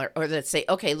 or let's say,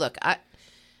 okay, look,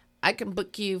 I can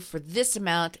book you for this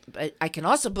amount, but I can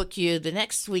also book you the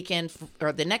next weekend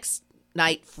or the next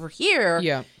night for here.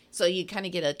 Yeah. So you kind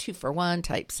of get a 2-for-1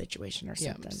 type situation or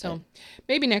something. Yeah, so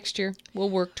maybe next year we'll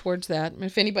work towards that.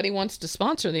 If anybody wants to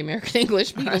sponsor the American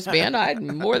English Beatles Band, I'd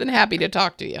be more than happy to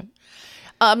talk to you.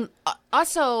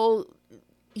 Also,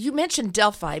 you mentioned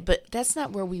Delphi, but that's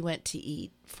not where we went to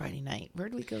eat Friday night. Where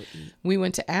did we go eat? We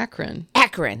went to Akron.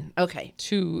 Akron, okay.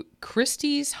 To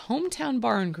Christie's Hometown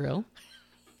Bar and Grill.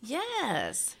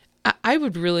 Yes. I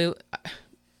would really...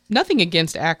 Nothing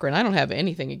against Akron. I don't have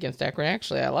anything against Akron.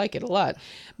 Actually, I like it a lot.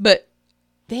 But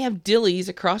they have Dilly's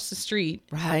across the street.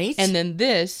 Right. And then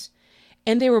this.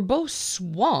 And they were both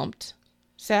swamped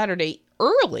Saturday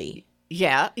early.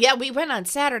 Yeah. Yeah, we went on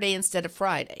Saturday instead of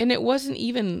Friday. And it wasn't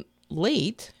even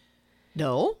late.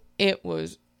 No. It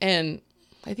was, and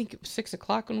I think it was 6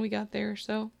 o'clock when we got there or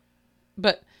so.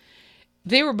 But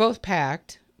they were both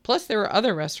packed. Plus, there were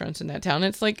other restaurants in that town.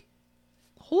 It's like,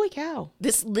 holy cow.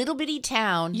 This little bitty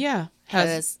town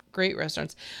has great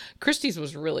restaurants. Christie's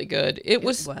was really good. It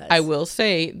was. I will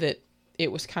say that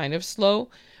it was kind of slow,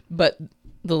 but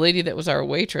the lady that was our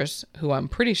waitress, who I'm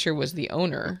pretty sure was the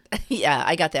owner. Yeah,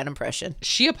 I got that impression.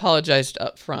 She apologized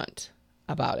up front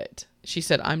about it. She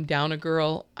said, "I'm down a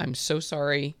girl. I'm so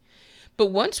sorry." But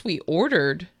once we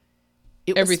ordered,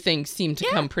 everything seemed to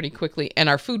come pretty quickly, and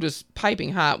our food was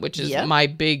piping hot, which is my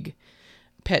big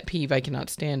pet peeve. I cannot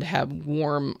stand to have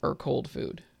warm or cold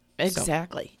food.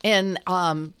 Exactly. So.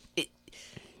 And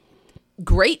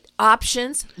great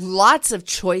options, lots of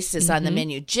choices on the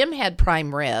menu. Jim had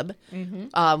prime rib,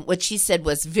 which he said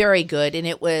was very good, and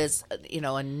it was,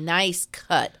 a nice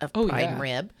cut of prime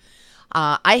rib.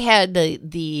 I had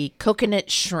the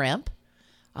coconut shrimp,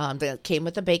 That came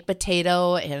with a baked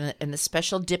potato and a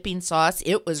special dipping sauce.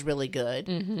 It was really good.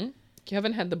 Mm-hmm.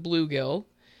 Kevin had the bluegill,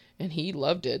 and he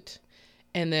loved it.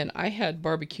 And then I had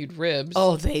barbecued ribs.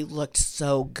 Oh, they looked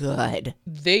so good.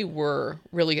 They were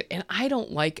really good. And I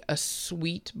don't like a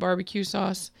sweet barbecue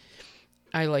sauce.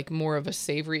 I like more of a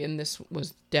savory, and this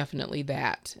was definitely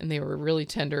that. And they were really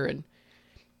tender, and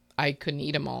I couldn't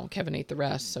eat them all. Kevin ate the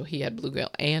rest, so he had bluegill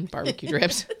and barbecued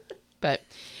ribs. But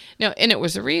no, and it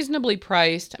was reasonably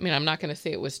priced. I mean, I'm not going to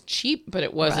say it was cheap, but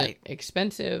it wasn't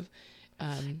expensive.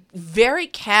 Very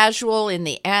casual in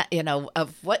the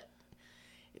of what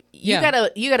you got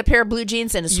a pair of blue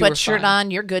jeans and a sweatshirt on,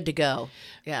 you're good to go.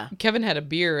 Yeah. Kevin had a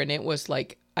beer, and it was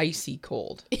like icy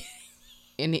cold.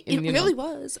 It really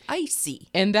was icy.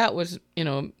 And that was,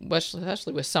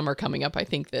 especially with summer coming up, I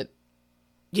think that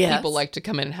people like to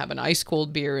come in and have an ice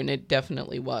cold beer, and it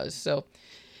definitely was. So,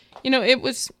 it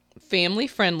was family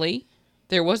friendly.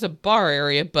 There was a bar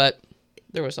area, but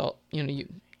there was you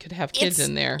could have kids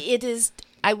in there. It is,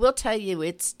 I will tell you,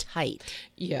 it's tight.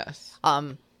 Yes.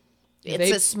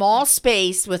 It's a small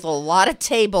space with a lot of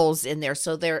tables in there.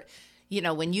 So there,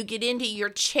 when you get into your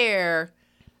chair,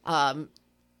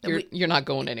 you're not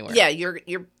going anywhere. Yeah,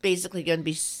 you're basically going to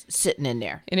be sitting in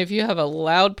there. And if you have a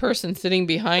loud person sitting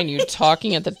behind you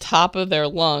talking at the top of their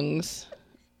lungs,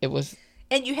 it was.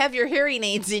 And you have your hearing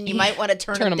aids in, you might want to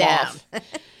turn them down. Off.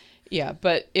 Yeah,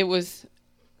 but it was.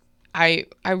 I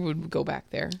would go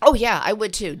back there. Oh yeah, I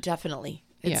would too. Definitely,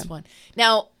 it's fun.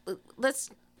 Now let's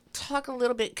talk a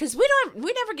little bit because we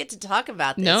never get to talk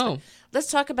about this. No, let's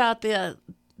talk about the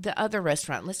other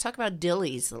restaurant. Let's talk about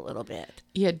Dilly's a little bit.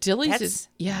 Yeah, Dilly's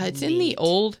it's in the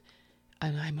old,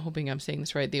 and I'm hoping I'm saying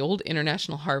this right, the old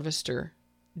International Harvester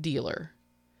dealer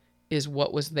is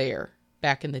what was there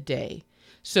back in the day.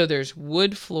 So there's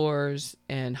wood floors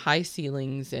and high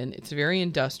ceilings, and it's very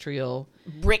industrial.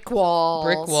 Brick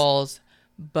walls.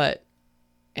 But,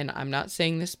 and I'm not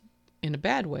saying this in a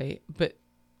bad way, but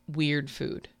weird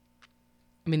food.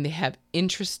 I mean, they have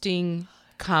interesting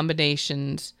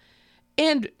combinations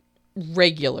and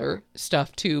regular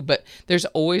stuff too, but there's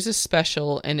always a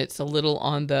special, and it's a little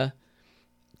on the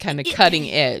kind of cutting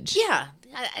edge. Yeah.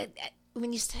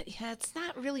 When you say, it's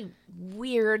not really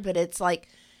weird, but it's like,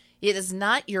 it is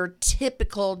not your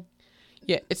typical.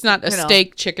 Yeah, it's not a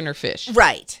steak, chicken, or fish.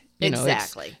 Right.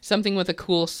 Exactly. It's something with a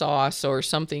cool sauce or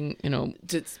something,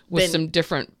 with some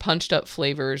different punched up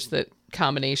flavors, that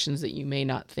combinations that you may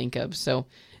not think of. So,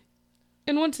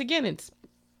 and once again, it's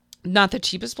not the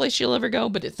cheapest place you'll ever go,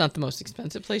 but it's not the most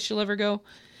expensive place you'll ever go.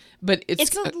 But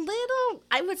it's a little,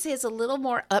 I would say it's a little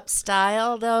more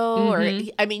upstyle though. Mm-hmm.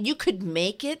 Or, I mean, you could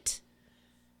make it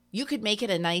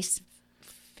a nice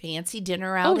fancy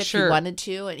dinner out if you wanted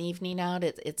to, an evening out.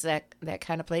 It's that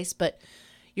kind of place, but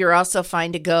you're also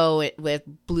fine to go with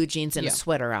blue jeans and a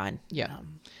sweater on. Yeah.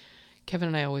 Kevin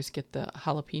and I always get the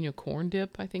jalapeno corn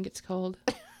dip, I think it's called.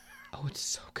 Oh, it's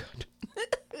so good.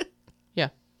 Yeah.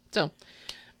 So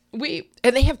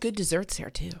and they have good desserts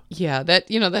there too. Yeah,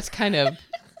 that's kind of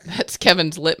that's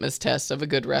Kevin's litmus test of a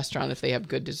good restaurant, if they have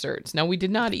good desserts. Now, we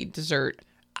did not eat dessert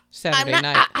Saturday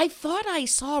night. I thought I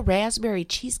saw raspberry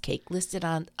cheesecake listed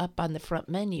up on the front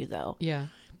menu though. Yeah.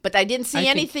 But I didn't see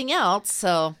anything else,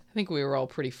 so I think we were all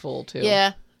pretty full too.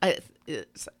 Yeah.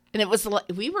 And it was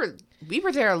we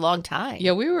were there a long time.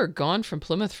 Yeah, we were gone from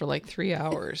Plymouth for like 3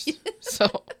 hours. So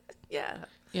yeah.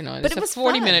 But it's a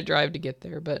 40-minute drive to get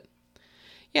there, but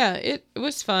yeah, it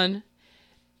was fun.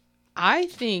 I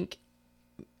think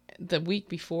the week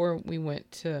before we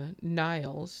went to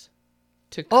Niles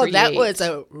to create. Oh, that was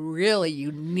a really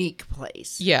unique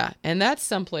place. Yeah, and that's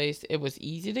someplace it was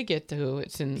easy to get to.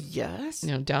 It's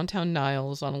in downtown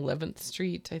Niles on 11th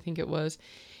Street, I think it was.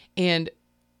 And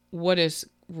what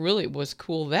was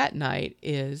cool that night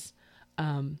is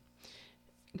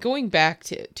going back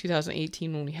to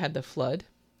 2018 when we had the flood.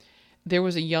 There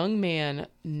was a young man,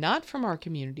 not from our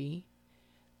community,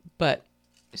 but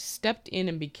stepped in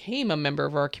and became a member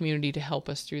of our community to help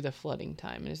us through the flooding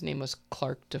time. And his name was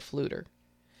Clark DeFluter.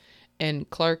 And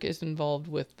Clark is involved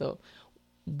with the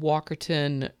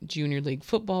Walkerton Junior League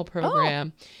football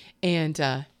program. Oh.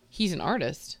 And he's an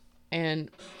artist. And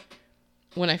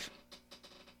when I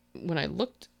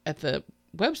looked at the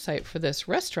website for this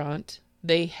restaurant,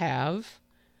 they have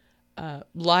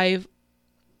live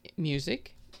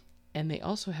music, and they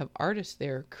also have artists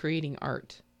there creating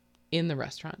art in the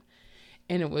restaurant.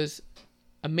 And it was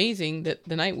amazing that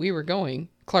the night we were going,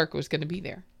 Clark was going to be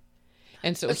there.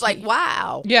 And so it's like,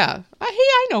 wow. Yeah. Hey,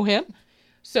 I know him.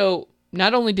 So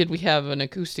not only did we have an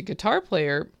acoustic guitar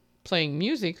player playing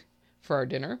music for our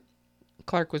dinner,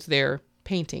 Clark was there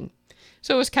painting.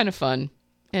 So it was kind of fun.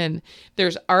 And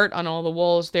there's art on all the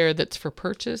walls there that's for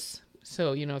purchase.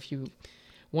 So, if you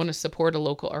want to support a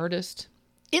local artist.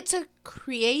 It's a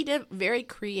very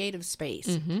creative space.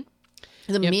 Mm-hmm.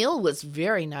 The meal was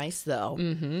very nice, though.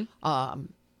 Mm-hmm.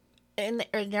 And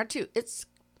there too, it's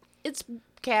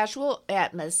casual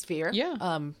atmosphere.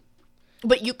 Yeah.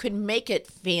 But you can make it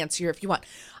fancier if you want.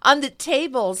 On the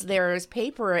tables, there is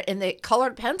paper and the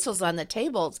colored pencils on the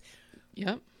tables.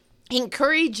 Yep.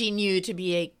 Encouraging you to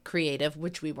be a creative,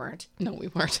 which we weren't. No, we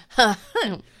weren't. No.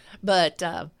 But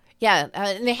yeah,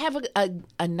 and they have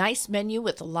a nice menu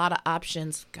with a lot of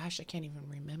options. Gosh, I can't even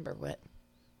remember what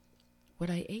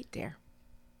I ate there.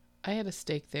 I had a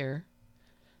steak there.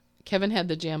 Kevin had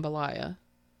the jambalaya.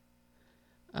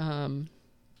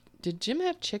 Did Jim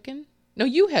have chicken? No,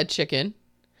 you had chicken.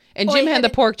 And Jim had the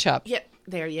pork chop. Yep,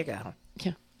 there you go.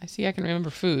 Yeah, I see I can remember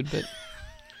food, but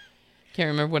can't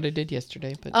remember what I did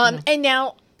yesterday. But and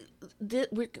now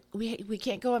we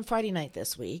can't go on Friday night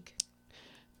this week.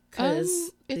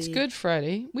 Because it's Good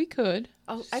Friday. We could.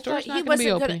 Oh, I thought he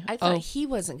wasn't going. I thought he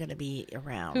wasn't going to be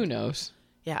around. Who knows?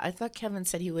 Yeah, I thought Kevin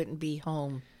said he wouldn't be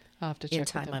home I'll have to check in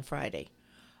time on Friday.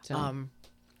 So.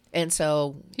 And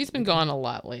so he's been gone a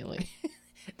lot lately.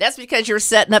 That's because you're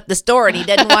setting up the store and he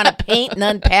doesn't want to paint and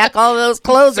unpack all those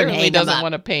clothes and hang them up. He doesn't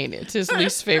want to paint. It's his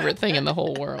least favorite thing in the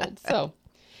whole world. So,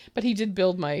 but he did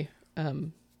build my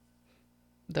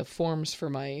the forms for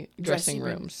my dressing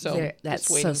room. So that's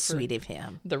so sweet of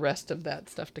him. The rest of that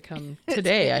stuff to come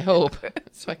today, I hope,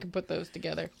 so I can put those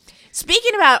together.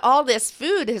 Speaking about all this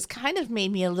food has kind of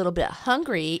made me a little bit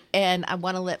hungry, and I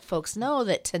want to let folks know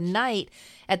that tonight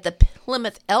at the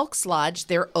Plymouth Elks Lodge,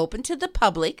 they're open to the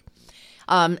public,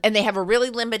 and they have a really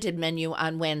limited menu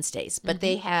on Wednesdays, but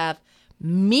they have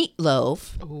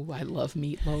meatloaf. Oh, I love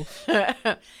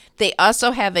meatloaf. They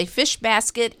also have a fish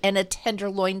basket and a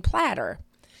tenderloin platter.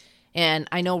 And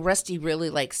I know Rusty really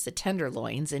likes the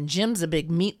tenderloins, and Jim's a big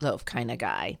meatloaf kind of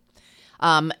guy.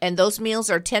 And those meals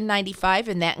are $10.95,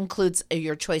 and that includes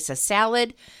your choice of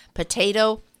salad,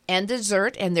 potato, and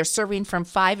dessert. And they're serving from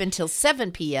 5 until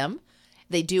 7 p.m.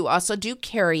 They do also do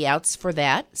carryouts for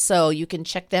that, so you can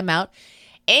check them out.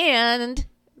 And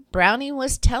Brownie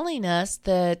was telling us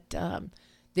that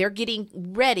they're getting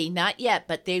ready, not yet,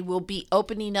 but they will be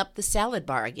opening up the salad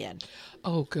bar again.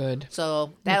 Oh, good.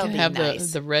 So that'll be have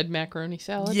nice. the red macaroni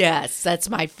salad? Yes, that's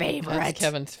my favorite. That's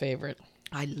Kevin's favorite.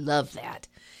 I love that.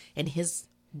 And his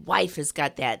wife has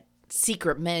got that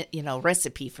secret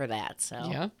recipe for that. So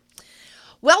yeah.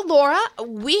 Well, Laura,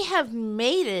 we have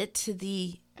made it to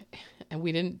the... And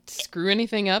we didn't screw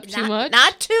anything up too much?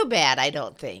 Not too bad, I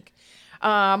don't think.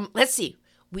 Let's see.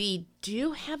 We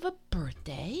do have a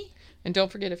birthday. And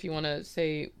don't forget, if you want to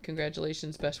say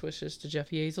congratulations, best wishes to Jeff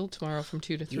Yazel tomorrow from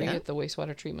 2 to 3 at the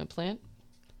wastewater treatment plant.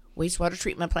 Wastewater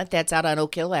treatment plant, that's out on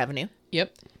Oak Hill Avenue.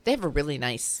 Yep. They have a really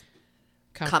nice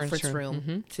conference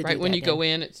room. Mm-hmm. Right when you go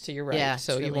in, it's to your right. Yeah,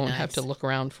 so you won't have to look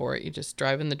around for it. You just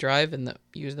drive in the drive and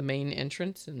use the main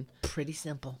entrance. And pretty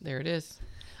simple. There it is.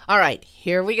 All right,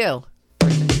 here we go.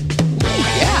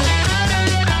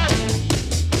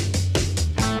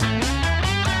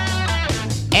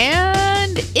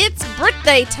 And it's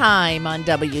birthday time on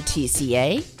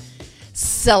WTCA.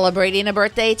 Celebrating a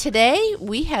birthday today,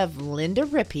 we have Linda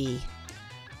Rippey.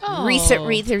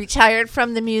 Recently retired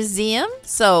from the museum.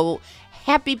 So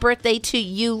happy birthday to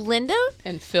you, Linda.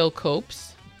 And Phil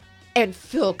Copes. And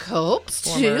Phil Copes,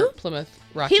 former too. Plymouth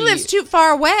Rocky. He lives too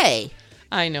far away.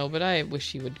 I know, but I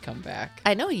wish he would come back.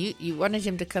 I know you wanted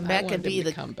him to come back and be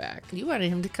come back. You wanted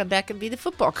him to come back and be the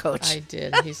football coach. I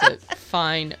did. He's a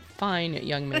fine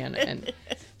young man and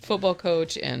football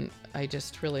coach, and I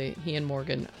just really he and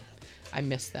Morgan, I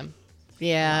miss them.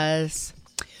 Yes.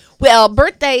 Well,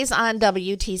 birthdays on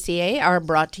WTCA are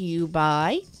brought to you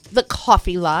by the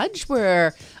Coffee Lodge,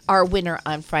 where our winner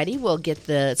on Friday will get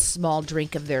the small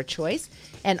drink of their choice,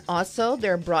 and also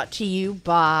they're brought to you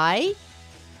by.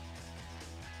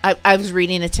 I was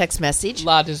reading a text message.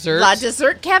 La Dessert. La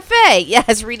Dessert Cafe.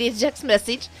 Yes, reading a text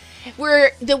message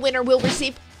where the winner will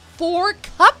receive 4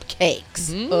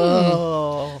 cupcakes.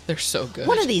 Oh. They're so good.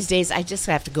 One of these days, I just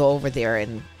have to go over there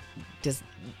and just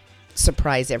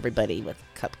surprise everybody with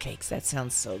cupcakes. That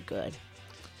sounds so good.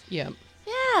 Yep.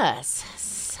 Yes.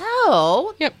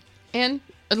 So. Yep. And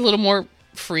a little more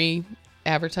free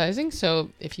advertising.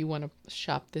 So if you want to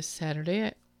shop this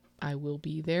Saturday, I will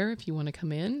be there. If you want to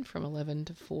come in from 11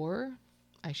 to 4,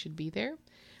 I should be there.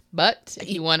 But if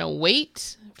you want to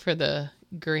wait for the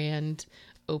grand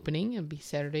opening, it'll be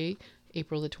Saturday,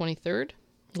 April the 23rd,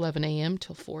 11 a.m.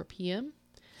 till 4 p.m.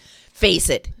 Face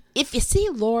it. If you see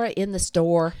Laura in the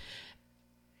store,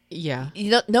 yeah, you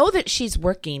don't know that she's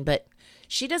working, but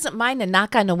she doesn't mind a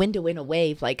knock on the window in a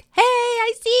wave, like, "Hey,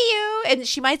 I see you," and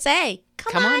she might say,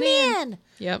 "Come on in."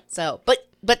 Yep. So, but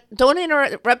don't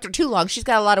interrupt her too long. She's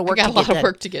got a lot of work.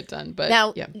 work to get done. But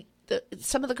now, yeah.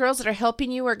 Some of the girls that are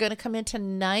helping you are going to come in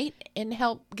tonight and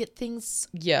help get things.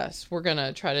 Yes, we're going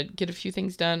to try to get a few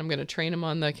things done. I'm going to train them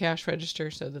on the cash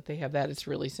register so that they have that. It's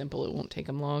really simple. It won't take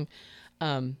them long.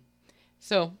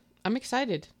 So I'm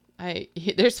excited.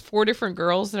 There's 4 different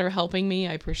girls that are helping me.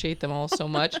 I appreciate them all so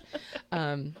much.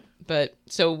 But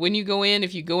so when you go in,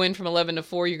 if you go in from 11 to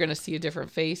 4, you're going to see a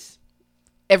different face.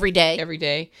 Every day? Every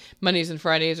day. Mondays and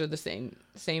Fridays are the same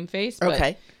face. But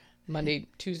okay. Monday,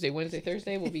 Tuesday, Wednesday,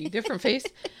 Thursday will be a different face.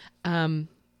 And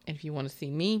if you want to see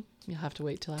me, you'll have to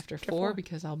wait till after 4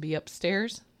 because I'll be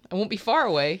upstairs. I won't be far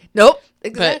away. Nope,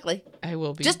 exactly. I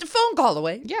will be. Just a phone call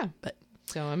away. Yeah.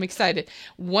 So I'm excited.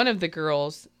 One of the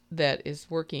girls that is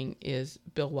working is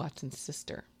Bill Watson's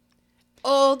sister.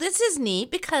 Oh, this is neat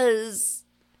because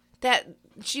that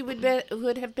she would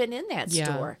have been in that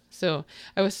store. So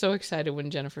I was so excited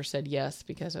when Jennifer said yes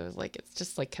because I was like, it's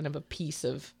just like kind of a piece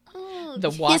of the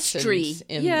Watsons history.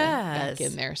 back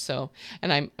in there. So,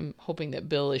 and I'm hoping that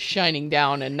Bill is shining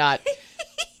down and not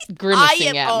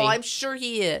grimacing at me. Oh, I'm sure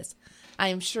he is. I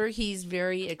am sure he's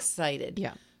very excited.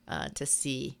 Yeah. To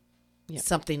see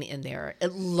something in there,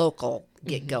 local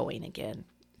get going again.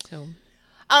 So,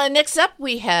 next up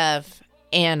we have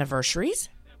anniversaries.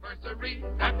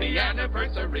 Happy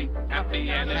anniversary. Happy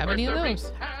anniversary. Have any of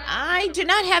those? I do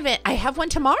not have it. I have one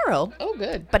tomorrow. Oh,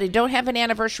 good. But I don't have an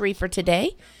anniversary for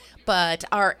today. But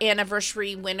our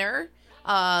anniversary winner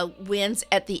wins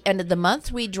at the end of the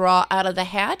month. We draw out of the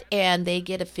hat, and they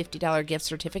get a $50 gift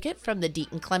certificate from the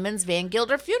Deaton Clemens Van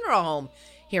Gilder Funeral Home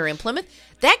here in Plymouth.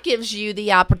 That gives you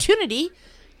the opportunity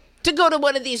to go to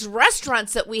one of these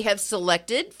restaurants that we have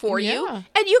selected for you,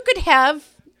 and you could have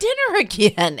dinner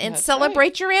again and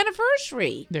celebrate your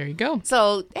anniversary. There you go.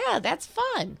 So, yeah, that's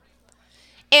fun.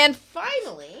 And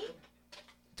finally,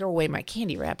 throw away my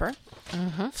candy wrapper.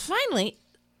 Finally,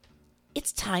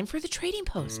 it's time for the Trading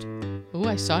Post. Oh,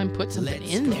 I saw him put something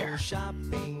in there.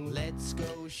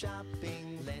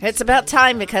 It's about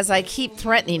time because I keep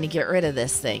threatening to get rid of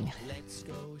this thing.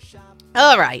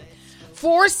 All right.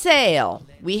 For sale,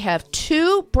 we have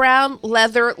 2 brown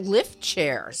leather lift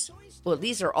chairs. Well,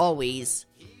 these are always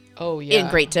in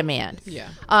great demand. Yeah.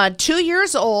 2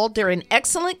 years old. They're in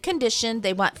excellent condition.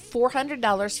 They want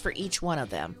 $400 for each one of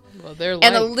them. Well, they're like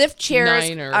and the lift chairs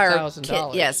 $9,000 or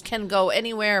 $1,000. Can go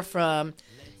anywhere from,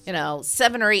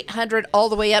 $700 or $800 all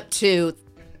the way up to.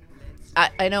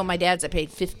 I know my dad's. I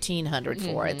paid $1,500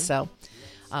 for it. So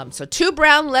 2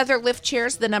 brown leather lift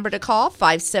chairs. The number to call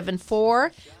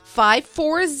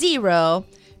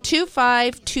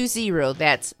 574-540-2520.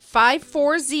 That's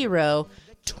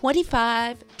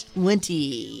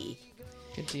 540-2520.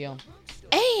 Good deal.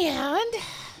 And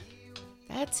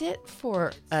that's it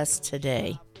for us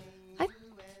today.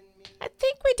 I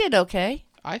think we did okay.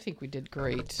 I think we did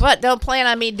great. But don't plan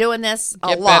on me doing this a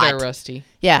lot. Get better, Rusty.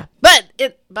 Yeah. But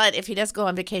if he does go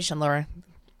on vacation, Laura.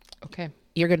 Okay.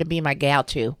 You're going to be my gal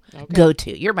too. Okay.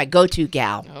 Go-to. You're my go-to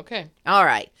gal. Okay. All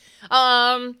right.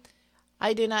 I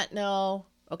do not know.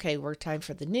 Okay, we're time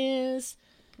for the news.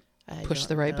 Push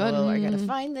the right button. I got to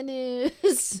find the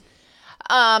news.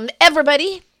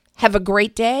 Everybody, have a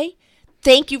great day.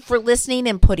 Thank you for listening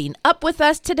and putting up with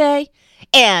us today.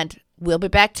 And we'll be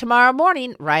back tomorrow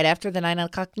morning right after the 9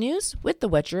 o'clock news with the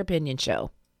What's Your Opinion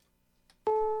show.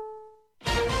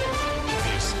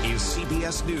 This is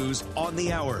CBS News on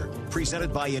the Hour,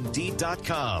 presented by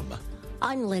Indeed.com.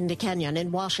 I'm Linda Kenyon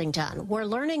in Washington. We're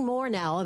learning more now